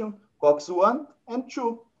inhibition, COX-1 and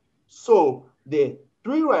 2. So the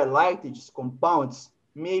three related compounds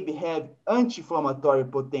maybe have anti-inflammatory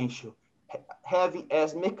potential, having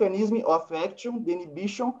as mechanism of action the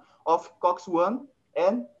inhibition of COX-1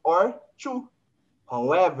 and or 2.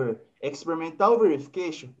 However, experimental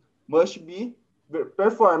verification must be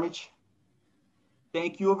performed.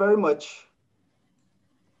 Thank you very much.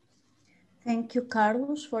 Thank you,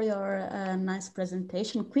 Carlos, for your nice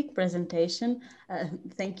presentation, quick presentation.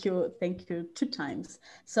 Thank you 2 times.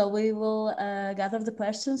 So we will gather the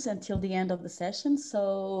questions until the end of the session.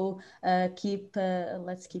 So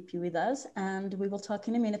let's keep you with us, and we will talk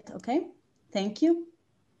in a minute, okay? Thank you.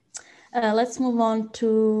 Let's move on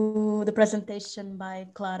to the presentation by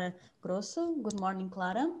Clara Grosso. Good morning,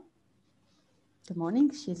 Clara. Good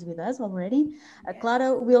morning, she's with us already.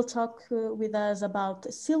 Clara will talk with us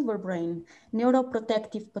about silver brain,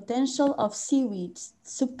 neuroprotective potential of seaweeds,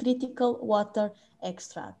 subcritical water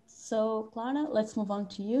extract. So Clara, let's move on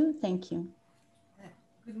to you. Thank you.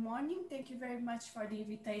 Good morning. Thank you very much for the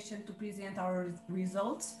invitation to present our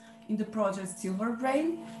results in the project Silver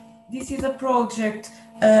Brain. This is a project,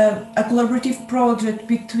 a collaborative project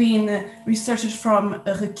between researchers from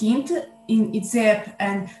Requinte in ITZEP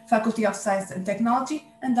and Faculty of Science and Technology,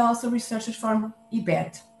 and also researchers from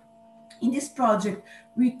IBET. In this project,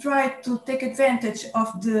 we try to take advantage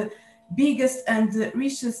of the biggest and the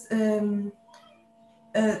richest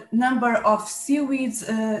number of seaweeds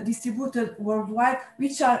distributed worldwide,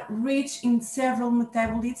 which are rich in several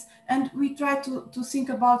metabolites, and we try to think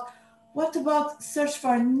about what about search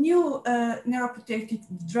for new neuroprotective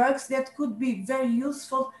drugs that could be very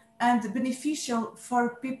useful and beneficial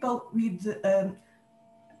for people with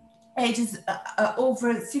ages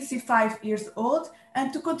over 65 years old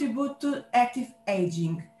and to contribute to active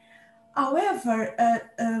aging. However,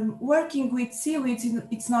 working with seaweeds,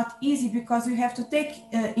 it's not easy because we have to take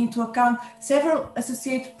into account several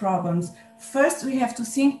associated problems. First, we have to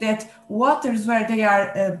think that waters where they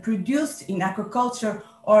are produced in aquaculture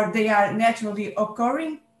or they are naturally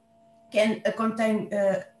occurring can contain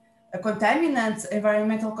contaminants,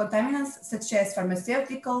 environmental contaminants such as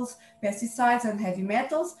pharmaceuticals, pesticides, and heavy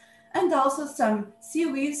metals. And also some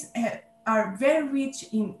seaweeds are very rich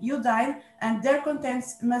in iodine, and their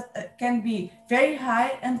contents can be very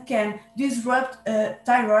high and can disrupt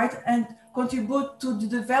thyroid and contribute to the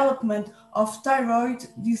development of thyroid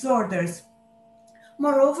disorders.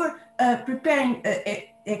 Moreover, preparing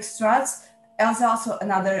extracts is also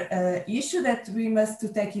another issue that we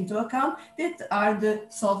must take into account, that are the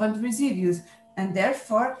solvent residues. And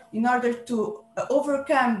therefore, in order to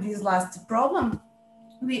overcome this last problem,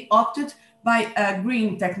 we opted by a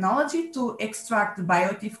green technology to extract the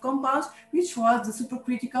bioactive compounds, which was the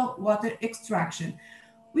supercritical water extraction.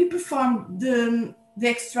 We performed the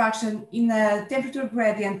extraction in a temperature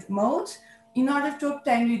gradient mode in order to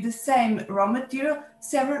obtain with the same raw material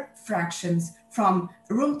several fractions from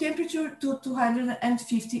room temperature to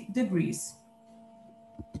 250 degrees.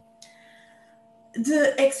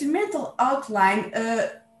 The experimental outline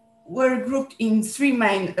were grouped in 3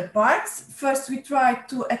 main parts. First, we tried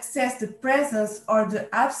to assess the presence or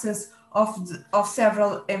the absence of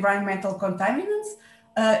several environmental contaminants,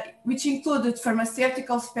 which included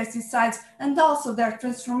pharmaceuticals, pesticides, and also their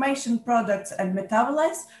transformation products and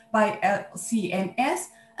metabolites by LCMS,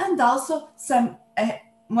 and also some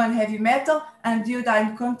one heavy metal and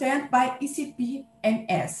iodine content by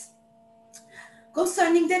ECP-MS.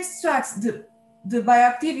 Concerning the extracts, the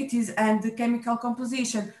bioactivities and the chemical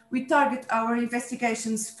composition, we target our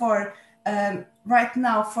investigations for right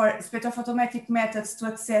now for spectrophotometric methods to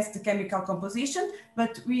assess the chemical composition,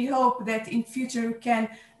 but we hope that in future we can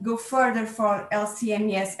go further for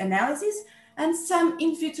LCMS analysis, and some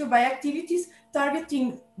in vitro bioactivities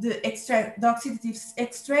targeting the the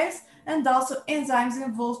oxidative stress and also enzymes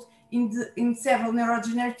involved in several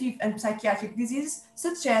neurodegenerative and psychiatric diseases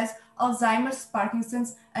such as Alzheimer's,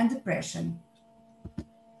 Parkinson's, and depression.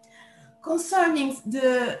 Concerning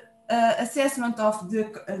the assessment of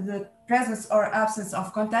the presence or absence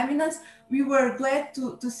of contaminants, we were glad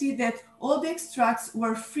to see that all the extracts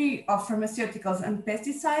were free of pharmaceuticals and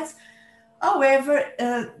pesticides. However,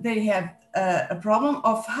 they have a problem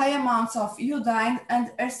of high amounts of iodine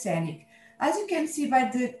and arsenic. As you can see by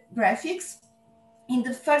the graphics, in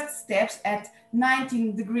the first steps at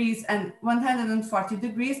 19 degrees and 140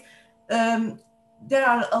 degrees, there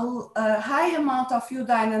are a high amount of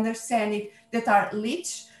iodine and arsenic that are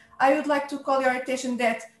leached. I would like to call your attention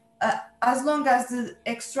that as long as the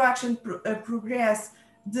extraction progress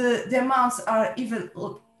the amounts are even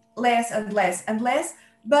less and less and less.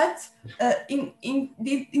 But in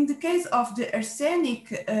the case of the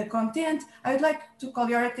arsenic content, I would like to call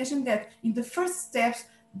your attention that in the first steps,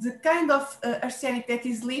 the kind of arsenic that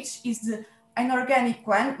is leached is the inorganic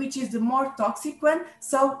one, which is the more toxic one.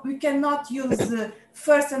 So we cannot use the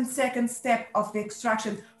first and second step of the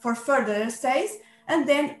extraction for further assays. And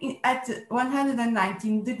then at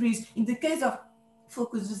 119 degrees, in the case of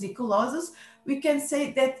fucus vesiculosus, we can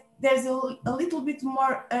say that there's a little bit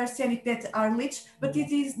more arsenic that are leached, but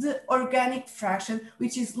it is the organic fraction,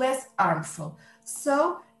 which is less harmful.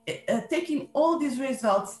 So taking all these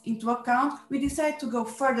results into account, we decide to go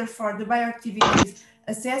further for the bioactivities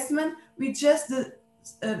assessment with just the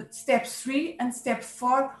step 3 and step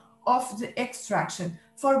 4 of the extraction.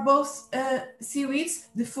 For both seaweeds,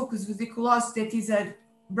 the fucus vesiculosus, that is a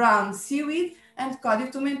brown seaweed, and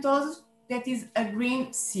Codiotomentosus, that is a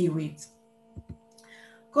green seaweed.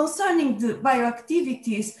 Concerning the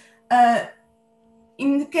bioactivities,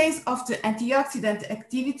 in the case of the antioxidant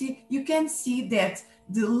activity, you can see that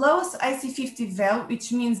the lowest IC50 value,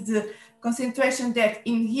 which means the concentration that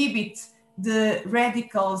inhibits the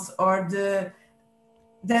radicals or the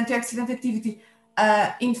antioxidant activity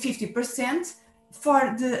in 50%.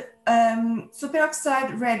 For the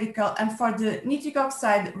superoxide radical and for the nitric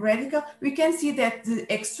oxide radical, we can see that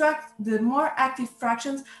the more active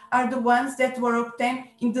fractions are the ones that were obtained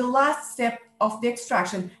in the last step of the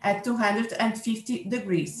extraction at 250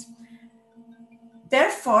 degrees.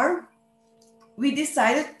 Therefore, we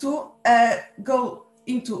decided to go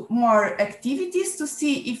into more activities to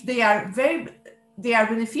see if they are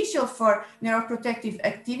beneficial for neuroprotective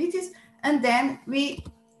activities, and then we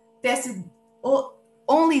tested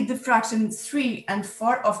only the fractions 3 and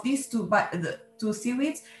 4 of these two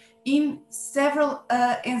seaweeds in several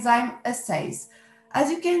enzyme assays.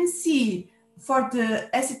 As you can see, for the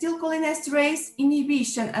acetylcholinesterase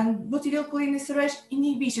inhibition and butyrylcholinesterase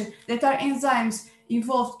inhibition, that are enzymes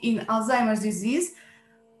involved in Alzheimer's disease,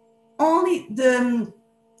 only the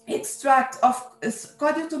extract of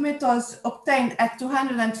Codiotomentosus obtained at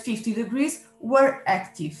 250 degrees were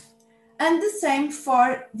active. And the same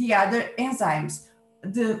for the other enzymes.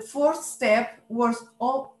 The fourth step was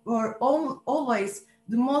always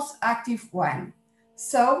the most active one.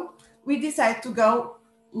 So we decided to go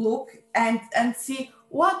look and see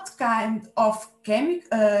what kind of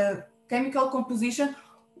chemical composition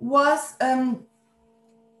was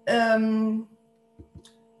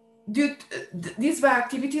these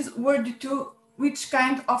bioactivities were due to which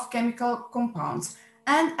kind of chemical compounds.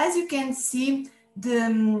 And as you can see,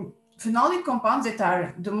 the phenolic compounds that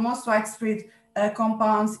are the most widespread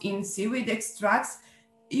compounds in seaweed extracts,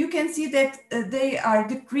 you can see that they are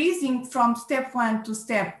decreasing from step 1 to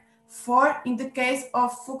step 4 in the case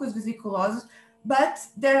of fucus vesiculosus, but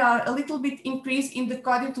there are a little bit increase in the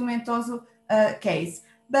Codiotomentosus case.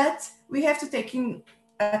 But we have to take in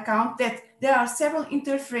account that there are several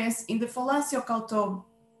interferences in the phalanxio-Calto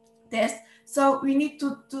test, so we need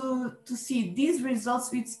to see these results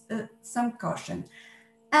with some caution.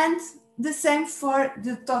 And the same for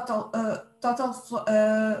the total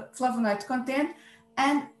flavonoid content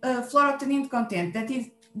and fluoroctanine content that is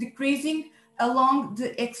decreasing along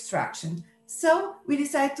the extraction. So we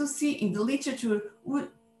decided to see in the literature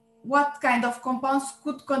what kind of compounds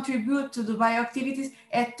could contribute to the bioactivities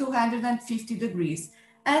at 250 degrees.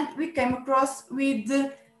 And we came across with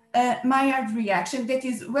the Maillard reaction that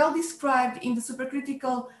is well described in the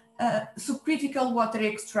subcritical water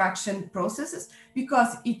extraction processes,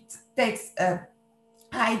 because it takes a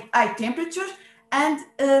high temperature, and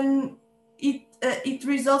it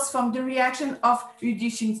results from the reaction of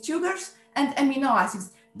reducing sugars and amino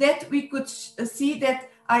acids that we could see that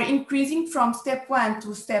are increasing from step 1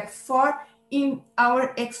 to step 4 in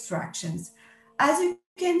our extractions. As you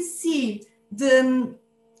can see, the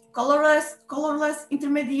colorless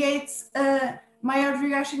intermediates Maillard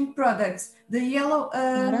reaction products, the yellow...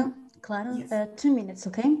 Clara, yes. 2 minutes,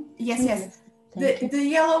 okay? Yes. The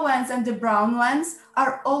yellow ones and the brown ones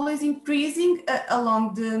are always increasing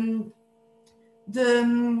along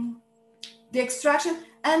the extraction,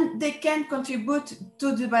 and they can contribute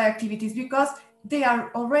to the bioactivities because they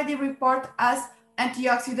are already reported as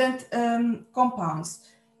antioxidant compounds.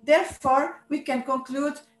 Therefore, we can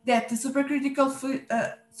conclude that the subcritical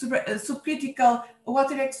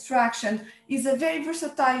water extraction is a very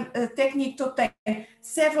versatile technique to obtain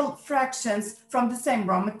several fractions from the same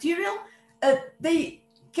raw material. They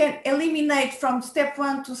can eliminate from step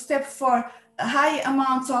 1 to step 4 high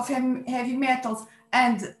amounts of heavy metals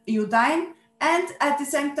and iodine, And at the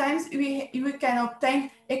same time, we can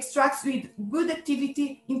obtain extracts with good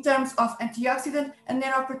activity in terms of antioxidant and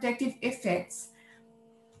neuroprotective effects.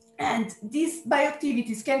 And these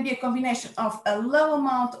bioactivities can be a combination of a low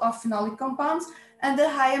amount of phenolic compounds and a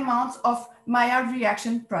high amount of Maillard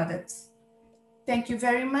reaction products. Thank you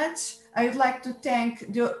very much. I would like to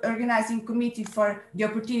thank the organizing committee for the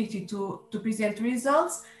opportunity to present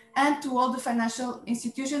results, and to all the financial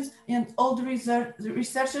institutions and all the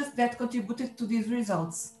researchers that contributed to these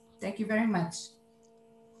results. Thank you very much.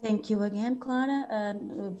 Thank you again, Clara,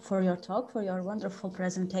 for your talk, for your wonderful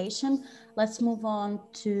presentation. Let's move on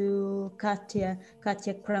to Katja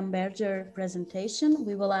Kramberger presentation.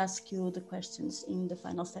 We will ask you the questions in the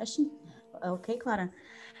final session. Okay, Clara.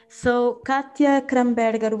 So Katja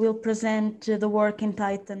Kramberger will present the work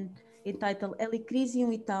entitled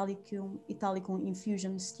Helichrysum italicum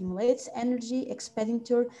infusion stimulates energy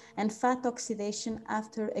expenditure and fat oxidation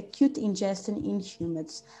after acute ingestion in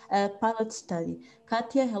humans, a pilot study.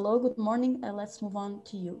 Katja, hello, good morning. Let's move on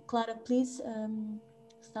to you. Clara, please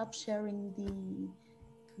stop sharing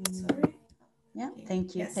the... Sorry. Yeah,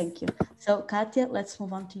 thank you, Yes. thank you. So Katja, let's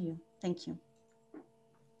move on to you. Thank you.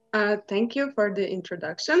 Thank you for the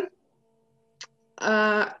introduction.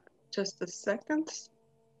 Just a second.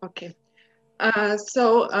 Okay.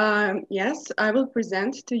 Yes, I will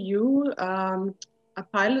present to you a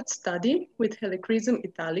pilot study with Helichrysum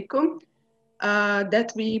italicum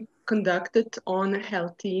that we conducted on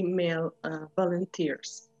healthy male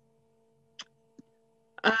volunteers.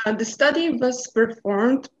 The study was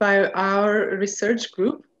performed by our research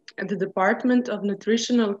group at the Department of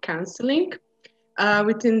Nutritional Counseling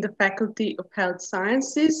within the Faculty of Health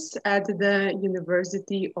Sciences at the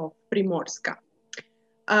University of Primorska.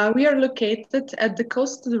 We are located at the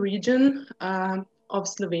coastal region of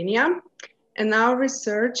Slovenia, and our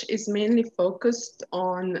research is mainly focused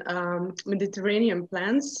on Mediterranean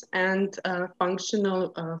plants and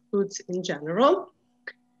functional foods in general.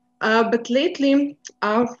 But lately,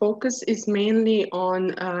 our focus is mainly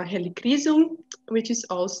on Helichrysum, which is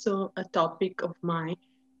also a topic of my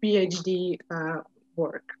PhD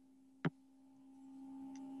work.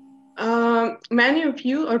 Many of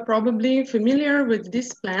you are probably familiar with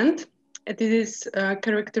this plant. It is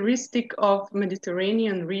characteristic of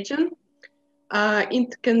Mediterranean region.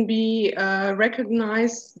 It can be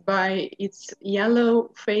recognized by its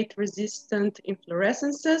yellow fate-resistant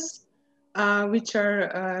inflorescences, which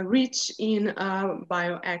are rich in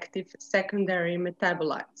bioactive secondary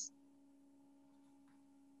metabolites.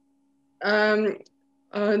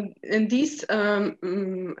 And these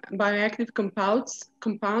bioactive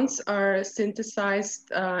compounds are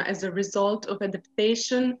synthesized as a result of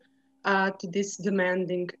adaptation to this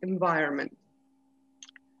demanding environment.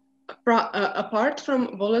 Apart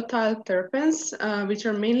from volatile terpenes, which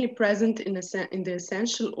are mainly present in the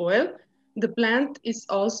essential oil, the plant is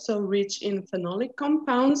also rich in phenolic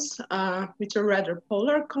compounds, which are rather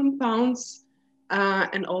polar compounds,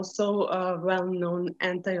 and also well-known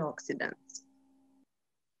antioxidants.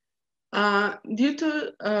 Due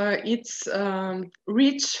to its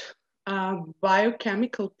rich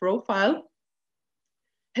biochemical profile,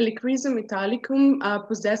 Helichrysum italicum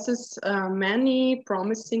possesses many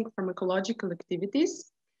promising pharmacological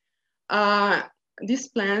activities. This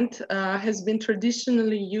plant has been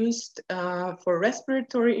traditionally used for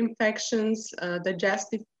respiratory infections,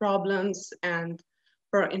 digestive problems, and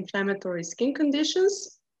for inflammatory skin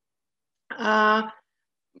conditions.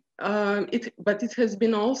 But it has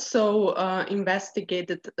been also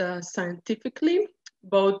investigated scientifically,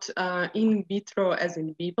 both in vitro as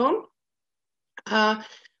in vivo,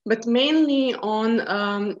 but mainly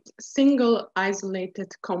on single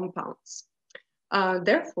isolated compounds.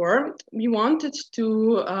 Therefore, we wanted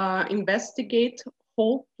to investigate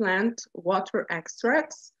whole plant water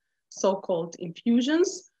extracts, so-called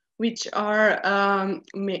infusions, which are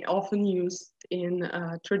often used in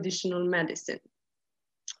traditional medicine.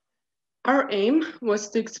 Our aim was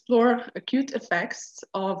to explore acute effects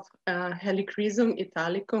of Helichrysum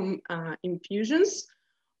italicum infusions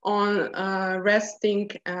on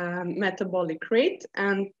resting metabolic rate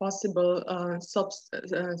and possible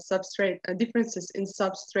substrate differences in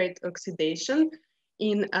substrate oxidation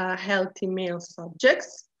in healthy male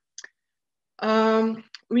subjects.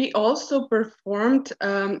 We also performed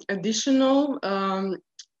additional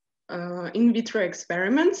in vitro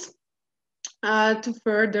experiments to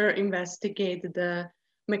further investigate the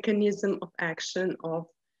mechanism of action of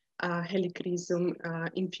Helichrysum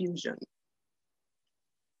infusion.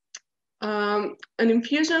 An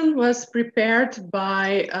infusion was prepared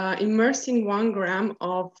by immersing 1 gram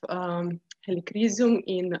of Helichrysum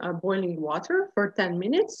in boiling water for 10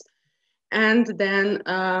 minutes and then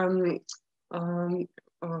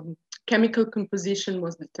chemical composition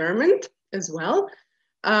was determined as well.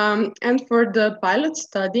 And for the pilot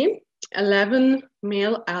study, 11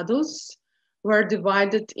 male adults were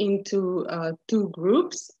divided into 2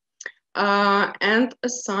 groups and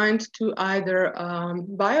assigned to either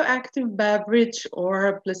bioactive beverage or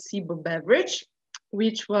a placebo beverage,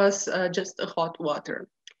 which was just a hot water.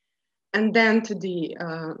 And then to the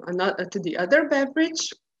other beverage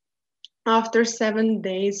after 7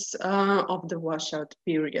 days of the washout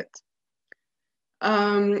period.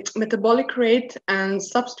 Metabolic rate and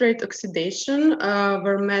substrate oxidation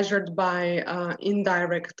were measured by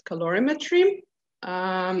indirect calorimetry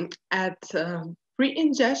at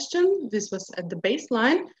pre-ingestion. This was at the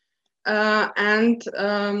baseline, and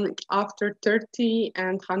after 30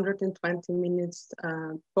 and 120 minutes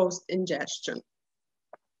post-ingestion.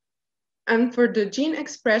 And for the gene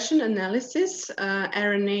expression analysis,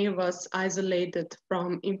 RNA was isolated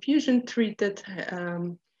from infusion-treated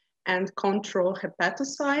and control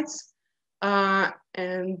hepatocytes,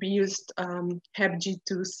 and we used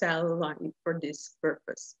HepG2 cell line for this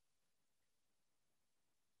purpose.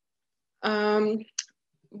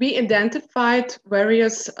 We identified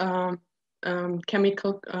various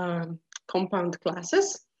chemical compound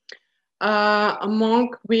classes,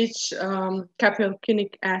 among which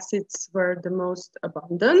caffeochinic acids were the most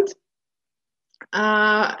abundant,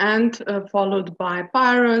 and followed by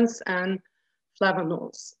pyrrones and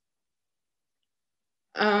flavonols.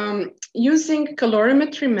 Using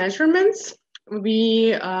calorimetry measurements,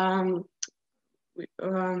 we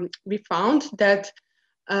found that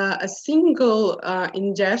a single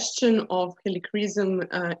ingestion of helichrysum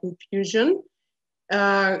infusion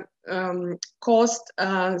caused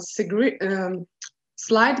a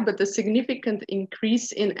slight but a significant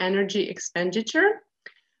increase in energy expenditure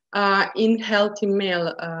in healthy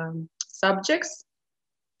male subjects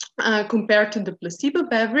compared to the placebo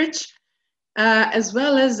beverage, as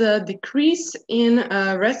well as a decrease in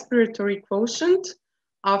respiratory quotient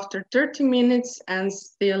after 30 minutes and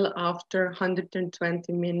still after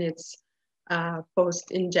 120 minutes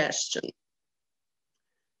post-ingestion.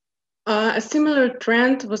 A similar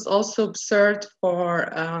trend was also observed for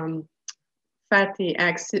fat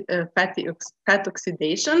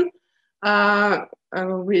oxidation,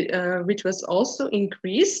 which was also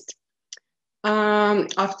increased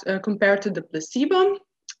compared to the placebo.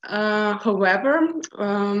 However,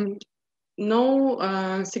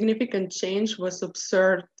 no significant change was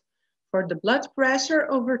observed for the blood pressure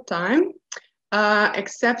over time,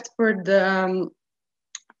 except for the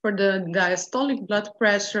diastolic blood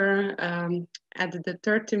pressure at the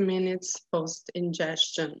 30 minutes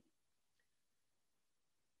post-ingestion.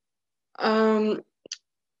 The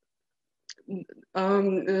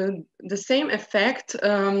same effect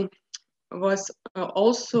was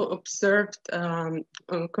also observed,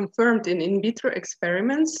 confirmed in vitro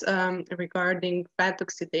experiments regarding fat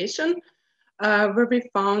oxidation, where we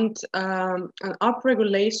found an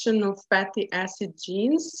upregulation of fatty acid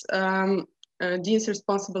genes, genes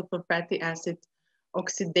responsible for fatty acid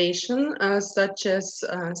oxidation, such as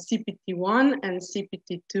CPT1 and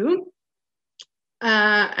CPT2,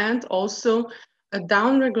 and also a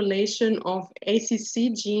downregulation of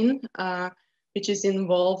ACC gene, which is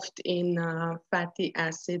involved in fatty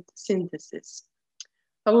acid synthesis.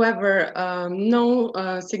 However, no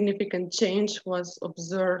significant change was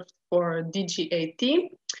observed for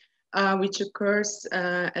DGAT, which occurs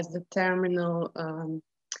as the terminal,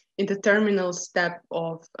 in the terminal step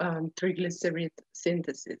of triglyceride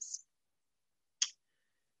synthesis.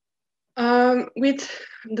 With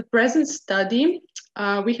the present study,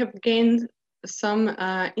 we have gained some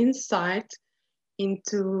insight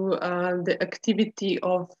into the activity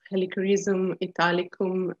of Helichrysum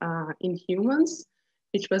italicum in humans,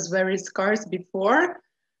 which was very scarce before.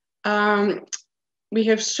 We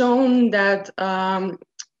have shown that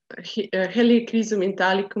Helichrysum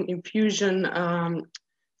italicum infusion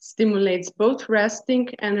stimulates both resting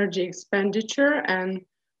energy expenditure and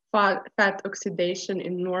fat oxidation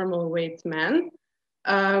in normal weight men,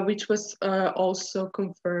 which was also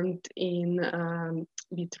confirmed in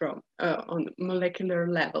vitro on molecular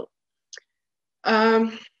level.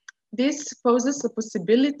 This poses a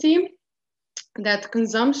possibility that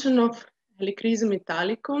consumption of Helichrysum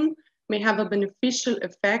italicum may have a beneficial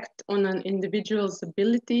effect on an individual's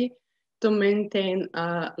ability to maintain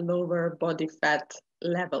lower body fat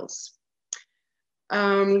levels.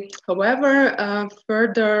 However,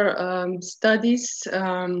 further studies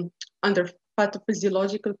under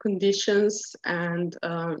pathophysiological conditions and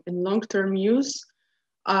in long-term use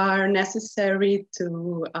are necessary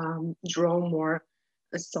to draw more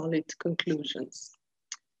solid conclusions.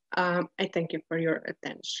 I thank you for your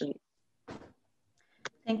attention.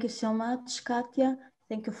 Thank you so much, Katja.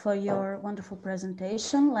 Thank you for your wonderful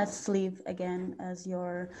presentation. Let's leave again as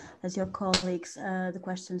your colleagues the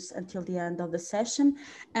questions until the end of the session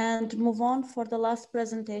and move on for the last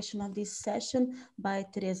presentation of this session by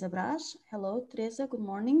Teresa Bracht. Hello, Teresa, good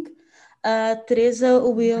morning. Teresa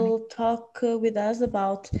will talk with us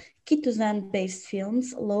about chitosan-based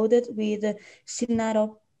films loaded with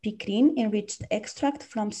cinaropicrin enriched extract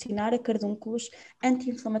from Cynara cardunculus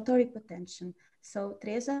anti-inflammatory potential. So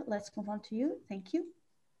Teresa, let's move on to you. Thank you.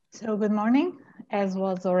 So good morning. As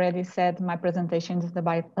was already said, my presentation is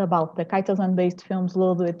about the chitosan-based films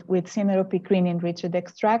loaded with cinaropicrin enriched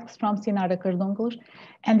extracts from Cynara cardunculus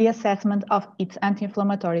and the assessment of its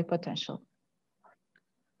anti-inflammatory potential.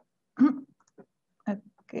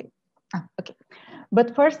 Okay.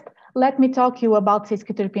 But first, let me talk you about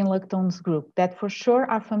cis-quaterpine lactones group that for sure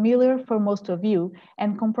are familiar for most of you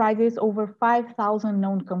and comprises over 5,000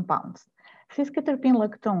 known compounds. Cis-quaterpine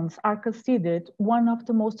lactones are considered one of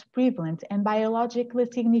the most prevalent and biologically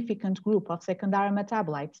significant group of secondary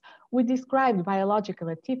metabolites with described biological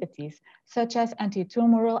activities such as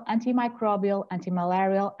anti-tumoral, antimicrobial,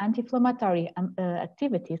 antimalarial, anti-inflammatory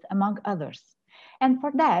activities, among others. And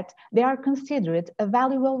for that, they are considered a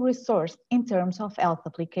valuable resource in terms of health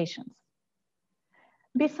applications.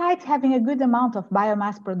 Besides having a good amount of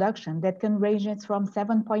biomass production that can range from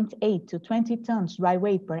 7.8 to 20 tons dry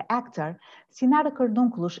weight per hectare, Cynara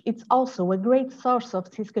cardunculus is also a great source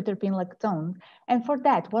of cis-quaterpine lactone, and for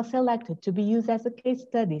that was selected to be used as a case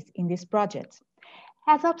studies in this project.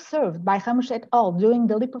 As observed by Ramos et al. During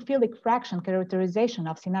the lipophilic fraction characterization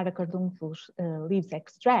of Cynara cardunculus leaves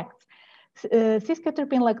extracts,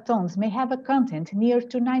 cis-quaterpine lactones may have a content near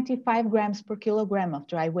to 95 grams per kilogram of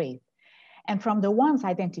dry weight. And from the ones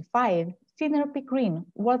identified, cinaropicrin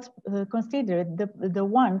was considered the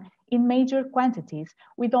one in major quantities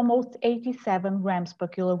with almost 87 grams per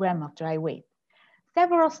kilogram of dry weight.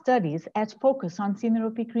 Several studies had focused on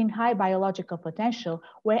cinaropicrin high biological potential,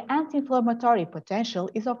 where anti-inflammatory potential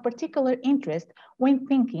is of particular interest when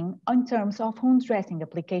thinking in terms of wound dressing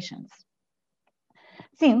applications.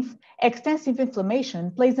 Since extensive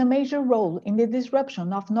inflammation plays a major role in the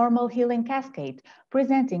disruption of normal healing cascade,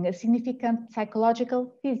 presenting a significant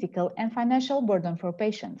psychological, physical, and financial burden for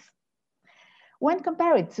patients. When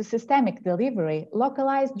compared to systemic delivery,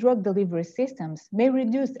 localized drug delivery systems may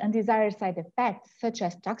reduce undesired side effects such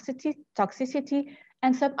as toxicity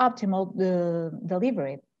and suboptimal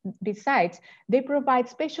delivery. Besides, they provide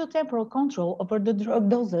spatio-temporal control over the drug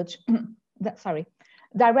dosage,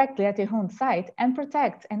 directly at the wound site and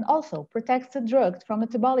protects the drug from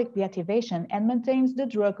metabolic deactivation and maintains the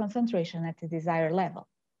drug concentration at the desired level.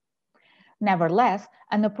 Nevertheless,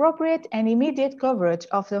 an appropriate and immediate coverage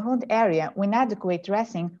of the wound area with adequate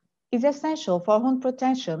dressing is essential for wound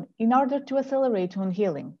protection in order to accelerate wound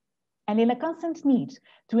healing. And in a constant need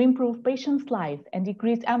to improve patients' lives and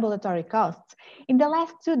decrease ambulatory costs, in the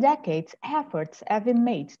last 2 decades, efforts have been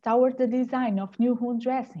made toward the design of new wound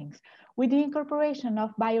dressings with the incorporation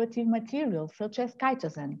of bioactive materials such as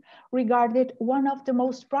chitosan, regarded one of the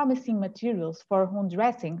most promising materials for wound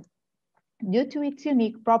dressing due to its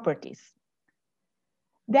unique properties.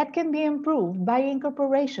 That can be improved by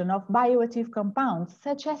incorporation of bioactive compounds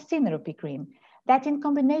such as cinaropicrin, that in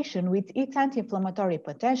combination with its anti-inflammatory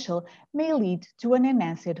potential may lead to an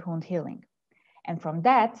enhanced wound healing. And from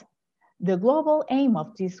that, the global aim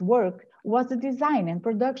of this work was the design and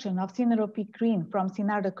production of cinaropicrin from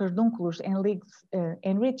Cynara cardunculus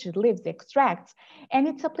enriched leaves extracts and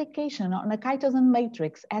its application on a chitosan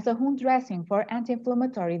matrix as a wound dressing for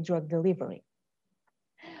anti-inflammatory drug delivery.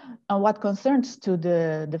 And what concerns to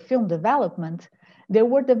the film development, they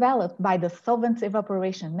were developed by the solvent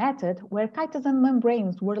evaporation method, where chitosan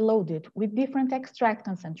membranes were loaded with different extract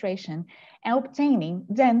concentration and obtaining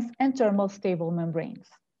dense and thermal stable membranes.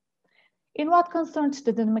 In what concerns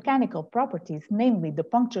to the mechanical properties, namely the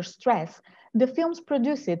puncture stress, the films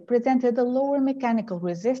produced presented a lower mechanical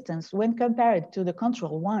resistance when compared to the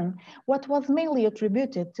control one, what was mainly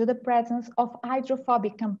attributed to the presence of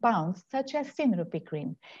hydrophobic compounds such as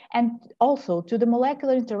cinaropicrin, and also to the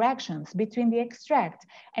molecular interactions between the extract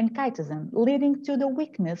and chitosan, leading to the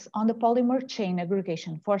weakness on the polymer chain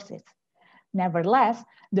aggregation forces. Nevertheless,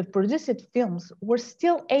 the produced films were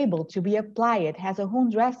still able to be applied as a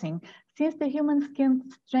wound dressing since the human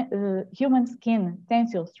skin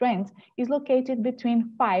tensile strength is located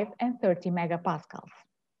between 5 and 30 megapascals.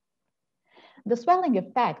 The swelling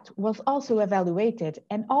effect was also evaluated,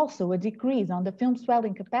 and also a decrease on the film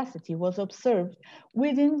swelling capacity was observed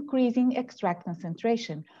with increasing extract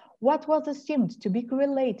concentration, what was assumed to be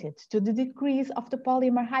correlated to the decrease of the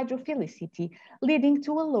polymer hydrophilicity, leading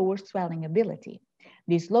to a lower swelling ability.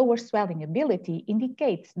 This lower swelling ability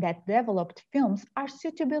indicates that developed films are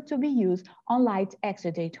suitable to be used on light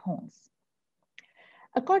exudate wounds.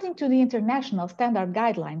 According to the International Standard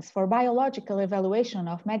Guidelines for Biological Evaluation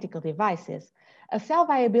of Medical Devices, a cell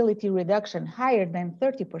viability reduction higher than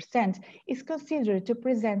 30% is considered to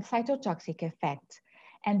present cytotoxic effects,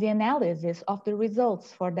 and the analysis of the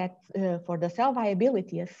results for the cell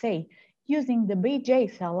viability assay using the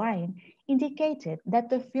BJ cell line indicated that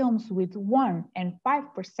the films with 1 and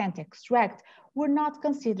 5% extract were not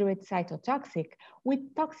considered cytotoxic,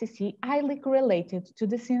 with toxicity highly correlated to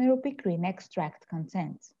the cineropicrin extract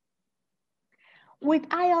content. With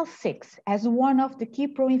IL-6 as one of the key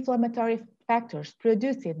pro-inflammatory factors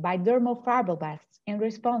produced by dermal fibroblasts in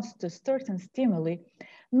response to certain stimuli,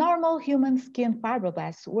 normal human skin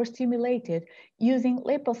fibroblasts were stimulated using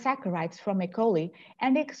liposaccharides from E. coli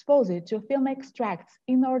and exposed to film extracts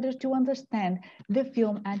in order to understand the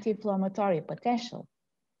film anti-inflammatory potential.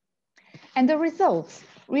 And the results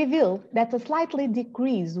revealed that a slightly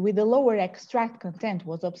decrease with the lower extract content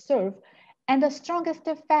was observed, and the strongest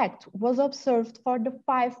effect was observed for the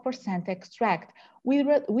 5% extract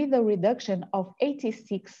with a reduction of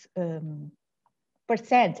 86%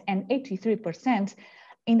 and 83%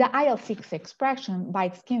 in the IL-6 expression by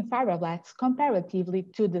skin fibroblasts comparatively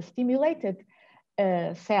to the stimulated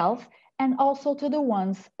cells and also to the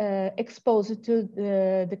ones exposed to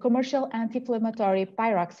the commercial anti-inflammatory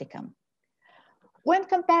piroxicam. When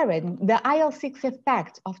comparing the IL-6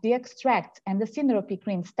 effect of the extract and the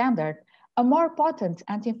cineropicrin standard, a more potent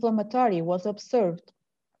anti-inflammatory was observed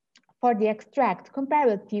for the extract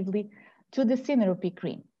comparatively to the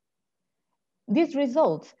cineropicrin. These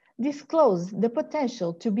results disclose the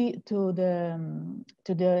potential to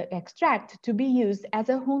the extract to be used as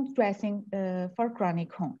a wound dressing for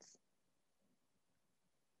chronic wounds.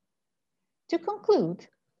 To conclude,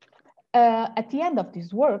 at the end of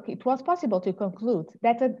this work, it was possible to conclude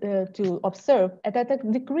that to observe that a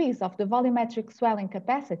decrease of the volumetric swelling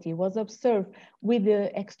capacity was observed with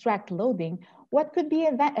the extract loading. What could be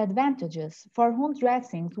advantages for wound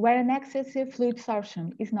dressings where an excessive fluid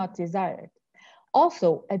absorption is not desired?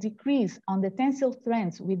 Also, a decrease on the tensile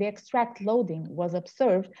strength with the extract loading was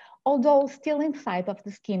observed, although still inside of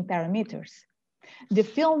the skin parameters. The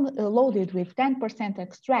film loaded with 10%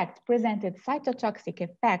 extract presented cytotoxic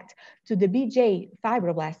effect to the BJ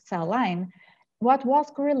fibroblast cell line, what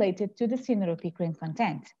was correlated to the cineropicrin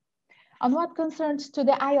content. On what concerns to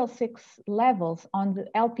the IL-6 levels on the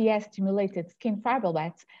LPS stimulated skin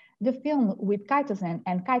fibroblasts, the film with chitosan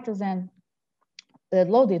and chitosan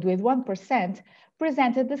loaded with 1%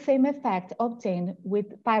 presented the same effect obtained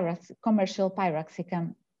with commercial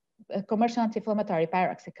anti-inflammatory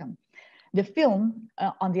piroxicam. The film,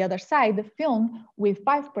 on the other side, the film with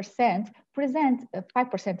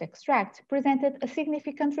 5% extract presented a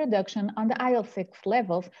significant reduction on the IL-6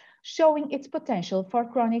 levels, showing its potential for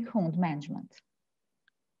chronic wound management.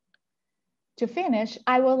 To finish,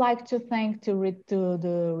 I would like to thank to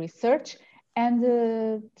the research and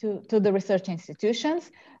to the research institutions,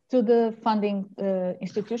 to the funding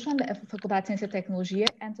institution, the Faculdade de Ciência e Tecnologia,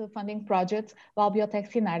 and to funding projects, Biotech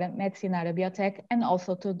Sinara, Medcinara Biotech, and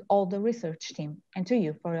also to all the research team, and to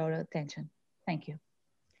you for your attention. Thank you.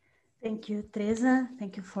 Thank you, Teresa.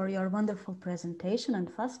 Thank you for your wonderful presentation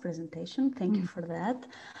and fast presentation. Thank you for that.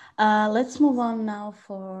 Let's move on now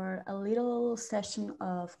for a little session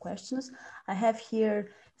of questions. I have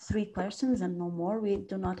here 3 questions and no more. We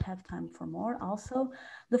do not have time for more also.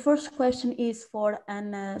 The first question is for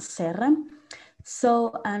Ana Serra.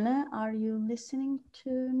 So Ana, are you listening to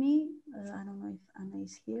me? I don't know if Ana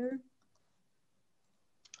is here.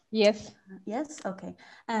 Yes. Yes, okay.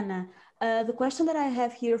 Ana, the question that I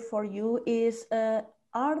have here for you is,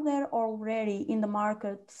 are there already in the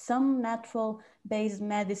market some natural-based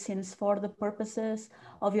medicines for the purposes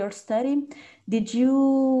of your study? Did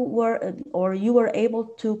you were able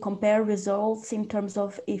to compare results in terms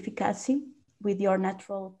of efficacy with your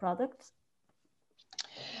natural products?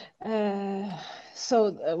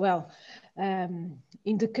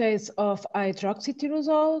 In the case of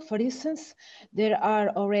hydroxytyrosol, for instance, there are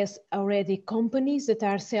already companies that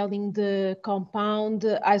are selling the compound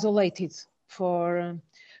isolated for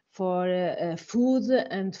food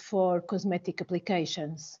and for cosmetic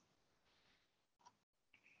applications.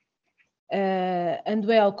 And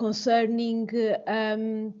well, concerning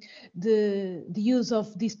the use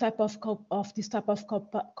of this type of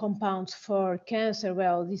compounds for cancer,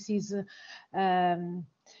 well, this is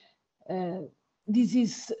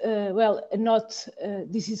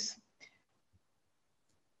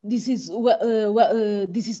this is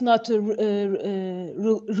this is not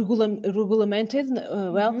regulated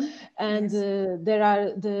well, and yes. There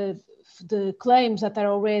are the claims that are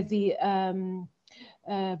already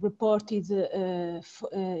reported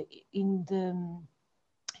in the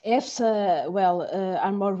EFSA, well,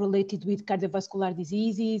 are more related with cardiovascular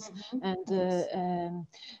diseases and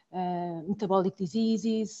metabolic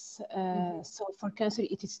diseases. So for cancer,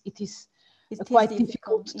 it is quite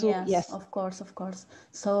difficult to, yes, of course.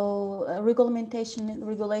 So regulation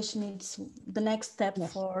is the next step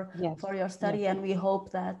for your study, and we hope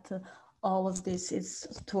that all of this is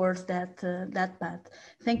towards that path.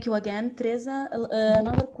 Thank you again, Teresa.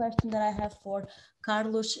 Another question that I have for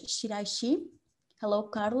Carlos Shiraishi. Hello,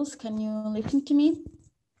 Carlos, can you listen to me?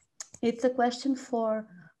 It's a question from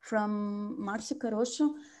Marcio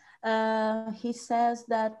Carocho. He says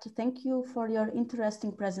that, thank you for your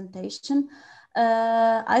interesting presentation.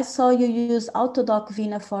 I saw you use Autodoc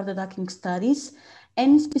Vina for the docking studies.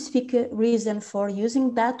 Any specific reason for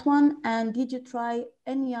using that one? And did you try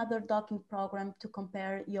any other docking program to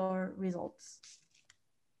compare your results?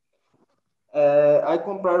 I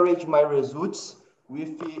compared my results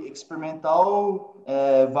with the experimental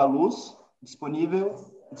values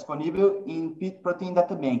disponível in Pit Protein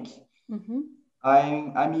Data Bank.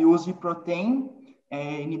 I'm using protein,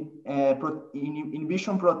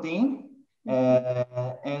 inhibition protein,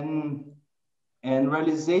 and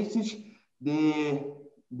realized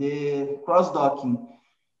the cross-docking.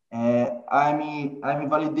 I'm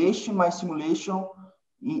validating my simulation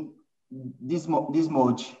in this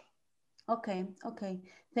mode. Okay.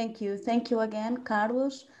 Thank you again,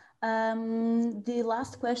 Carlos. The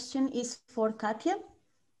last question is for Katja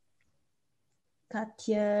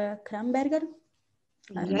Kramberger.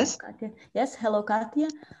 Yes. Katja. Yes, hello, Katja.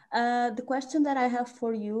 The question that I have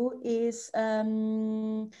for you is,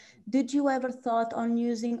 did you ever thought on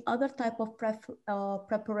using other type of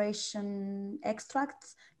preparation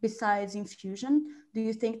extracts besides infusion? Do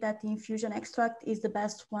you think that the infusion extract is the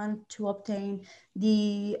best one to obtain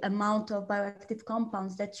the amount of bioactive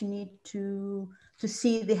compounds that you need to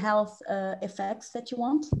see the health effects that you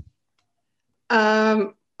want?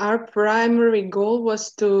 Our primary goal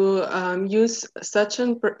was to use such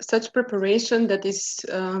preparation that is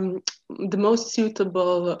the most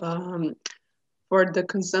suitable for the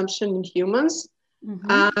consumption in humans.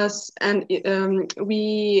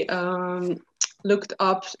 We looked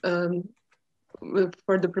up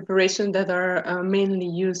for the preparation that are mainly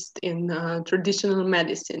used in traditional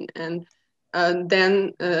medicine, and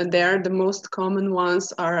then the most common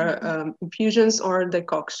ones are infusions or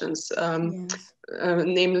decoctions.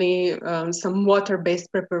 Namely some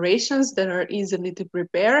water-based preparations that are easily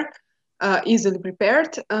prepared.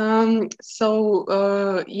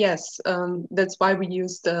 Yes, that's why we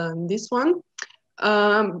used this one.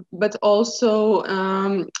 But also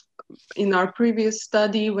in our previous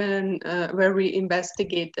study, where we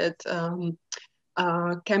investigated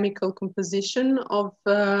chemical composition of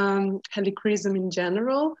helichrysum in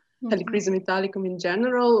general, Helichrysum italicum in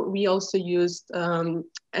general, we also used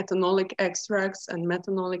ethanolic extracts and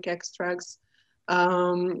methanolic extracts.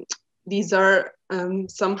 These are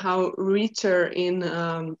somehow richer in,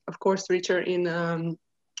 of course, phenolic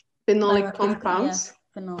compounds,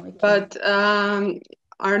 but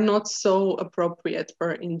are not so appropriate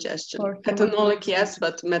for ingestion. Ethanolic, yes,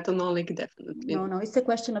 but methanolic, definitely. No, it's a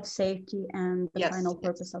question of safety and the final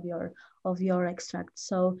purpose of your extract.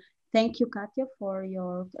 So thank you, Katja, for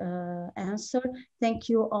your answer. Thank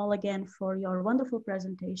you all again for your wonderful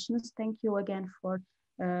presentations. Thank you again for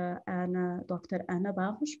Dr. Ana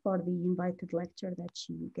Barros for the invited lecture that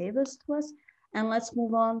she gave us to us. And let's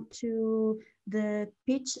move on to the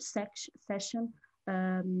pitch session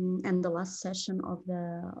and the last session of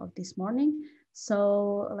this morning.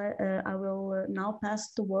 So I will now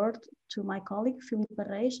pass the word to my colleague, Philippe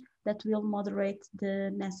Reis, that will moderate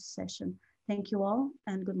the next session. Thank you all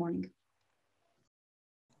and good morning.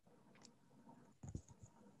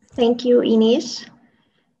 Thank you, Inês.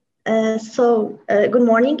 Good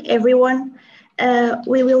morning, everyone.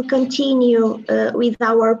 We will continue with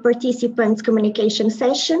our participants' communication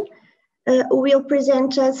session. Who will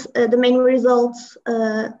present us the main results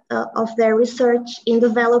of their research in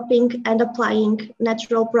developing and applying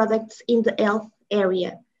natural products in the health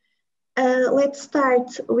area. Let's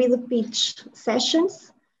start with the pitch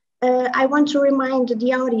sessions. I want to remind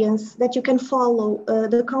the audience that you can follow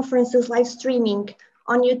the conference's live streaming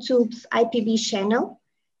on YouTube's IPB channel.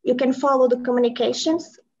 You can follow the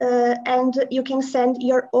communications and you can send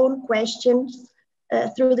your own questions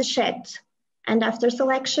through the chat. And after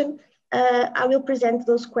selection, I will present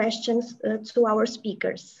those questions to our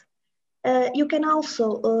speakers. You can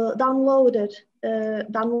also download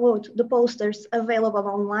the posters available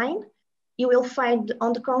online. You will find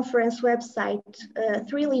on the conference website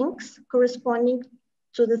 3 links corresponding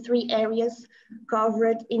to the 3 areas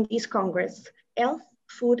covered in this Congress: health,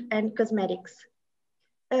 food, and cosmetics.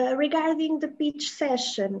 Regarding the pitch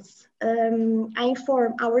sessions, I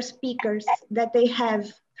inform our speakers that they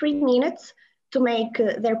have 3 minutes to make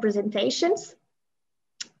their presentations.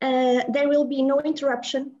 There will be no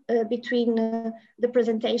interruption between the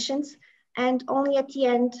presentations, and only at the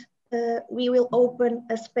end we will open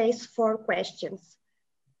a space for questions.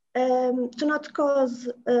 To not cause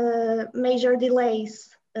major delays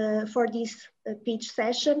for this pitch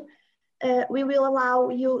session, we will allow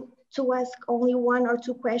you to ask only 1 or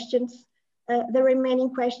 2 questions. The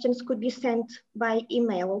remaining questions could be sent by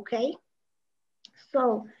email, okay?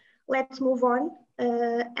 So let's move on.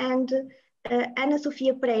 Ana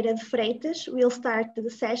Sofia Pereira de Freitas will start the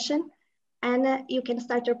session. Ana, you can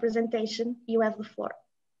start your presentation. You have the floor.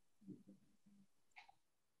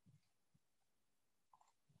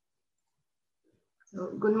 So,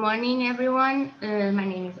 good morning, everyone. My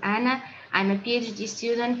name is Ana. I'm a PhD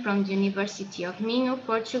student from the University of Minho,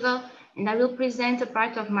 Portugal, and I will present a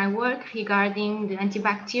part of my work regarding the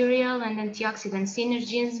antibacterial and antioxidant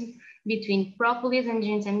synergism between propolis and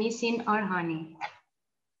gentamicin or honey.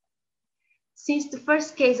 Since the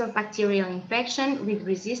first case of bacterial infection with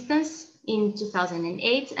resistance in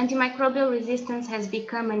 2008, antimicrobial resistance has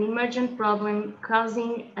become an emergent problem,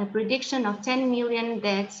 causing a prediction of 10 million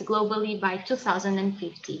deaths globally by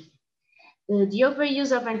 2050. The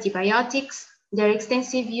overuse of antibiotics, their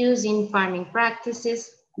extensive use in farming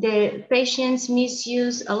practices, their patients'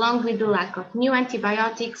 misuse, along with the lack of new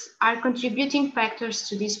antibiotics, are contributing factors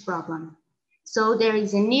to this problem. So there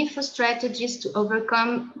is a need for strategies to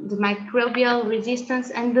overcome the microbial resistance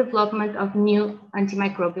and development of new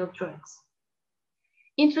antimicrobial drugs.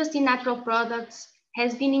 Interest in natural products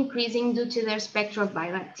has been increasing due to their spectrum of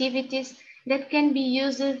bioactivities that can be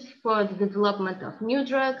used for the development of new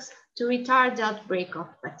drugs, to retard the outbreak of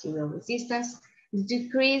bacterial resistance, to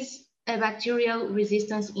decrease bacterial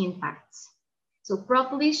resistance impacts. So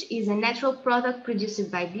propolis is a natural product produced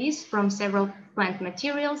by bees from several plant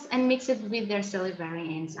materials and mixed with their salivary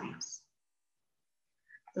enzymes.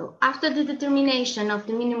 So after the determination of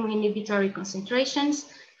the minimum inhibitory concentrations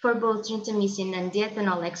for both gentamicin and the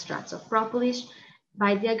ethanol extracts of propolis,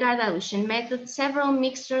 by the agar dilution method, several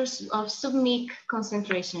mixtures of submic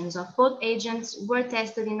concentrations of both agents were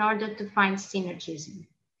tested in order to find synergism.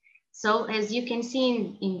 So as you can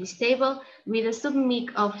see in this table, with a submic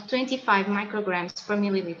of 25 micrograms per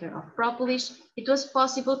milliliter of propolis, it was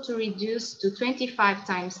possible to reduce to 25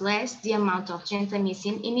 times less the amount of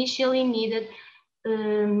gentamicin initially needed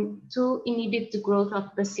to inhibit the growth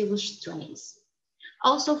of bacillus strains.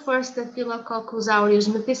 Also for Staphylococcus aureus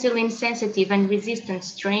methicillin sensitive and resistant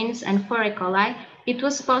strains and for E. coli, it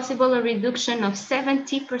was possible a reduction of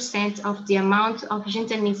 70% of the amount of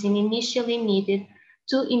gentamicin initially needed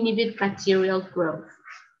to inhibit bacterial growth.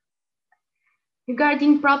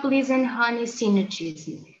 Regarding propolis and honey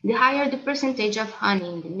synergism, the higher the percentage of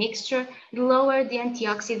honey in the mixture, the lower the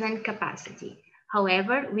antioxidant capacity.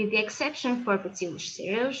 However, with the exception for Bacillus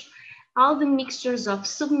cereus, all the mixtures of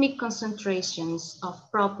submic concentrations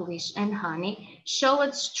of propolis and honey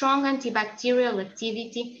showed strong antibacterial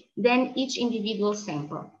activity than each individual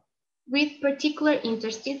sample, with particular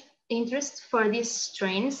interest for these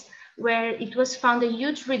strains, where it was found a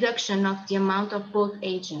huge reduction of the amount of both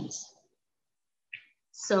agents.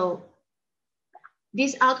 So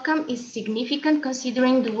this outcome is significant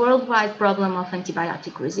considering the worldwide problem of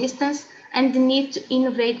antibiotic resistance and the need to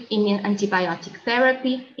innovate in antibiotic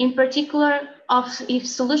therapy, in particular if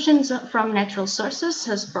solutions from natural sources,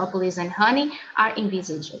 such as propolis and honey, are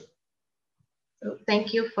envisaged. So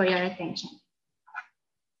thank you for your attention.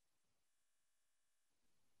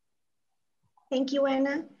 Thank you,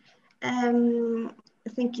 Ana.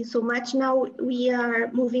 Thank you so much. Now we are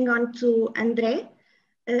moving on to André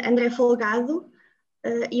Folgado.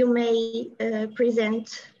 You may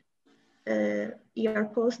present your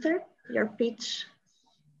poster, your pitch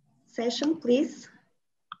session, please.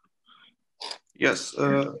 Yes,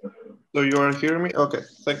 so you are hearing me? Okay,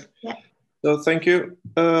 thank you.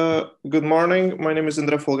 Good morning, my name is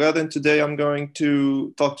André Folgado, and today I'm going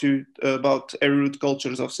to talk to you about air root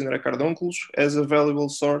cultures of Cinera cardunculus as a valuable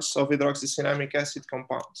source of hydroxycinnamic acid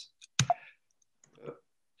compounds.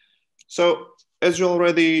 So, as you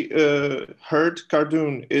already heard,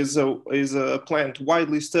 cardoon is a plant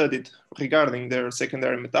widely studied regarding their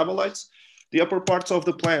secondary metabolites. The upper parts of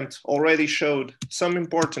the plant already showed some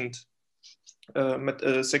important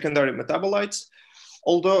secondary metabolites.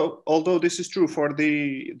 Although this is true for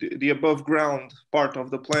the above ground part of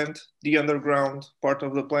the plant, the underground part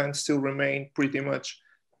of the plant still remain pretty much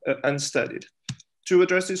unstudied. To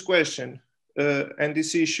address this question and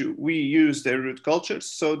this issue, we use the root cultures.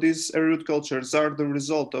 So these root cultures are the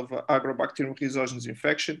result of Agrobacterium rhizogenes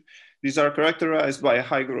infection. These are characterized by a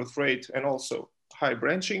high growth rate and also high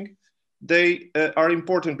branching. They are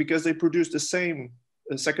important because they produce the same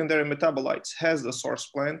secondary metabolites as the source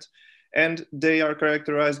plant, and they are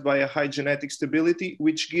characterized by a high genetic stability,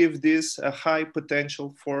 which give this a high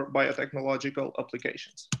potential for biotechnological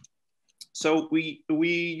applications. So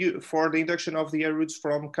for the induction of the air roots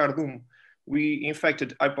from Cardum, we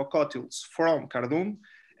infected hypocotyls from Cardum,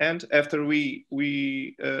 and after we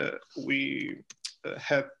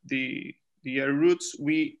had the air roots,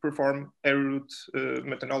 we perform air root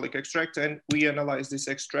methanolic extract, and we analyze this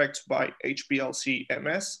extract by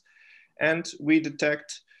HPLC-MS, and we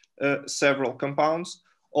detect several compounds,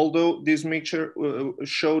 although this mixture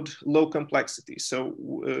showed low complexity. So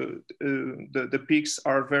the peaks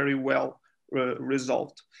are very well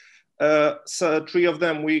resolved. So 3 of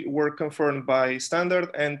them were confirmed by standard,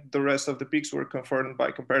 and the rest of the peaks were confirmed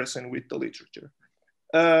by comparison with the literature.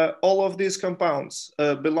 All of these compounds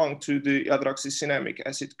belong to the hydroxycinnamic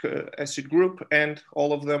acid group, and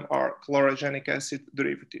all of them are chlorogenic acid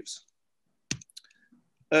derivatives.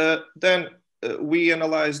 Then we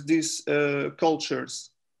analyze these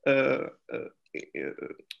cultures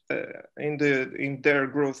in their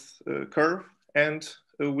growth curve, and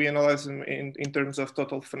we analyze them in terms of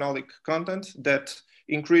total phenolic content that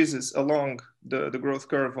increases along the growth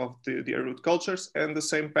curve of the root cultures, and the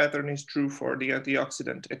same pattern is true for the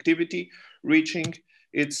antioxidant activity, reaching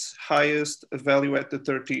its highest value at the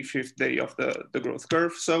 35th day of the growth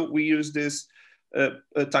curve. So we use this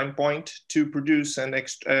time point to produce a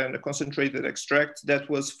concentrated extract that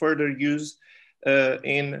was further used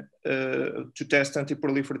to test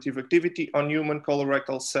antiproliferative activity on human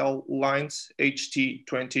colorectal cell lines,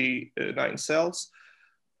 HT29 cells,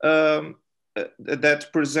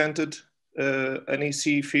 that presented an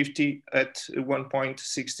EC50 at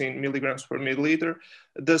 1.16 milligrams per milliliter.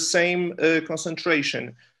 The same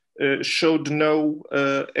concentration showed no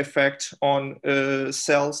effect on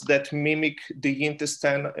cells that mimic the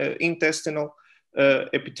intestinal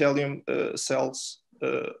epithelium cells,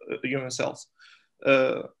 human cells.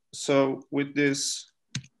 So with this,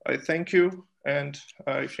 I thank you and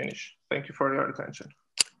I finish. Thank you for your attention.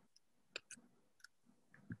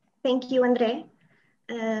 Thank you, André.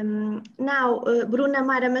 Now, Bruna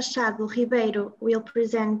Mara Machado Ribeiro will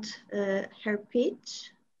present her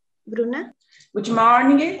pitch. Bruna? Good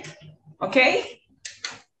morning. Okay?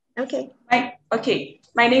 Okay.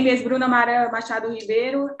 My name is Bruna Mara Machado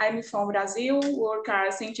Ribeiro. I'm from Brazil, work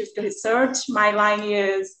as scientific research. My line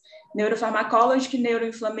is neuropharmacology,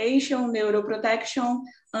 neuroinflammation, neuroprotection,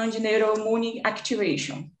 and neuroimmune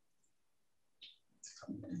activation.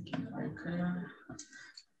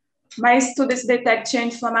 My studies detect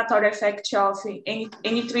inflammatory effect of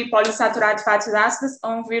N3 polysaccharide fatty acids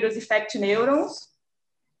on virus infect neurons.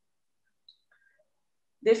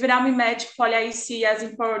 The viral mimetic poly-IC is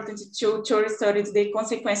important to study the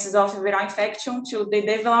consequences of viral infection to the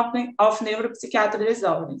development of neuropsychiatric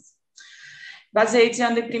disorders. Based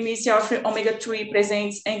on the premise of omega-3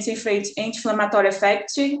 presents anti-inflammatory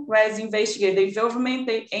effect, was investigate the involvement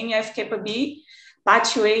of NF-kappa-B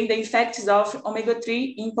pathway in the effects of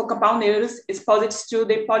omega-3 in hippocampal neurons exposed to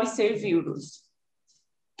the polycell virus.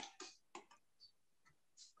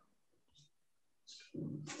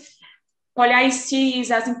 Poly-IC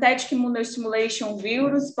is a synthetic immunostimulation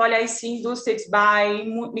virus. Poly-IC induced by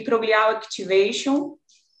microglial activation.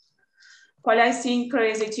 Poly-IC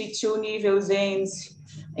increased to levels in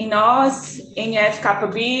NOS,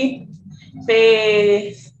 NF-kappa-B,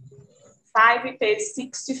 P5,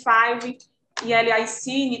 P65, LIC,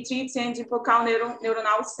 nitrites, and hippocampal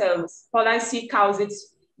neuronal cells. Poly-IC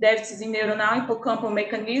causes deficits in neuronal hippocampal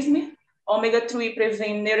mechanism. Omega-3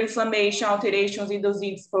 prevent neuroinflammation alterations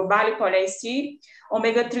induced por poly-IC.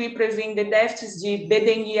 Omega-3 prevent the deficits de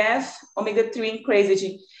BDNF. Omega-3 increases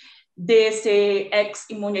DCX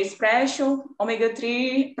immune expression.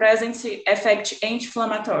 Omega-3 presents effect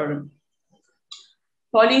anti-inflammatory.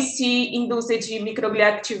 Poly-IC induced microglial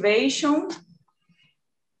activation.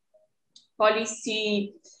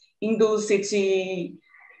 Poly-IC induced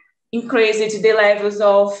increased the levels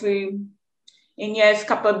of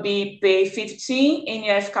NF-kappa-B P15,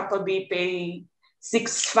 NF-kappa-B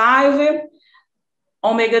P65,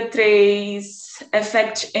 omega-3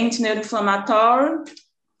 effect anti-neuroinflammatory,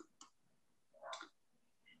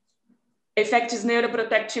 effects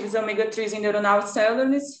neuroprotectives omega-3 in neuronal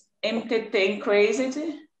cells, MTT increased,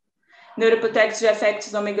 neuroprotective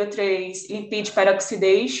effects omega-3 lipid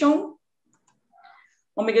peroxidation,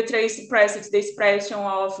 omega-3 suppressed the expression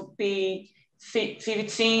of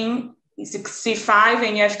P15, 65,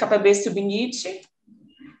 NF-kappa-B subunit,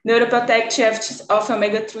 neuroprotective effects of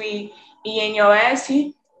omega-3 in NOS,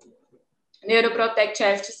 neuroprotective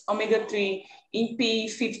effects omega-3 in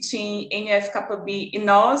P15, NF-kappa-B in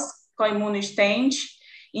NOS, co-immunostent,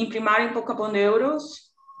 in primary hippocamponeuros,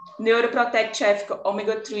 neuroprotective effect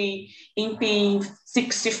omega-3 in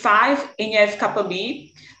P65,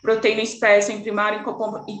 NF-kappa-B, protein expression in primary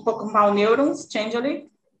hippocampal neurons, changeling,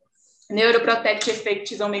 neuroprotective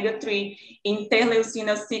effects omega-3 in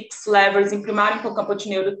interleucina 6 levels in primary hippocampal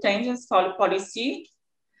neurotendons, poly-C,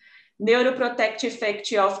 neuroprotective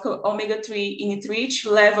effect of omega-3 in nitrite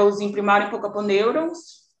levels in primary hippocampal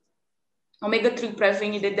neurons, omega-3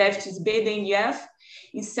 prevent the deficits BDNF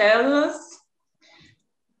in cells,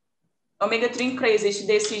 omega-3 increases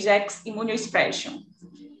the CGX immunoexpression.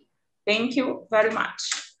 Thank you very much.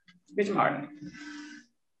 Good morning.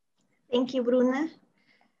 Thank you, Bruna.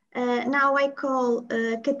 Now I call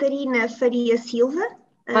Catarina Faria Silva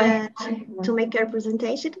to make her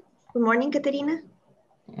presentation. Good morning, Catarina.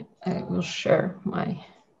 I will share my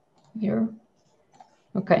here.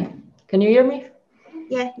 Okay, can you hear me?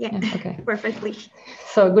 Yeah, okay. Perfectly.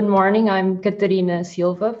 So good morning, I'm Catarina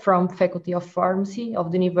Silva from Faculty of Pharmacy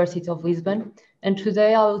of the University of Lisbon. And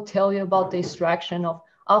today I will tell you about the extraction of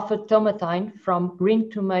alpha-tomatine from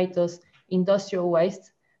green tomatoes industrial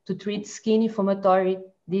waste to treat skin inflammatory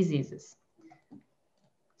diseases.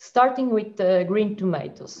 Starting with the green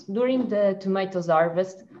tomatoes. During the tomatoes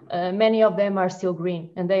harvest, many of them are still green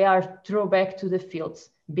and they are thrown back to the fields,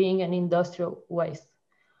 being an industrial waste.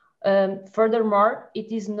 Furthermore,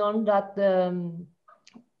 it is known that the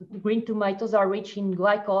green tomatoes are rich in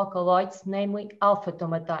glycoalkaloids, namely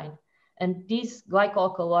alpha-tomatine. And this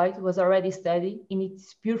glycoalkaloid was already studied in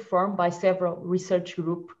its pure form by several research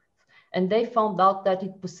groups, and they found out that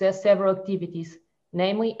it possessed several activities,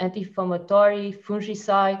 namely anti-inflammatory,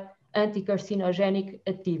 fungicide, anti-carcinogenic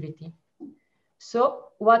activity. So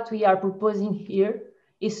what we are proposing here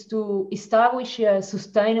is to establish a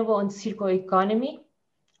sustainable and circular economy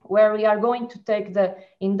where we are going to take the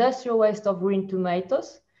industrial waste of green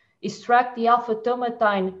tomatoes, extract the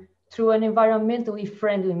alpha-tomatine through an environmentally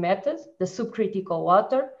friendly method, the subcritical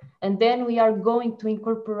water, and then we are going to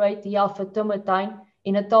incorporate the alpha-tomatine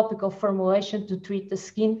in a topical formulation to treat the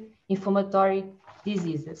skin inflammatory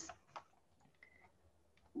diseases.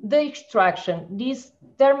 The extraction, this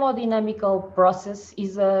thermodynamical process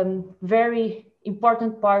is a very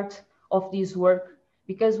important part of this work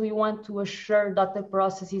because we want to assure that the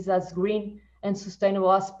process is as green and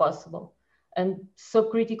sustainable as possible. And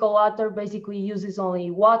subcritical water basically uses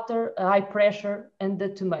only water, high pressure, and the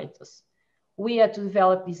tomatoes. We had to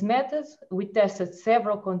develop these methods. We tested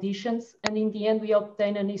several conditions, and in the end, we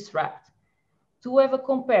obtained an extract. To have a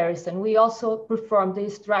comparison, we also performed the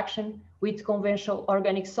extraction with conventional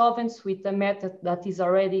organic solvents with a method that is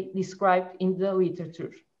already described in the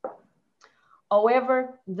literature.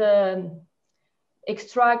 However, the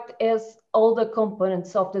extract has all the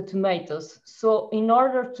components of the tomatoes. So in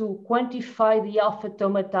order to quantify the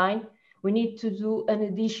alpha-tomatine, we need to do an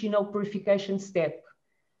additional purification step.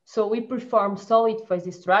 So we perform solid phase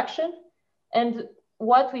extraction. And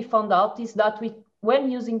what we found out is that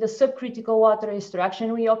when using the subcritical water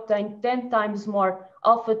extraction, we obtain 10 times more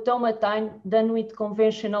alpha-tomatine than with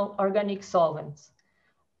conventional organic solvents.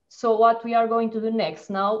 So what we are going to do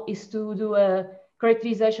next now is to do a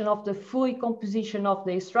characterization of the full composition of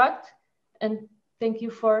the extract. And thank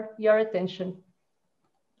you for your attention.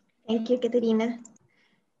 Thank you, Catarina.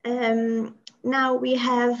 Now we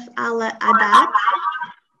have Adelar.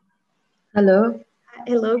 Hello.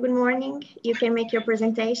 Hello, good morning. You can make your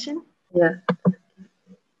presentation. Yeah.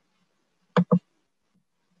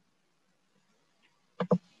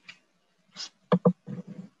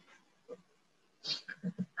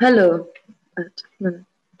 Hello.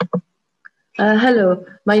 Hello,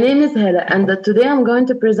 my name is Hela, and today I'm going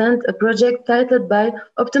to present a project titled by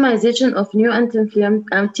Optimization of New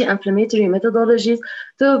Anti-Inflammatory Methodologies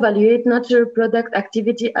to Evaluate Natural Product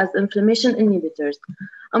Activity as Inflammation Inhibitors.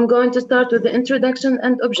 I'm going to start with the introduction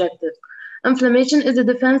and objectives. Inflammation is a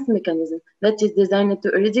defense mechanism that is designed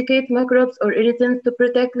to eradicate microbes or irritants to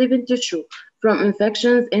protect living tissue from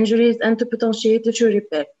infections, injuries, and to potentiate tissue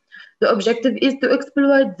repair. The objective is to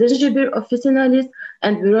exploit Zingiber officinalis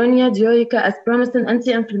and Bryonia dioica as promising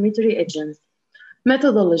anti-inflammatory agents.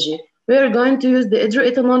 Methodology. We are going to use the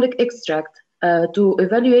hydroethanolic extract. to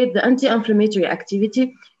evaluate the anti-inflammatory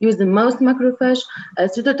activity using mouse macrophage,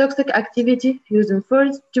 cytotoxic activity using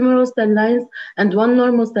 4 tumoral cell lines and 1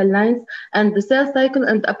 normal cell lines, and the cell cycle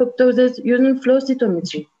and apoptosis using flow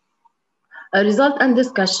cytometry. Result and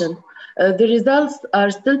discussion. The results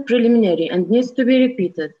are still preliminary and needs to be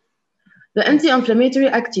repeated. The anti-inflammatory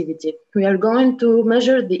activity. We are going to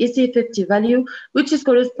measure the EC50 value, which is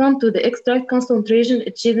correspond to the extract concentration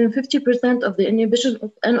achieving 50% of the inhibition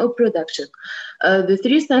of NO production. The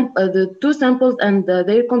two samples and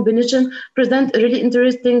their combination present a really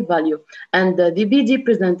interesting value, and the BD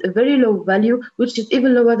present a very low value, which is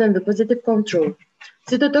even lower than the positive control.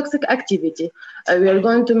 Cytotoxic activity. We are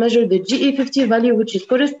going to measure the GE50 value, which is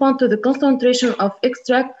correspond to the concentration of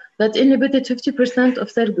extract that inhibited 50% of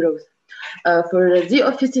cell growth. For Z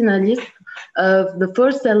officinalis, the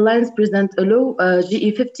 4 cell lines present a low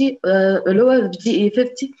GE50, a lower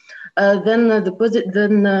GE50 than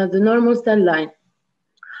the normal cell line,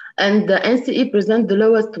 and the NCE present the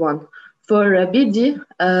lowest one. For BD,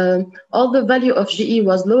 all the value of GE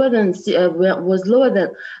was lower than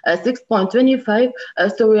 6.25,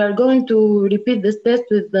 so we are going to repeat this test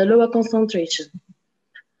with the lower concentration.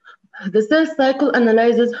 The cell cycle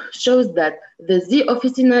analysis shows that the Z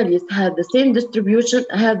officinalis had the same distribution,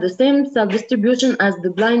 cell distribution as the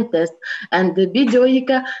blind test, and the B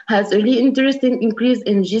dioica has a really interesting increase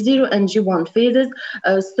in G0 and G1 phases,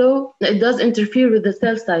 so it does interfere with the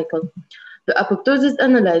cell cycle. The apoptosis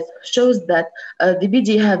analysis shows that the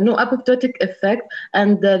BD have no apoptotic effect,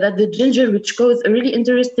 and that the ginger, which caused a really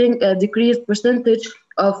interesting decreased percentage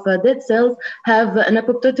of dead cells, have an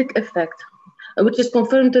apoptotic effect, which is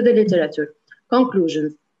confirmed to the literature.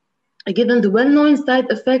 Conclusions. Given the well-known side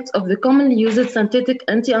effects of the commonly used synthetic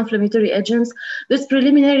anti-inflammatory agents, this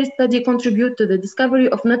preliminary study contributes to the discovery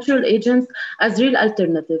of natural agents as real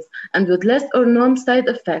alternatives and with less or no side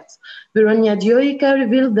effects. Bironia dioica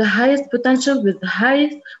revealed the highest potential with the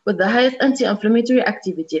highest anti-inflammatory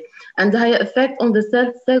activity and the higher effect on the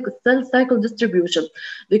cell cycle distribution.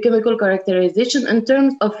 The chemical characterization in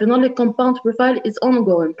terms of phenolic compound profile is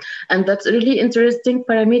ongoing, and that's really interesting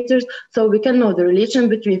parameters, so we can know the relation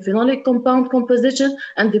between phenolic compound composition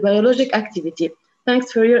and the biologic activity. Thanks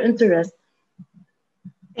for your interest.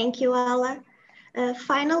 Thank you, Ala.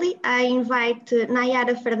 Finally, I invite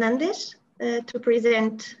Nayara Fernandez to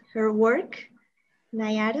present her work.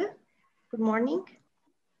 Nayara, good morning.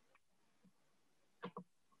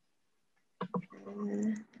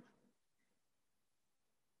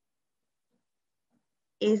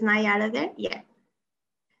 Is Nayara there? Yeah.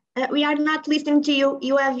 We are not listening to you.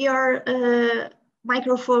 You have your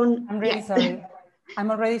microphone. I'm really sorry.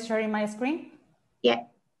 I'm already sharing my screen? Yeah.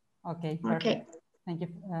 Okay, perfect. Okay. Thank you.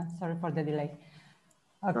 Sorry for the delay.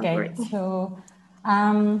 Okay, so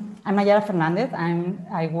I'm Nayara Fernandez.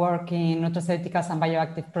 I work in Nutraceuticals and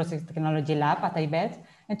Bioactive Process Technology Lab at IBET.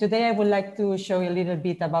 And today I would like to show you a little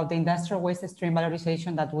bit about the industrial waste stream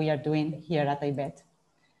valorization that we are doing here at IBET.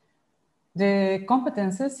 The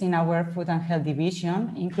competences in our food and health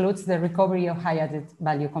division includes the recovery of high added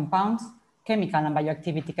value compounds, chemical and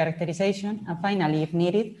bioactivity characterization, and finally, if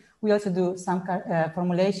needed, we also do some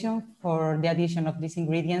formulation for the addition of these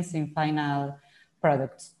ingredients in final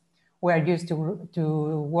products. We are used to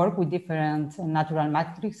work with different natural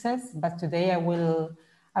matrices, but today I will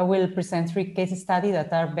present 3 case studies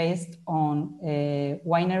that are based on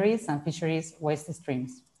wineries and fisheries waste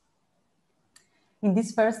streams. In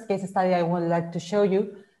this first case study, I would like to show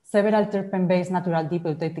you several terpene-based natural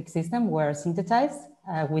dipeptidic systems were synthesized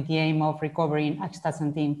with the aim of recovering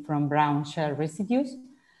astaxanthin from brown shell residues.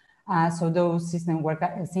 So those systems were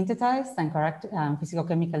synthesized and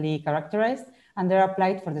physicochemically characterized, and they're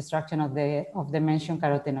applied for the extraction of the mentioned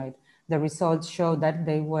carotenoid. The results show that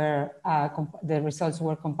the results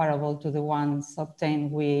were comparable to the ones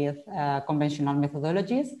obtained with conventional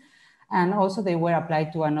methodologies. And also they were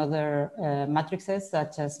applied to another matrices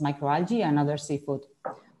such as microalgae and other seafood.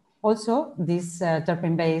 Also, this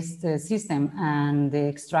terpene-based system and the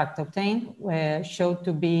extract obtained showed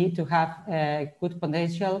to have good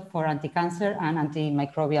potential for anti-cancer and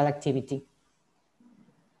antimicrobial activity.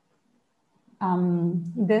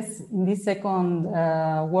 This second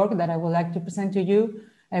work that I would like to present to you,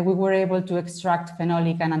 we were able to extract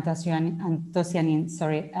phenolic and anthocyanin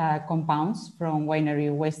compounds from winery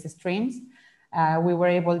waste streams. We were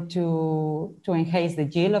able to enhance the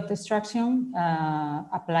yield of the extraction,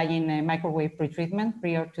 applying a microwave pretreatment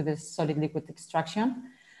prior to the solid liquid extraction.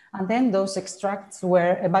 And then those extracts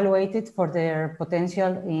were evaluated for their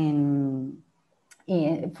potential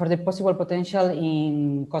for the possible potential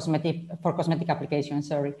in cosmetic applications,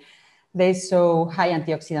 They show high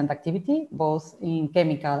antioxidant activity, both in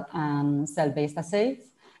chemical and cell-based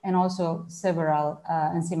assays, and also several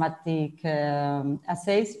enzymatic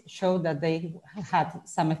assays show that they had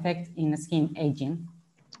some effect in skin aging.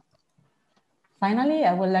 Finally,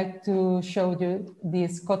 I would like to show you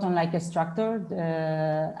this cotton-like structure,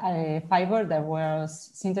 a fiber that was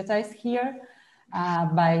synthesized here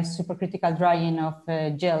by supercritical drying of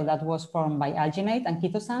gel that was formed by alginate and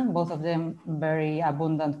chitosan, both of them very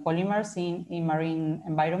abundant polymers in marine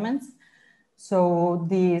environments. So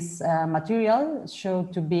this material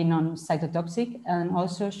showed to be non-cytotoxic and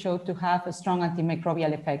also showed to have a strong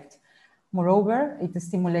antimicrobial effect. Moreover, it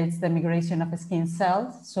stimulates the migration of skin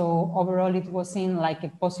cells. So overall, it was seen like a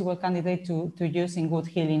possible candidate to use in wound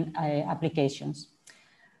healing applications.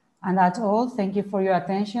 And that's all. Thank you for your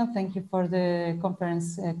attention. Thank you for the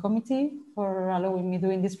conference committee for allowing me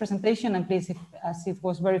doing this presentation. And please, as it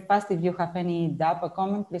was very fast, if you have any doubt or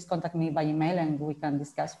comment, please contact me by email and we can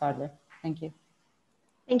discuss further. Thank you.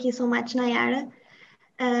 Thank you so much, Nayara.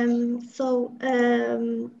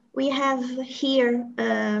 We have here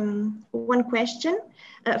one question.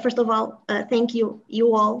 First of all, thank you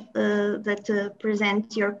all that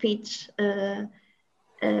present your pitch.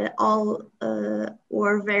 All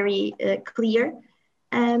were very clear.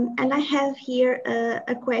 And I have here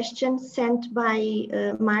a question sent by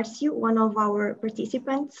Marcio, one of our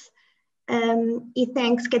participants. He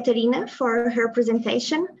thanks Catarina for her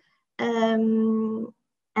presentation.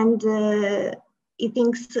 He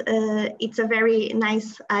thinks it's a very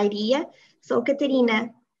nice idea. So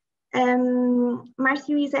Catarina,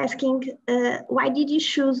 Marcio is asking, why did you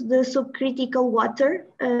choose the subcritical water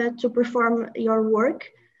to perform your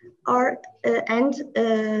work? Why?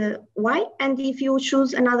 And if you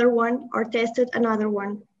choose another one or tested another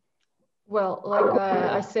one? Well, like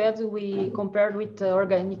I said, we compared with the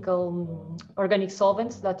organic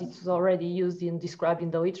solvents that is already used and described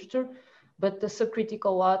in the literature, but the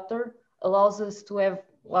subcritical water allows us to have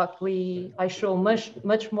what I show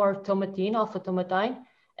much more tomatine, alpha-tomatine,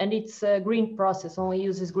 and it's a green process, only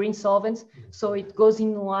uses green solvents. So it goes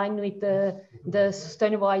in line with the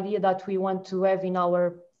sustainable idea that we want to have in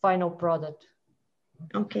our final product.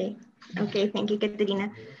 Okay, thank you,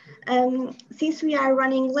 Catarina. Since we are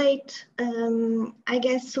running late, I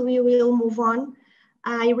guess we will move on.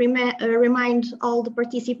 I remind all the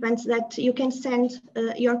participants that you can send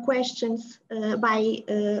your questions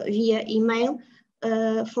via email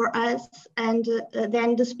for us, and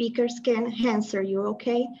then the speakers can answer you,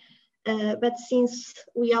 okay? But since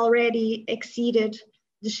we already exceeded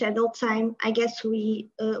the scheduled time, I guess we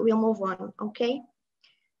will move on, okay?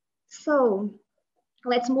 So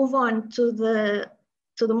let's move on to the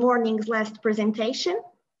morning's last presentation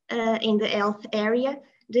in the health area,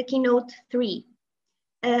 the Keynote 3.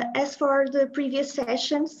 As for the previous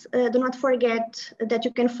sessions, do not forget that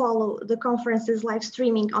you can follow the conference's live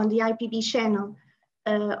streaming on the IPB channel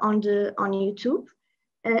on YouTube,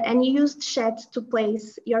 and you use the chat to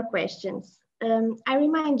place your questions. I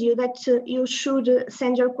remind you that you should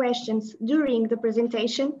send your questions during the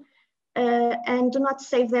presentation and do not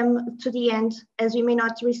save them to the end, as we may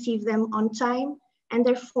not receive them on time, and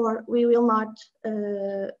therefore we will not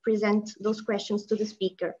present those questions to the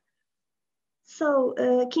speaker. So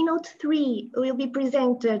Keynote 3 will be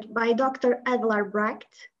presented by Dr. Adelar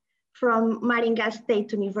Bracht from Maria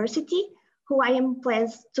State University, who I am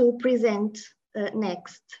pleased to present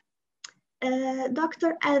next.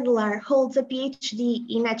 Dr. Adelar holds a PhD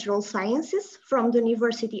in Natural Sciences from the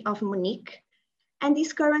University of Munich and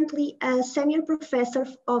is currently a senior professor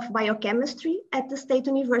of biochemistry at the State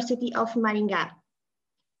University of Maringá.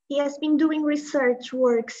 He has been doing research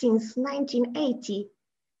work since 1980,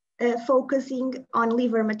 focusing on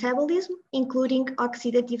liver metabolism, including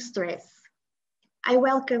oxidative stress. I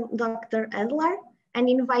welcome Dr. Adelar and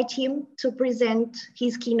invite him to present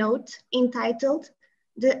his keynote entitled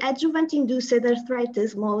The Adjuvant-Induced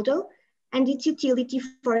Arthritis Model and its Utility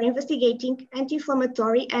for Investigating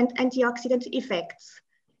Anti-Inflammatory and Antioxidant Effects.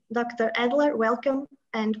 Dr. Adelar, welcome,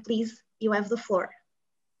 and please, you have the floor.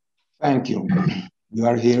 Thank you. You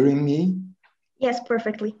are hearing me? Yes,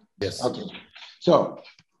 perfectly. Yes. Okay, so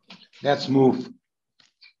let's move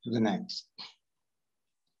to the next.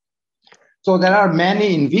 So there are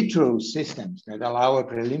many in vitro systems that allow a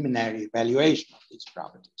preliminary evaluation of these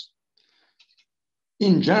properties.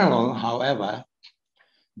 In general, however,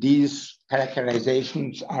 these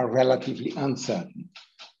characterizations are relatively uncertain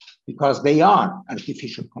because they are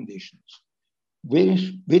artificial conditions,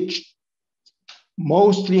 which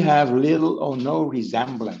mostly have little or no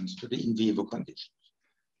resemblance to the in vivo conditions.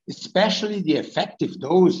 Especially the effective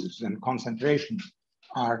doses and concentrations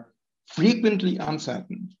are frequently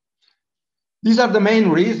uncertain, These are the main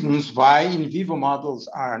reasons why in vivo models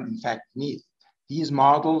are in fact needed. These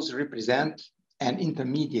models represent an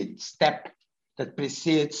intermediate step that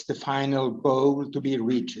precedes the final goal to be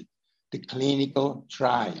reached, the clinical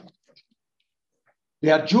trial.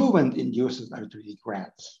 The adjuvant-induced arthritic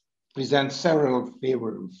rats present several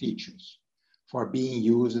favorable features for being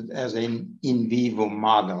used as an in vivo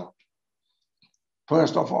model.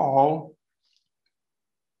 First of all,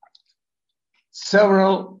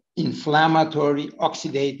 several inflammatory,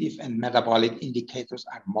 oxidative, and metabolic indicators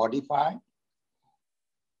are modified.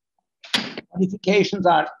 Modifications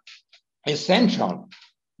are essential.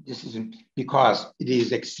 This is because it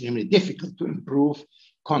is extremely difficult to improve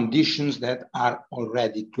conditions that are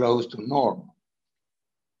already close to normal.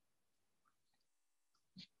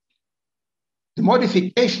 The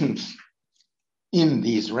modifications in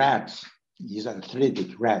these rats, these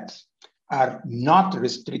arthritic rats, are not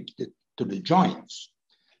restricted to the joints,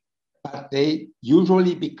 but they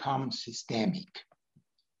usually become systemic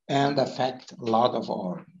and affect a lot of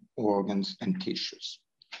organs and tissues.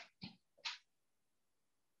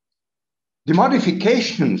 The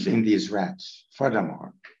modifications in these rats,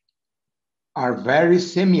 furthermore, are very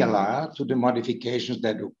similar to the modifications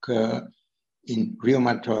that occur in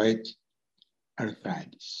rheumatoid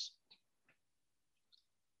arthritis.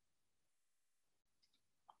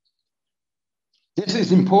 This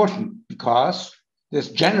is important because this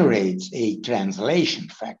generates a translation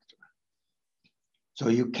factor. So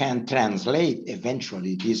you can translate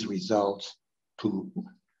eventually these results to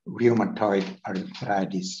rheumatoid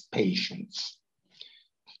arthritis patients.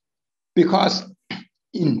 Because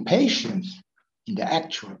in patients, in the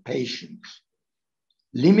actual patients,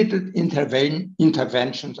 limited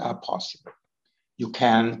interventions are possible. You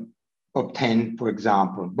can obtain, for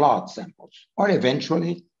example, blood samples, or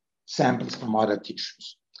eventually samples from other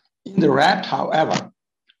tissues. In the rat, however,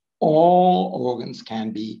 all organs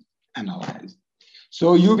can be analyzed.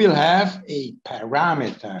 So you will have a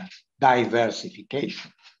parameter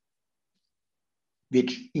diversification,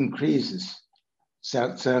 which increases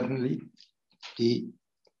certainly the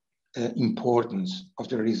importance of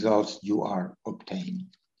the results you are obtaining.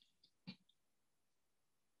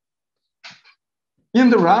 In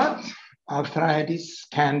the rat, arthritis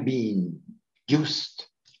can be induced,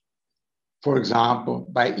 for example,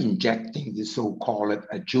 by injecting the so-called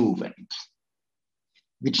adjuvant,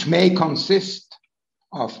 which may consist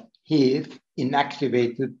of HIV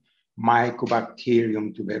inactivated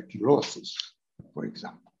Mycobacterium tuberculosis, for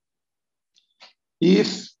example.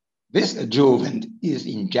 If this adjuvant is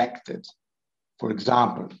injected, for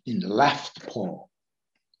example, in the left paw,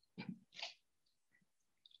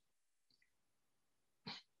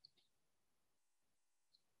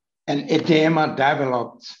 an edema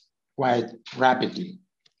developed quite rapidly,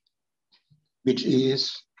 which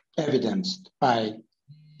is evidenced by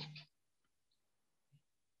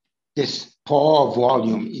this paw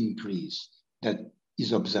volume increase that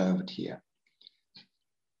is observed here.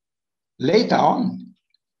 Later on,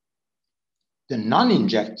 the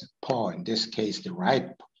non-injected paw, in this case the right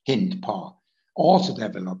hind paw, also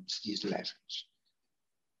develops these lesions.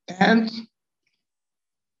 And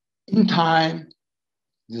in time,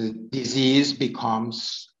 the disease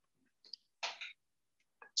becomes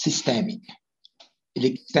systemic. It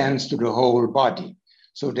extends to the whole body,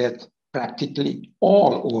 so that practically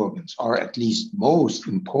all organs, or at least most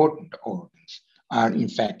important organs, are in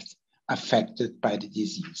fact affected by the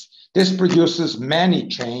disease. This produces many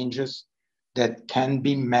changes that can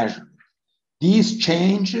be measured. These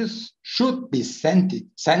changes should be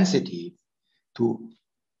sensitive to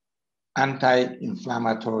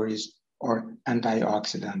anti-inflammatories or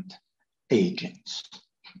antioxidant agents.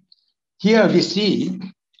 Here we see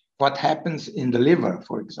what happens in the liver,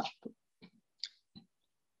 for example.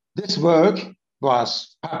 This work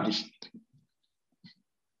was published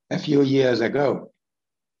a few years ago,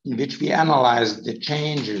 in which we analyzed the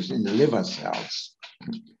changes in the liver cells.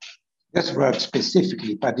 This work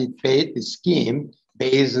specifically, but the scheme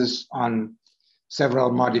bases on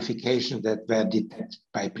several modifications that were detected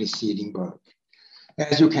by preceding work.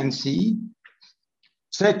 As you can see,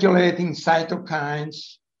 circulating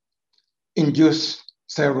cytokines induce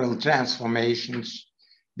several transformations,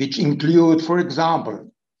 which include, for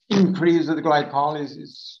example, increased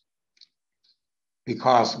glycolysis,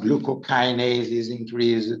 because glucokinase is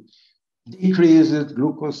increased, decreased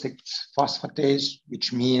glucose 6-phosphatase,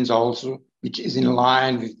 which is in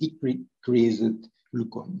line with decreased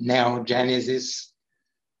gluconeogenesis,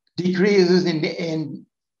 decreases in the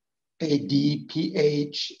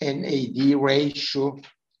NAD/pH/NAD ratio,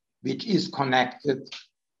 which is connected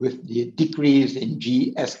with the decrease in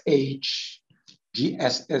GSH,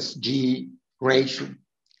 GSSG, ratio.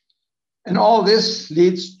 And all this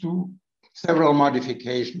leads to several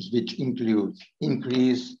modifications, which include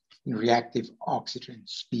increase in reactive oxygen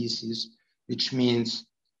species, which means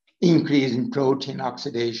increase in protein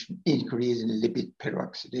oxidation, increase in lipid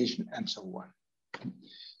peroxidation, and so on.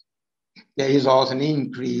 There is also an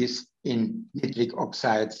increase in nitric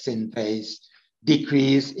oxide synthase,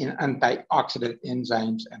 decrease in antioxidant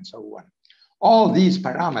enzymes, and so on. All these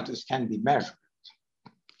parameters can be measured.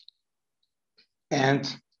 And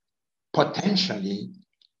potentially,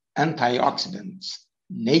 antioxidants,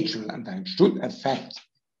 natural antioxidants, should affect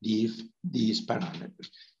these parameters.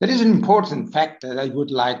 That is an important fact that I would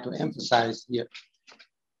like to emphasize here.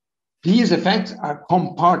 These effects are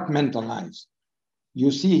compartmentalized. You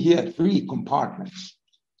see here 3 compartments.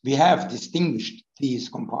 We have distinguished these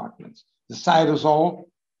compartments: the cytosol,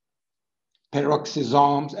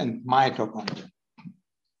 peroxisomes, and mitochondria.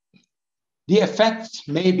 The effects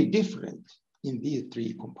may be different in these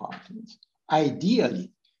 3 compartments.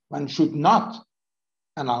 Ideally, one should not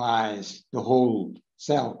analyze the whole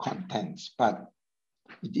cell contents, but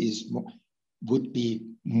it would be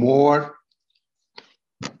more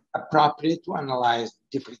appropriate to analyze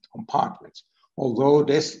different compartments, although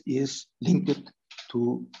this is linked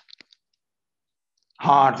to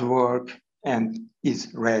hard work and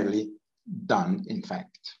is rarely done, in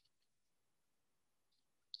fact.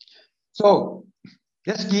 So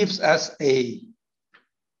this gives us a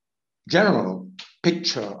general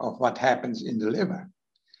picture of what happens in the liver.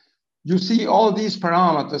 You see, all these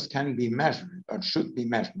parameters can be measured or should be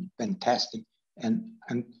measured when testing and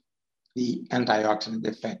the antioxidant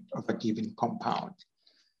effect of a given compound.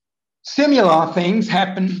 Similar things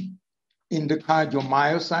happen in the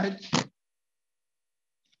cardiomyocyte.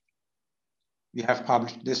 We have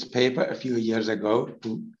published this paper a few years ago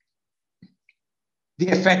too. The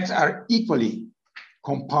effects are equally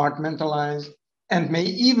compartmentalized and may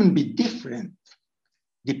even be different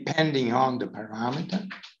depending on the parameter.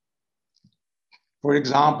 For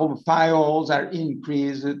example, thiols are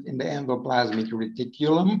increased in the endoplasmic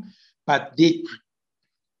reticulum, but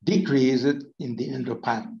decreased in the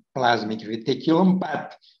endoplasmic reticulum,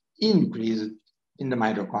 but increased in the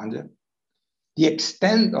mitochondria. The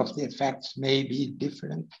extent of the effects may be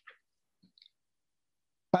different,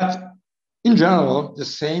 but in general, the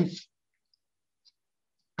same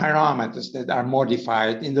parameters that are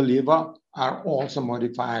modified in the liver are also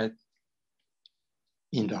modified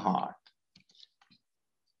in the heart.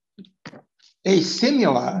 A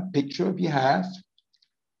similar picture we have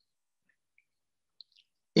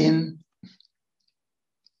in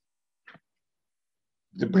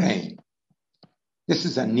the brain. This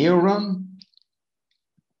is a neuron,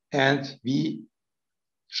 and we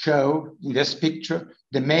show in this picture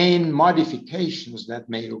the main modifications that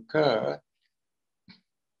may occur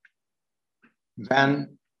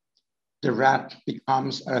when the rat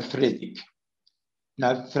becomes arthritic.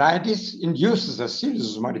 Now, arthritis induces a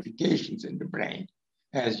series of modifications in the brain,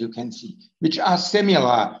 as you can see, which are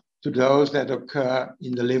similar to those that occur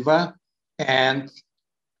in the liver and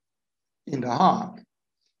in the heart.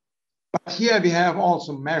 But here we have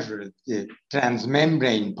also measured the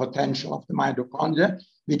transmembrane potential of the mitochondria,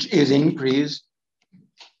 which is increased,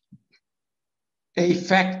 a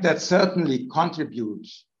fact that certainly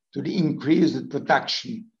contributes to the increased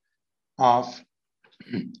production of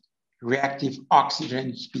reactive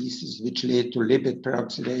oxygen species, which lead to lipid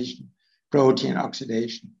peroxidation, protein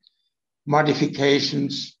oxidation,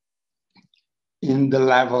 modifications in the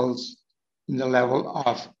level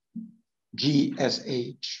of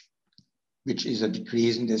GSH, which is a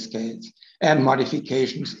decrease in this case, and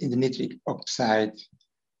modifications in the nitric oxide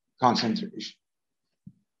concentration.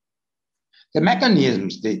 The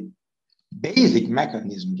mechanisms, the basic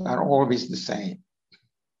mechanisms are always the same.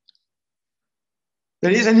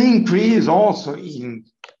 There is an increase also in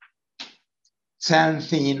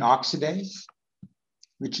xanthine oxidase,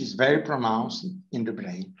 which is very pronounced in the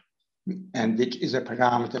brain, and which is a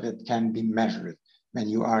parameter that can be measured when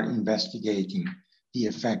you are investigating the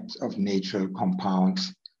effects of natural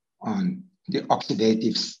compounds on the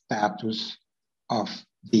oxidative status of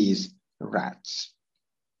these rats.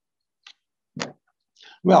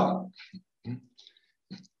 Well,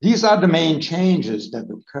 these are the main changes that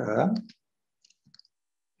occur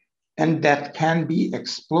and that can be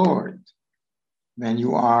explored when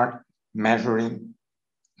you are measuring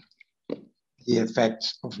the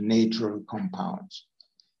effects of natural compounds.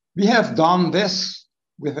 We have done this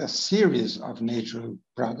with a series of natural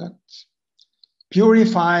products,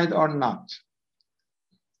 purified or not.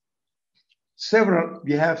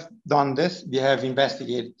 We have done this, we have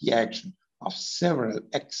investigated the action of several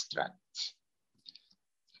extracts.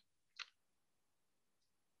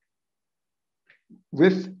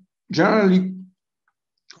 with generally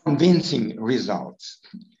convincing results.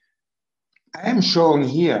 I am showing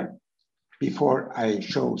here, before I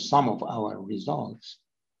show some of our results,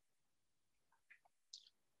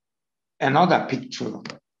 another picture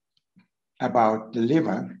about the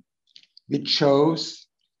liver, which shows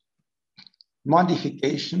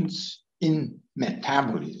modifications in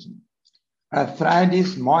metabolism.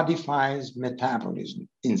 Arthritis modifies metabolism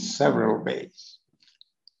in several ways.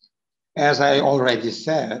 As I already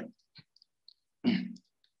said,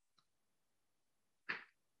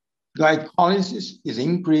 glycolysis is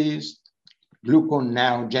increased,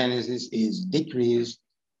 gluconeogenesis is decreased,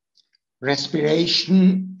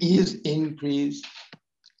 respiration is increased.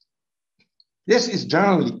 This is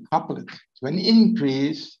generally coupled to an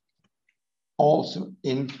increase also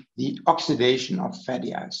in the oxidation of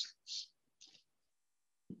fatty acids,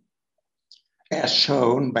 as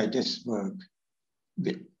shown by this work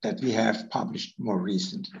that we have published more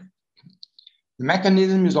recently. The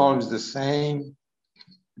mechanism is always the same.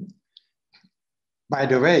 By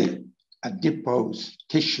the way, adipose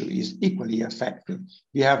tissue is equally affected.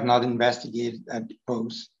 We have not investigated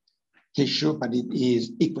adipose tissue, but it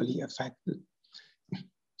is equally affected.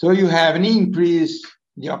 So you have an increase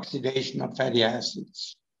in the oxidation of fatty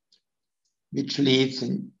acids, which leads to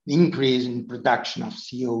an increase in production of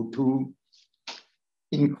CO2.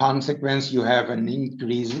 In consequence, you have an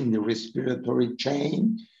increase in the respiratory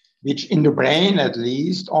chain, which in the brain at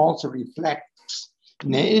least also reflects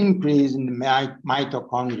an increase in the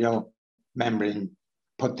mitochondrial membrane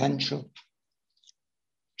potential.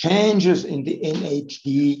 Changes in the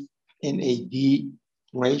NAD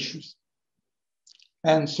ratios,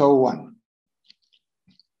 and so on.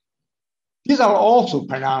 These are also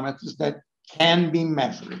parameters that can be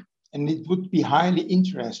measured, and it would be highly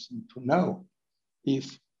interesting to know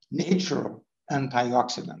if natural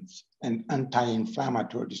antioxidants and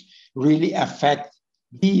anti-inflammatories really affect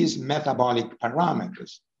these metabolic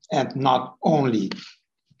parameters and not only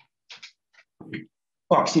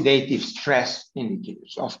oxidative stress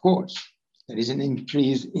indicators. Of course, there is an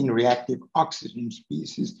increase in reactive oxygen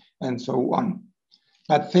species and so on.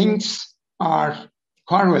 But things are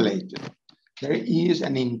correlated. There is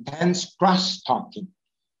an intense cross-talking.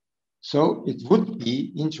 So it would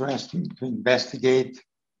be interesting to investigate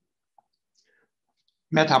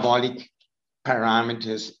metabolic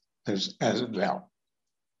parameters as well.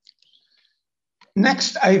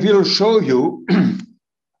 Next, I will show you,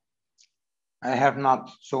 I have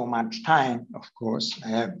not so much time, of course. I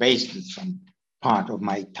have wasted some part of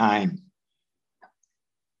my time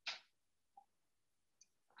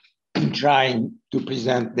in trying to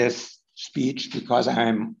present this speech because I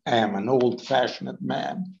am an old-fashioned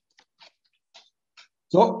man.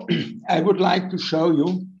 So I would like to show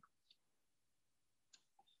you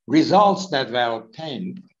results that were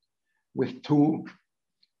obtained with two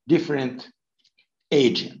different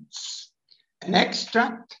agents. An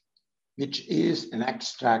extract, which is an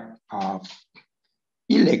extract of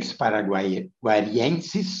Ilex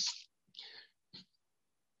paraguayensis,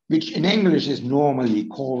 which in English is normally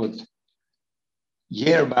called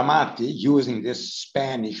yerba mate, using this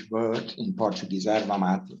Spanish word, in Portuguese, erva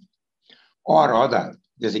mate, or other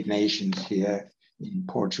designations here in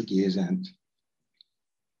Portuguese and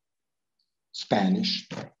Spanish,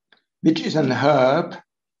 which is an herb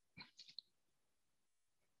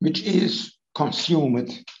which is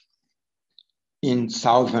consumed in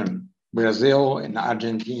southern Brazil, in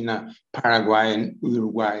Argentina, Paraguay, and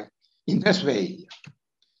Uruguay. In this way,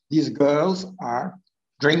 these girls are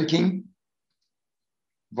drinking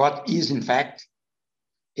what is in fact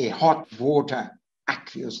a hot water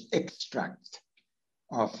aqueous extract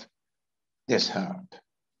of this herb.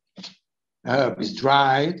 The herb is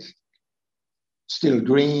dried, still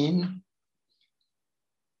green,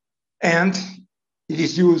 and it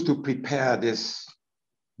is used to prepare this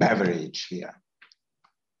beverage here.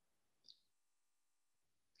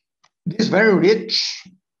 It is very rich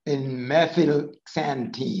in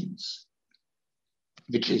methylxanthines,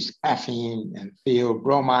 which is caffeine and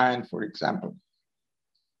theobromine, for example.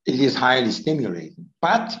 It is highly stimulating,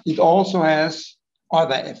 but it also has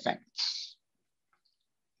other effects.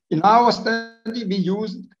 In our study, we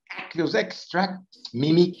used aqueous extract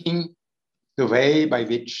mimicking the way by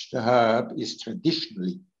which the herb is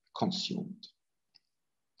traditionally consumed.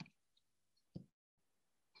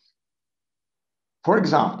 For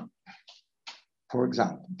example,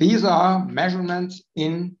 these are measurements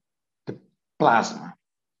in the plasma.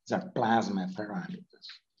 These are plasma parameters.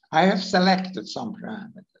 I have selected some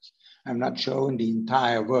parameters. I'm not showing the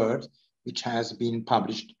entire work, which has been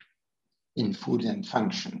published in Food and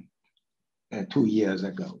Function 2 years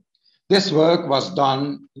ago. This work was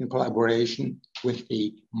done in collaboration with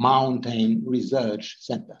the Mountain Research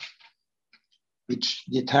Center, which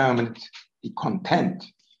determined the content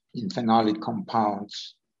in phenolic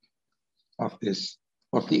compounds of the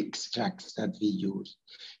extracts that we use.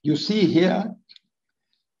 You see here,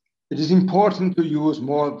 it is important to use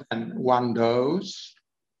more than one dose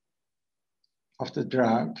of the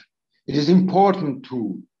drug. It is important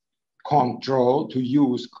to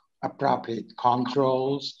use appropriate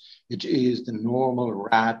controls, which is the normal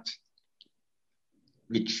rat,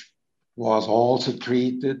 which was also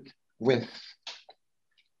treated with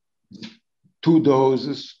 2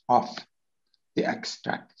 doses of the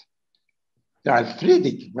extract. The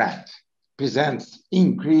arthritic rat presents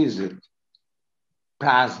increased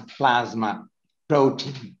plasma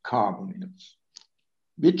protein carbonyls,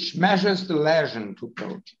 which measures the lesion to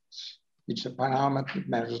proteins, which the parameter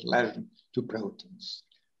measures lesion to proteins.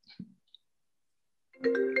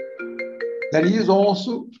 There is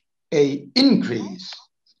also an increase.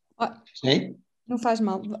 Sim? Não faz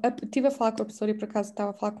mal. Estive a falar com a professora e por acaso estava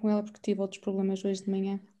a falar com ela porque tive outros problemas hoje de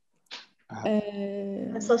manhã.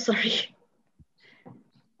 I'm so sorry.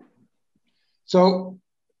 So,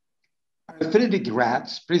 arthritic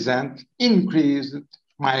rats present increased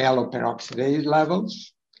myeloperoxidase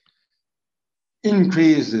levels,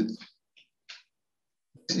 increased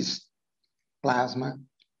plasma,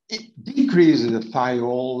 it decreases the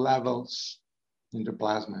thiol levels in the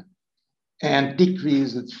plasma, and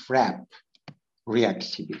decreases FRAP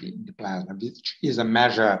reactivity in the plasma, which is a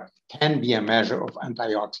measure, can be a measure of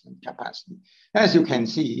antioxidant capacity. As you can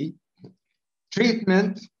see,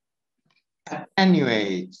 treatment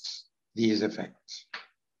attenuates these effects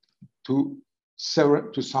to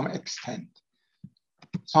some extent,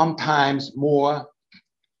 sometimes more,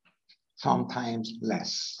 sometimes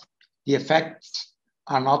less. The effects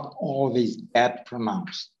are not always that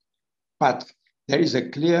pronounced, but there is a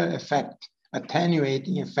clear effect,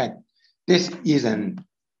 attenuating effect. This is an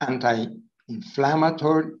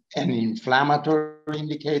anti-inflammatory, an inflammatory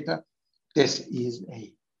indicator. This is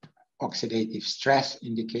an oxidative stress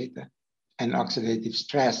indicator, and also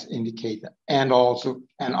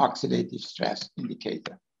an oxidative stress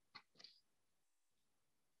indicator.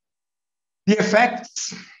 The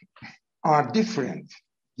effects are different.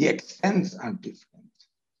 The extents are different.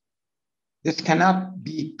 This cannot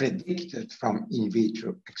be predicted from in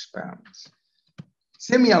vitro experiments.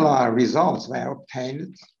 Similar results were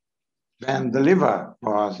obtained when the liver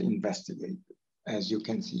was investigated, as you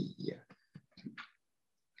can see here.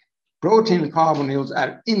 Protein carbonyls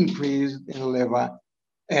are increased in the liver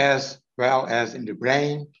as well as in the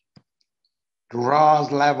brain. ROS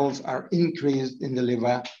levels are increased in the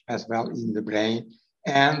liver as well as in the brain.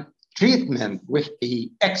 And treatment with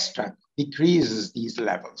the extract decreases these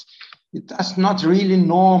levels. It does not really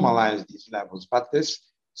normalize these levels, but this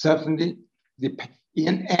certainly,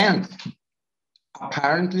 and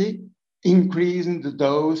apparently increasing the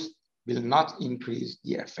dose will not increase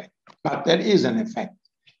the effect. But there is an effect,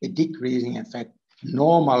 a decreasing effect,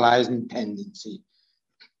 normalizing tendency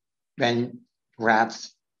when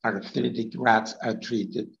rats, arthritic rats, are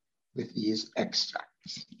treated with these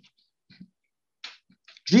extracts.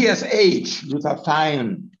 GSH,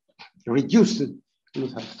 glutathione, reduced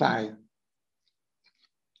glutathione,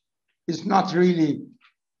 is not really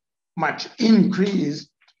much increased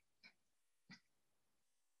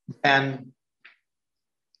than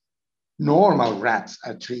normal rats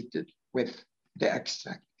are treated with the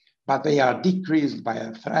extract, but they are decreased by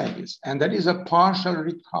arthritis, and there is a partial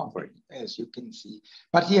recovery, as you can see.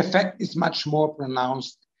 But the effect is much more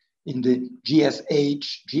pronounced in the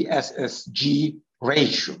GSH-GSSG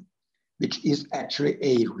ratio, which is actually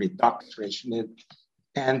a redox ratio,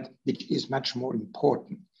 and which is much more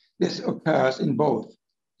important. This occurs in both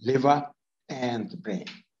liver and brain.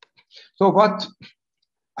 So what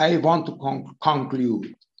I want to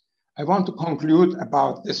conclude, I want to conclude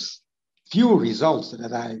about this few results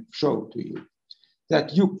that I showed to you,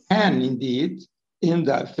 that you can indeed, in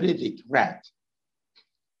the arthritic rat,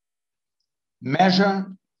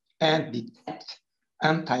 measure and detect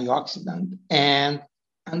antioxidant and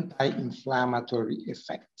anti-inflammatory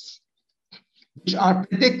effects, which are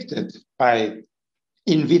predicted by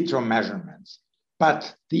in vitro measurements.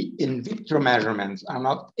 But the in vitro measurements are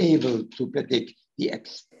not able to predict the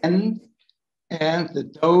extent and the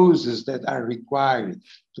doses that are required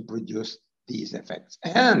to produce these effects.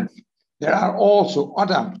 And there are also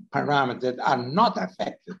other parameters that are not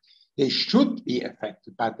affected. They should be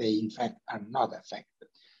affected, but they in fact are not affected.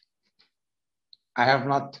 I have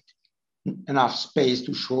not enough space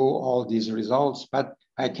to show all these results, but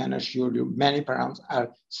I can assure you many parameters are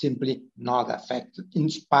simply not affected in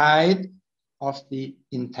spite of the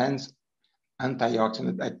intense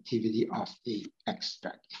antioxidant activity of the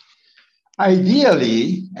extract.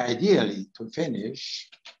 Ideally, ideally,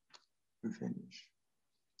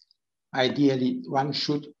 one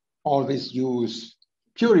should always use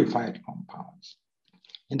purified compounds.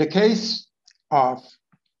 In the case of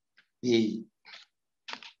the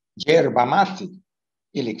yerba mate,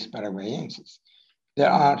 Ilex paraguayensis, there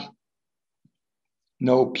are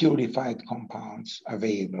no purified compounds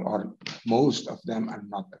available, or most of them are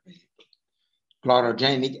not available.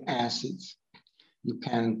 Chlorogenic acids, you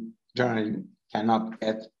generally cannot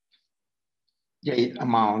get great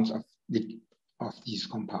amounts of these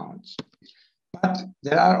compounds. But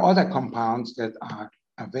there are other compounds that are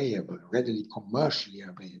available, readily commercially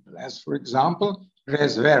available, as for example,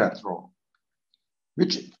 resveratrol,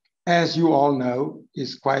 which, as you all know,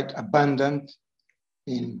 is quite abundant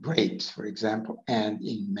in grapes, for example, and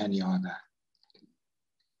in many other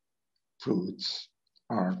fruits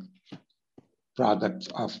or products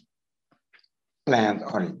of plant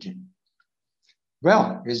origin.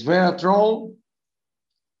 Well, resveratrol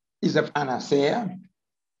is a panacea.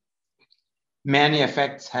 Many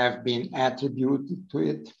effects have been attributed to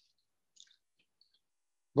it.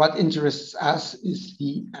 What interests us is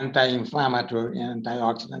the anti-inflammatory and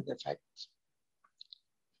antioxidant effects.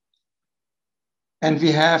 And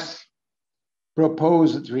we have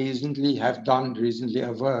proposed recently, have done recently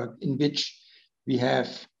a work in which we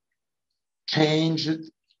have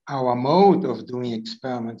changed our mode of doing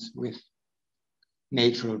experiments with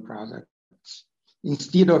natural products.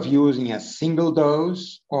 Instead of using a single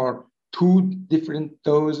dose or two different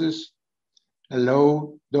doses, a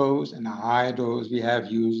low dose and a high dose, we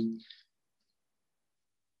have used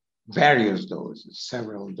various doses,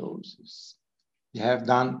 several doses. We have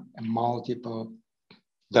done a multiple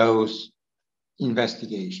dose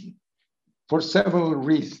investigation for several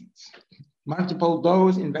reasons. Multiple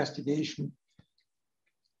dose investigation,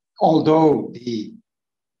 although the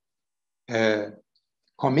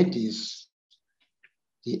committees,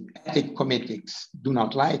 the ethic committees do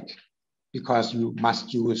not like, because you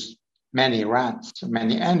must use many rats,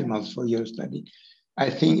 many animals for your study, I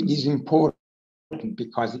think it is important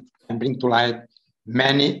because it can bring to light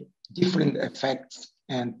many different effects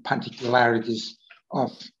and particularities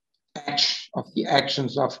of the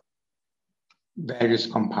actions of various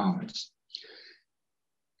compounds.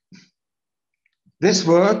 This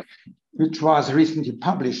work, which was recently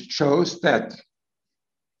published, shows that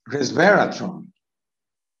resveratrol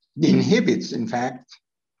inhibits, in fact,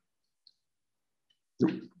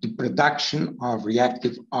 the production of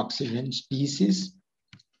reactive oxygen species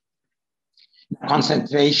in a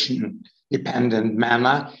concentration-dependent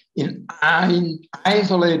manner in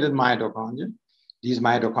isolated mitochondria. These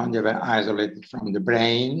mitochondria were isolated from the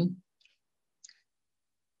brain,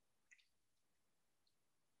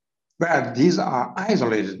 where these are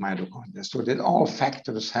isolated mitochondria, so that all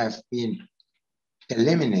factors have been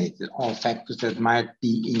eliminated, all factors that might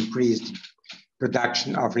be increased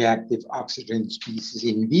production of reactive oxygen species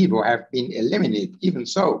in vivo have been eliminated. Even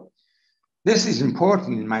so, this is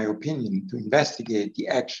important, in my opinion, to investigate the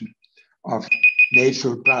action of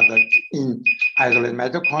natural products in isolated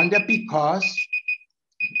mitochondria because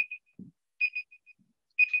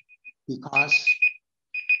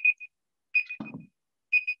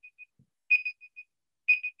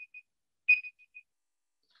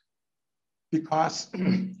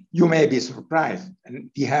you may be surprised,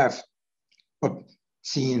 and we have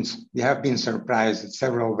been surprised in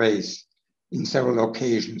several ways, in several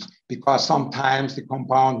occasions, because sometimes the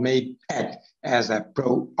compound may act as a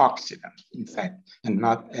pro-oxidant, in fact, and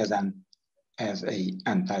not as an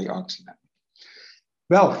antioxidant.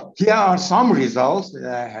 Well, here are some results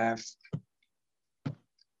that I have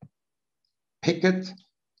picked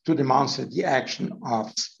to demonstrate the action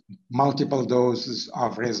of multiple doses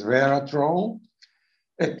of resveratrol,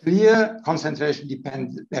 a clear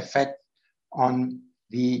concentration-dependent effect on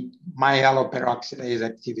the myeloperoxidase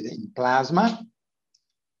activity in plasma.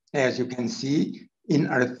 As you can see, in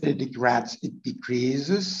arthritic rats, it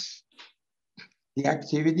decreases the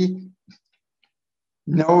activity.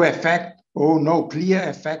 No effect, no clear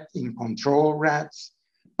effect in control rats,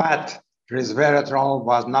 but resveratrol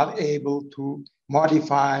was not able to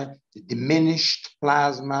modify the diminished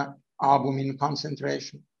plasma albumin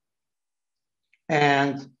concentration.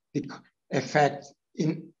 And the effect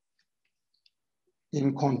in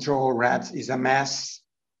control rats is a mess,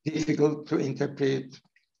 difficult to interpret.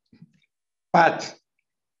 But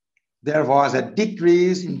there was a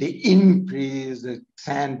decrease in the increased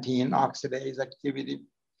xanthine oxidase activity.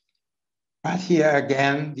 But here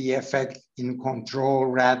again, the effect in control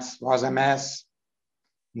rats was a mess,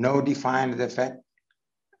 no defined effect,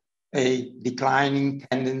 a declining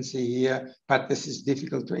tendency here, but this is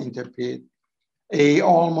difficult to interpret, a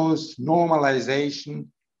almost normalization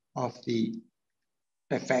of the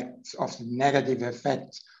effects, of the negative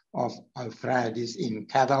effects of arthritis in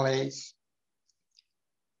catalase.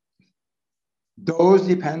 Dose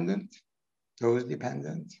dependent,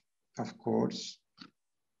 of course.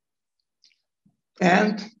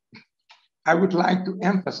 And I would like to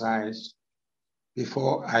emphasize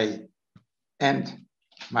before I end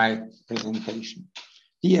my presentation,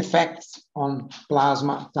 the effects on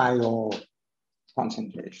plasma thiol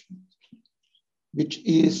concentration, which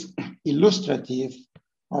is illustrative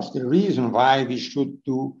of the reason why we should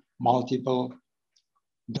do multiple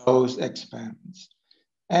dose experiments.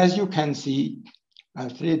 As you can see,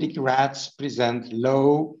 arthritic rats present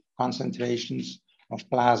low concentrations of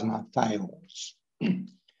plasma thiols.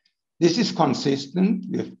 This is consistent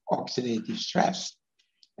with oxidative stress.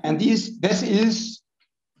 And this is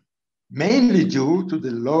mainly due to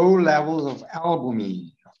the low levels of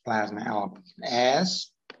albumin, of plasma albumin,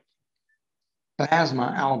 as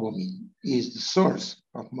plasma albumin is the source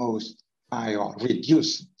of most thiol,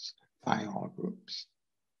 reduces thiol groups.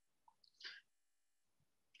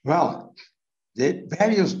 Well, the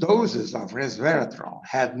various doses of resveratrol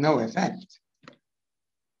had no effect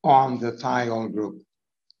on the thiol group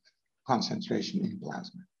concentration in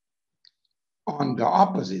plasma. On the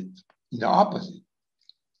opposite,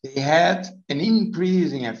 they had an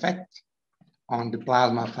increasing effect on the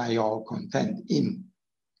plasma thiol content in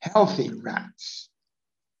healthy rats.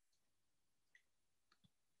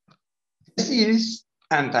 This is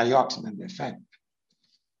antioxidant effect.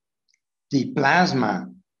 The plasma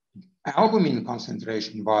albumin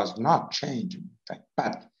concentration was not changing, in fact,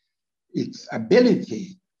 but its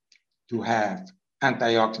ability to have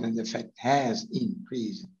antioxidant effect has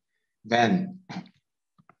increased when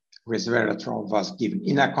resveratrol was given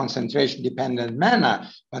in a concentration-dependent manner,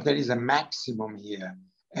 but there is a maximum here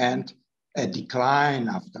and a decline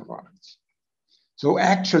afterwards. So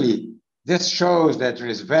actually, this shows that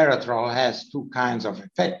resveratrol has two kinds of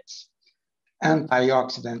effects: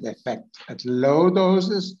 antioxidant effect at low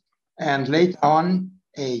doses, and later on,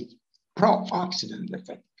 a pro-oxidant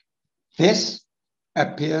effect. This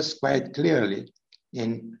appears quite clearly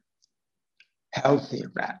in healthy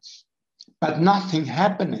rats, but nothing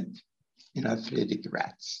happened in arthritic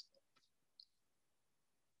rats.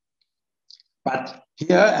 But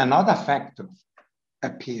here another factor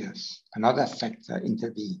appears, another factor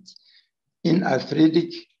intervenes. In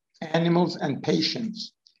arthritic animals and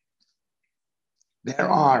patients, there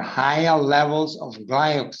are higher levels of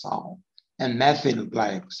glyoxal and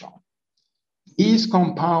methylglyoxal. These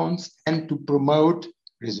compounds tend to promote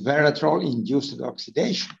resveratrol-induced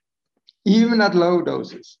oxidation, even at low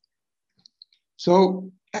doses.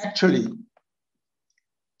 So actually,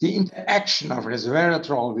 the interaction of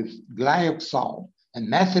resveratrol with glyoxal and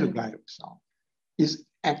methylglyoxal is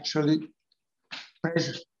actually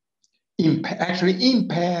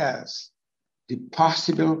impairs the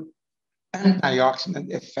possible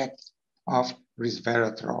antioxidant effect of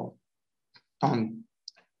resveratrol on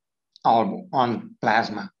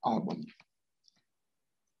plasma albumin.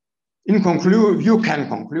 In conclusion, you can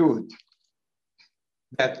conclude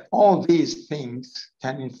that all these things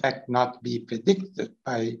can in fact not be predicted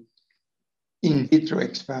by in vitro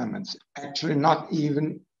experiments, actually not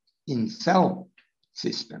even in cell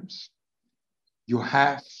systems. You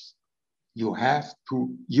have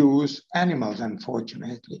to use animals,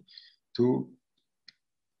 unfortunately, to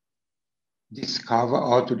discover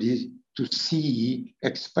or to see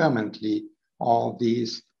experimentally all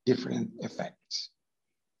these different effects.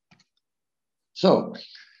 So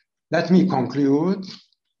let me conclude.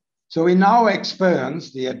 So in our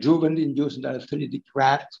experience, the adjuvant-induced arthritic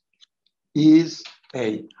rat is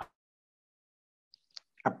an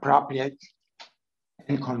appropriate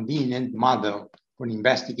and convenient model for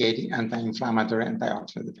investigating anti-inflammatory,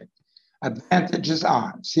 antioxidant effects. Advantages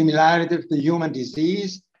are similarity to the human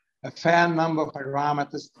disease, a fair number of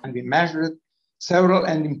parameters can be measured, several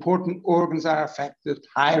and important organs are affected,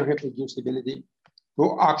 high reproducibility,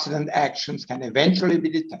 pro-oxidant actions can eventually be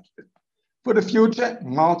detected. For the future,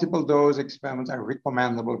 multiple dose experiments are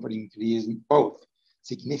recommendable for increasing both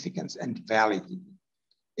significance and validity.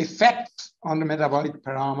 Effects on the metabolic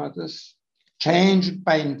parameters changed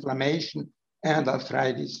by inflammation and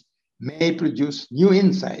arthritis may produce new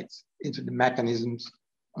insights into the mechanisms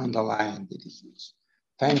underlying the disease.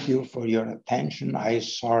 Thank you for your attention. I'm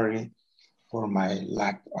sorry for my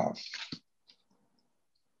lack of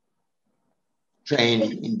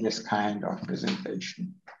training in this kind of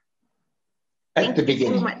presentation. At the Thank you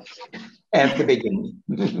so beginning. much. At the beginning.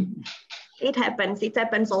 It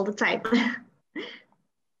happens all the time.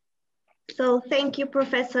 So thank you,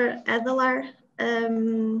 Professor Adelar.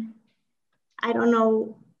 I don't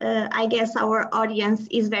know, I guess our audience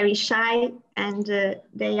is very shy and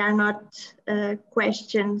they are not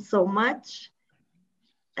questioning so much.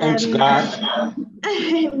 Thanks, God.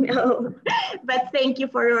 No, but thank you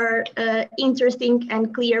for your interesting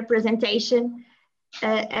and clear presentation.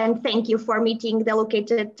 And thank you for meeting the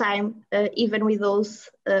allocated time, even with those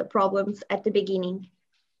problems at the beginning.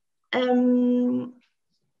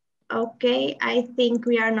 Okay, I think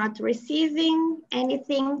we are not receiving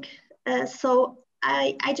anything. So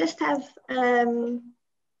I just have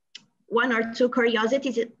one or two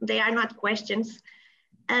curiosities. They are not questions.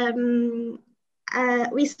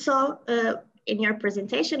 We saw in your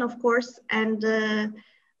presentation, of course, and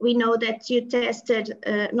we know that you tested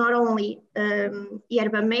not only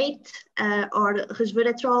yerba mate or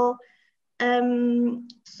resveratrol.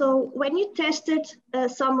 So when you tested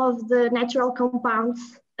some of the natural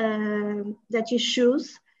compounds that you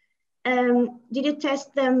choose, did you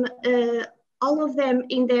test them, all of them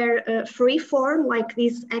in their free form, like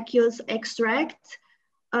this aqueous extract,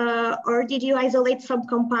 or did you isolate some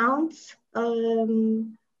compounds,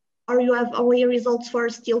 or you have only results for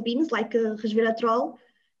steel beans, like resveratrol?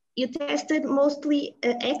 You tested mostly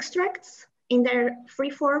extracts in their free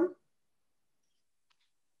form?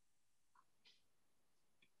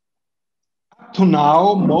 Up to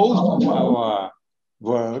now, most of our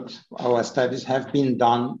works, our studies have been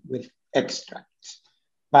done with extracts,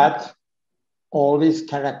 but always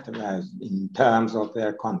characterized in terms of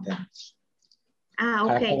their contents. Ah,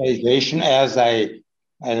 okay. Characterization, as I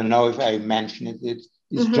don't know if I mentioned it,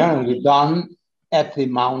 is generally done at the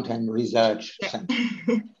Mountain Research Center.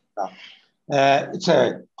 It's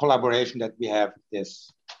a collaboration that we have with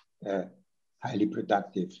this highly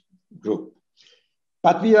productive group.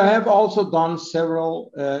 But we have also done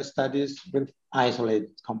several studies with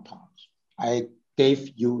isolated compounds. I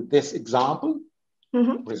gave you this example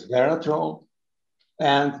with resveratrol,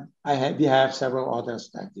 and we have several other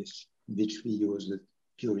studies in which we use the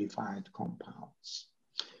purified compounds.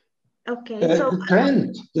 Okay. So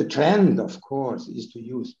the trend, of course, is to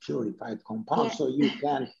use purified compounds, so you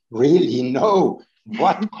can really know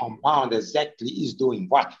what compound exactly is doing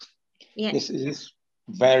what. This is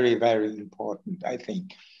very, very important, I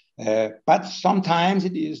think. But sometimes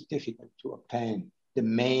it is difficult to obtain the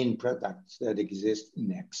main products that exist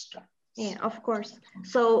in extract. Yeah, of course.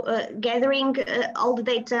 So gathering all the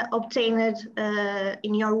data obtained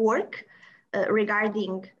in your work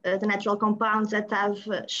regarding the natural compounds that have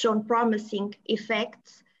shown promising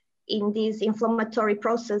effects in this inflammatory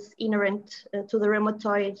process inherent to the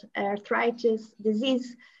rheumatoid arthritis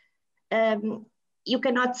disease, you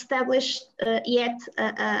cannot establish yet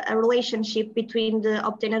a relationship between the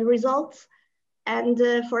obtained results and,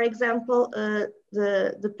 for example,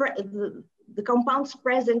 the compounds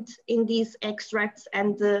present in these extracts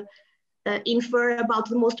and infer about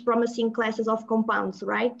the most promising classes of compounds,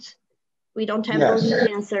 right? We don't have those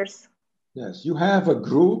answers. Yes, you have a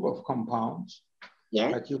group of compounds,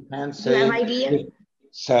 but you can't say with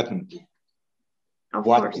certainty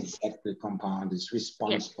what exactly compound is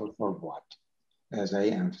responsible for what, as I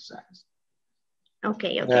emphasized.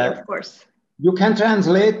 Okay, of course. You can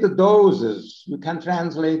translate the doses.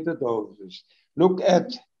 Look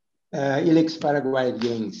at Ilex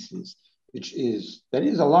paraguayensis, there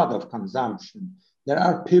is a lot of consumption. There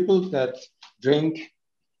are people that drink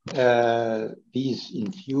these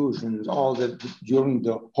infusions during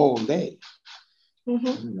the whole day.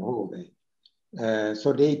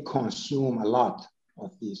 So they consume a lot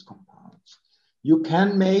of these compounds. You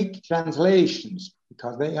can make translations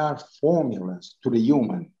because they are formulas to the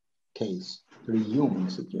human case, to the human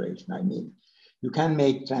situation, I mean. You can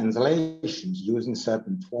make translations using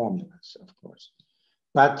certain formulas, of course.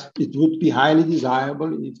 But it would be highly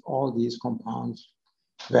desirable if all these compounds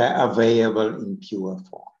were available in pure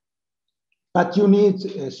form. But you need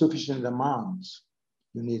sufficient amounts.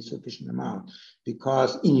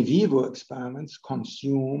 Because in vivo experiments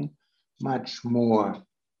consume much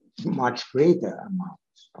greater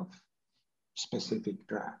amounts of specific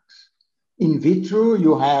drugs. In vitro,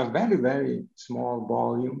 you have very, very small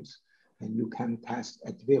volumes and you can test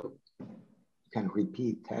at will. You can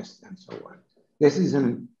repeat tests and so on. This is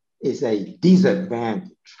a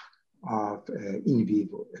disadvantage of in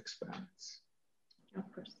vivo experiments.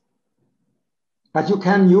 Of course. But you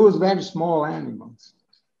can use very small animals.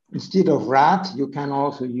 Instead of rat, you can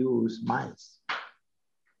also use mice.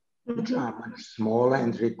 which are much smaller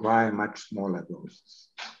and require much smaller doses.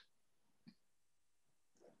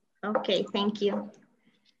 Okay, thank you.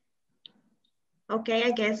 Okay,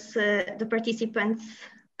 I guess the participants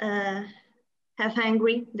have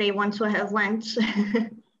hungry. They want to have lunch.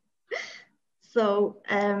 So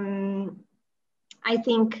I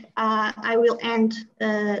think I will end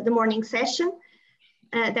the morning session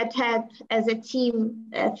that had as a theme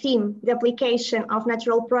the application of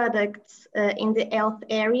natural products in the health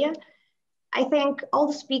area. I thank all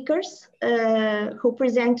the speakers who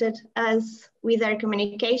presented us with their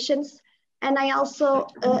communications. And I also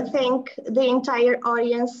thank the entire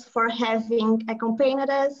audience for having accompanied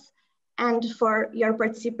us and for your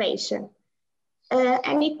participation.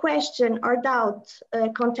 Any question or doubt,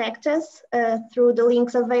 contact us through the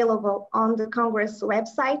links available on the Congress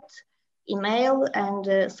website, email,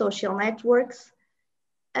 and social networks.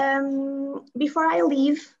 Before I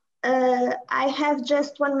leave, I have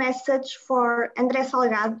just one message for André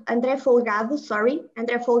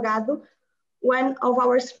Folgado, one of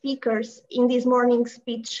our speakers in this morning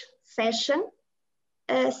speech session.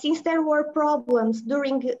 Since there were problems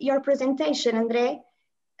during your presentation, André,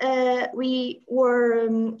 we were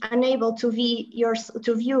unable to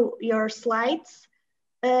view your slides.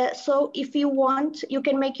 So if you want, you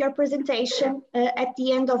can make your presentation at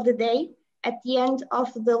the end of the day, at the end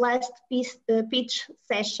of the last pitch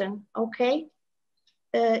session, okay?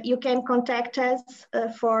 You can contact us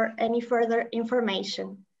for any further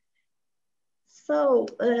information. So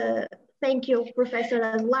thank you, Professor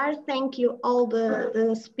Adelar. Thank you all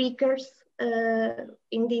the speakers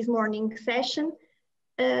in this morning session.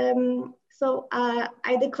 So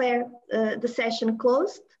I declare the session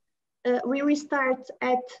closed. We restart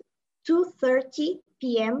at 2:30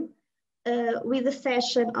 p.m. With a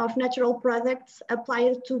session of natural products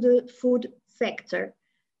applied to the food sector.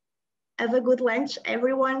 Have a good lunch,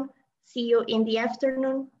 everyone. See you in the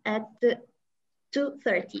afternoon at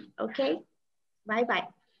 2:30, okay? Bye-bye.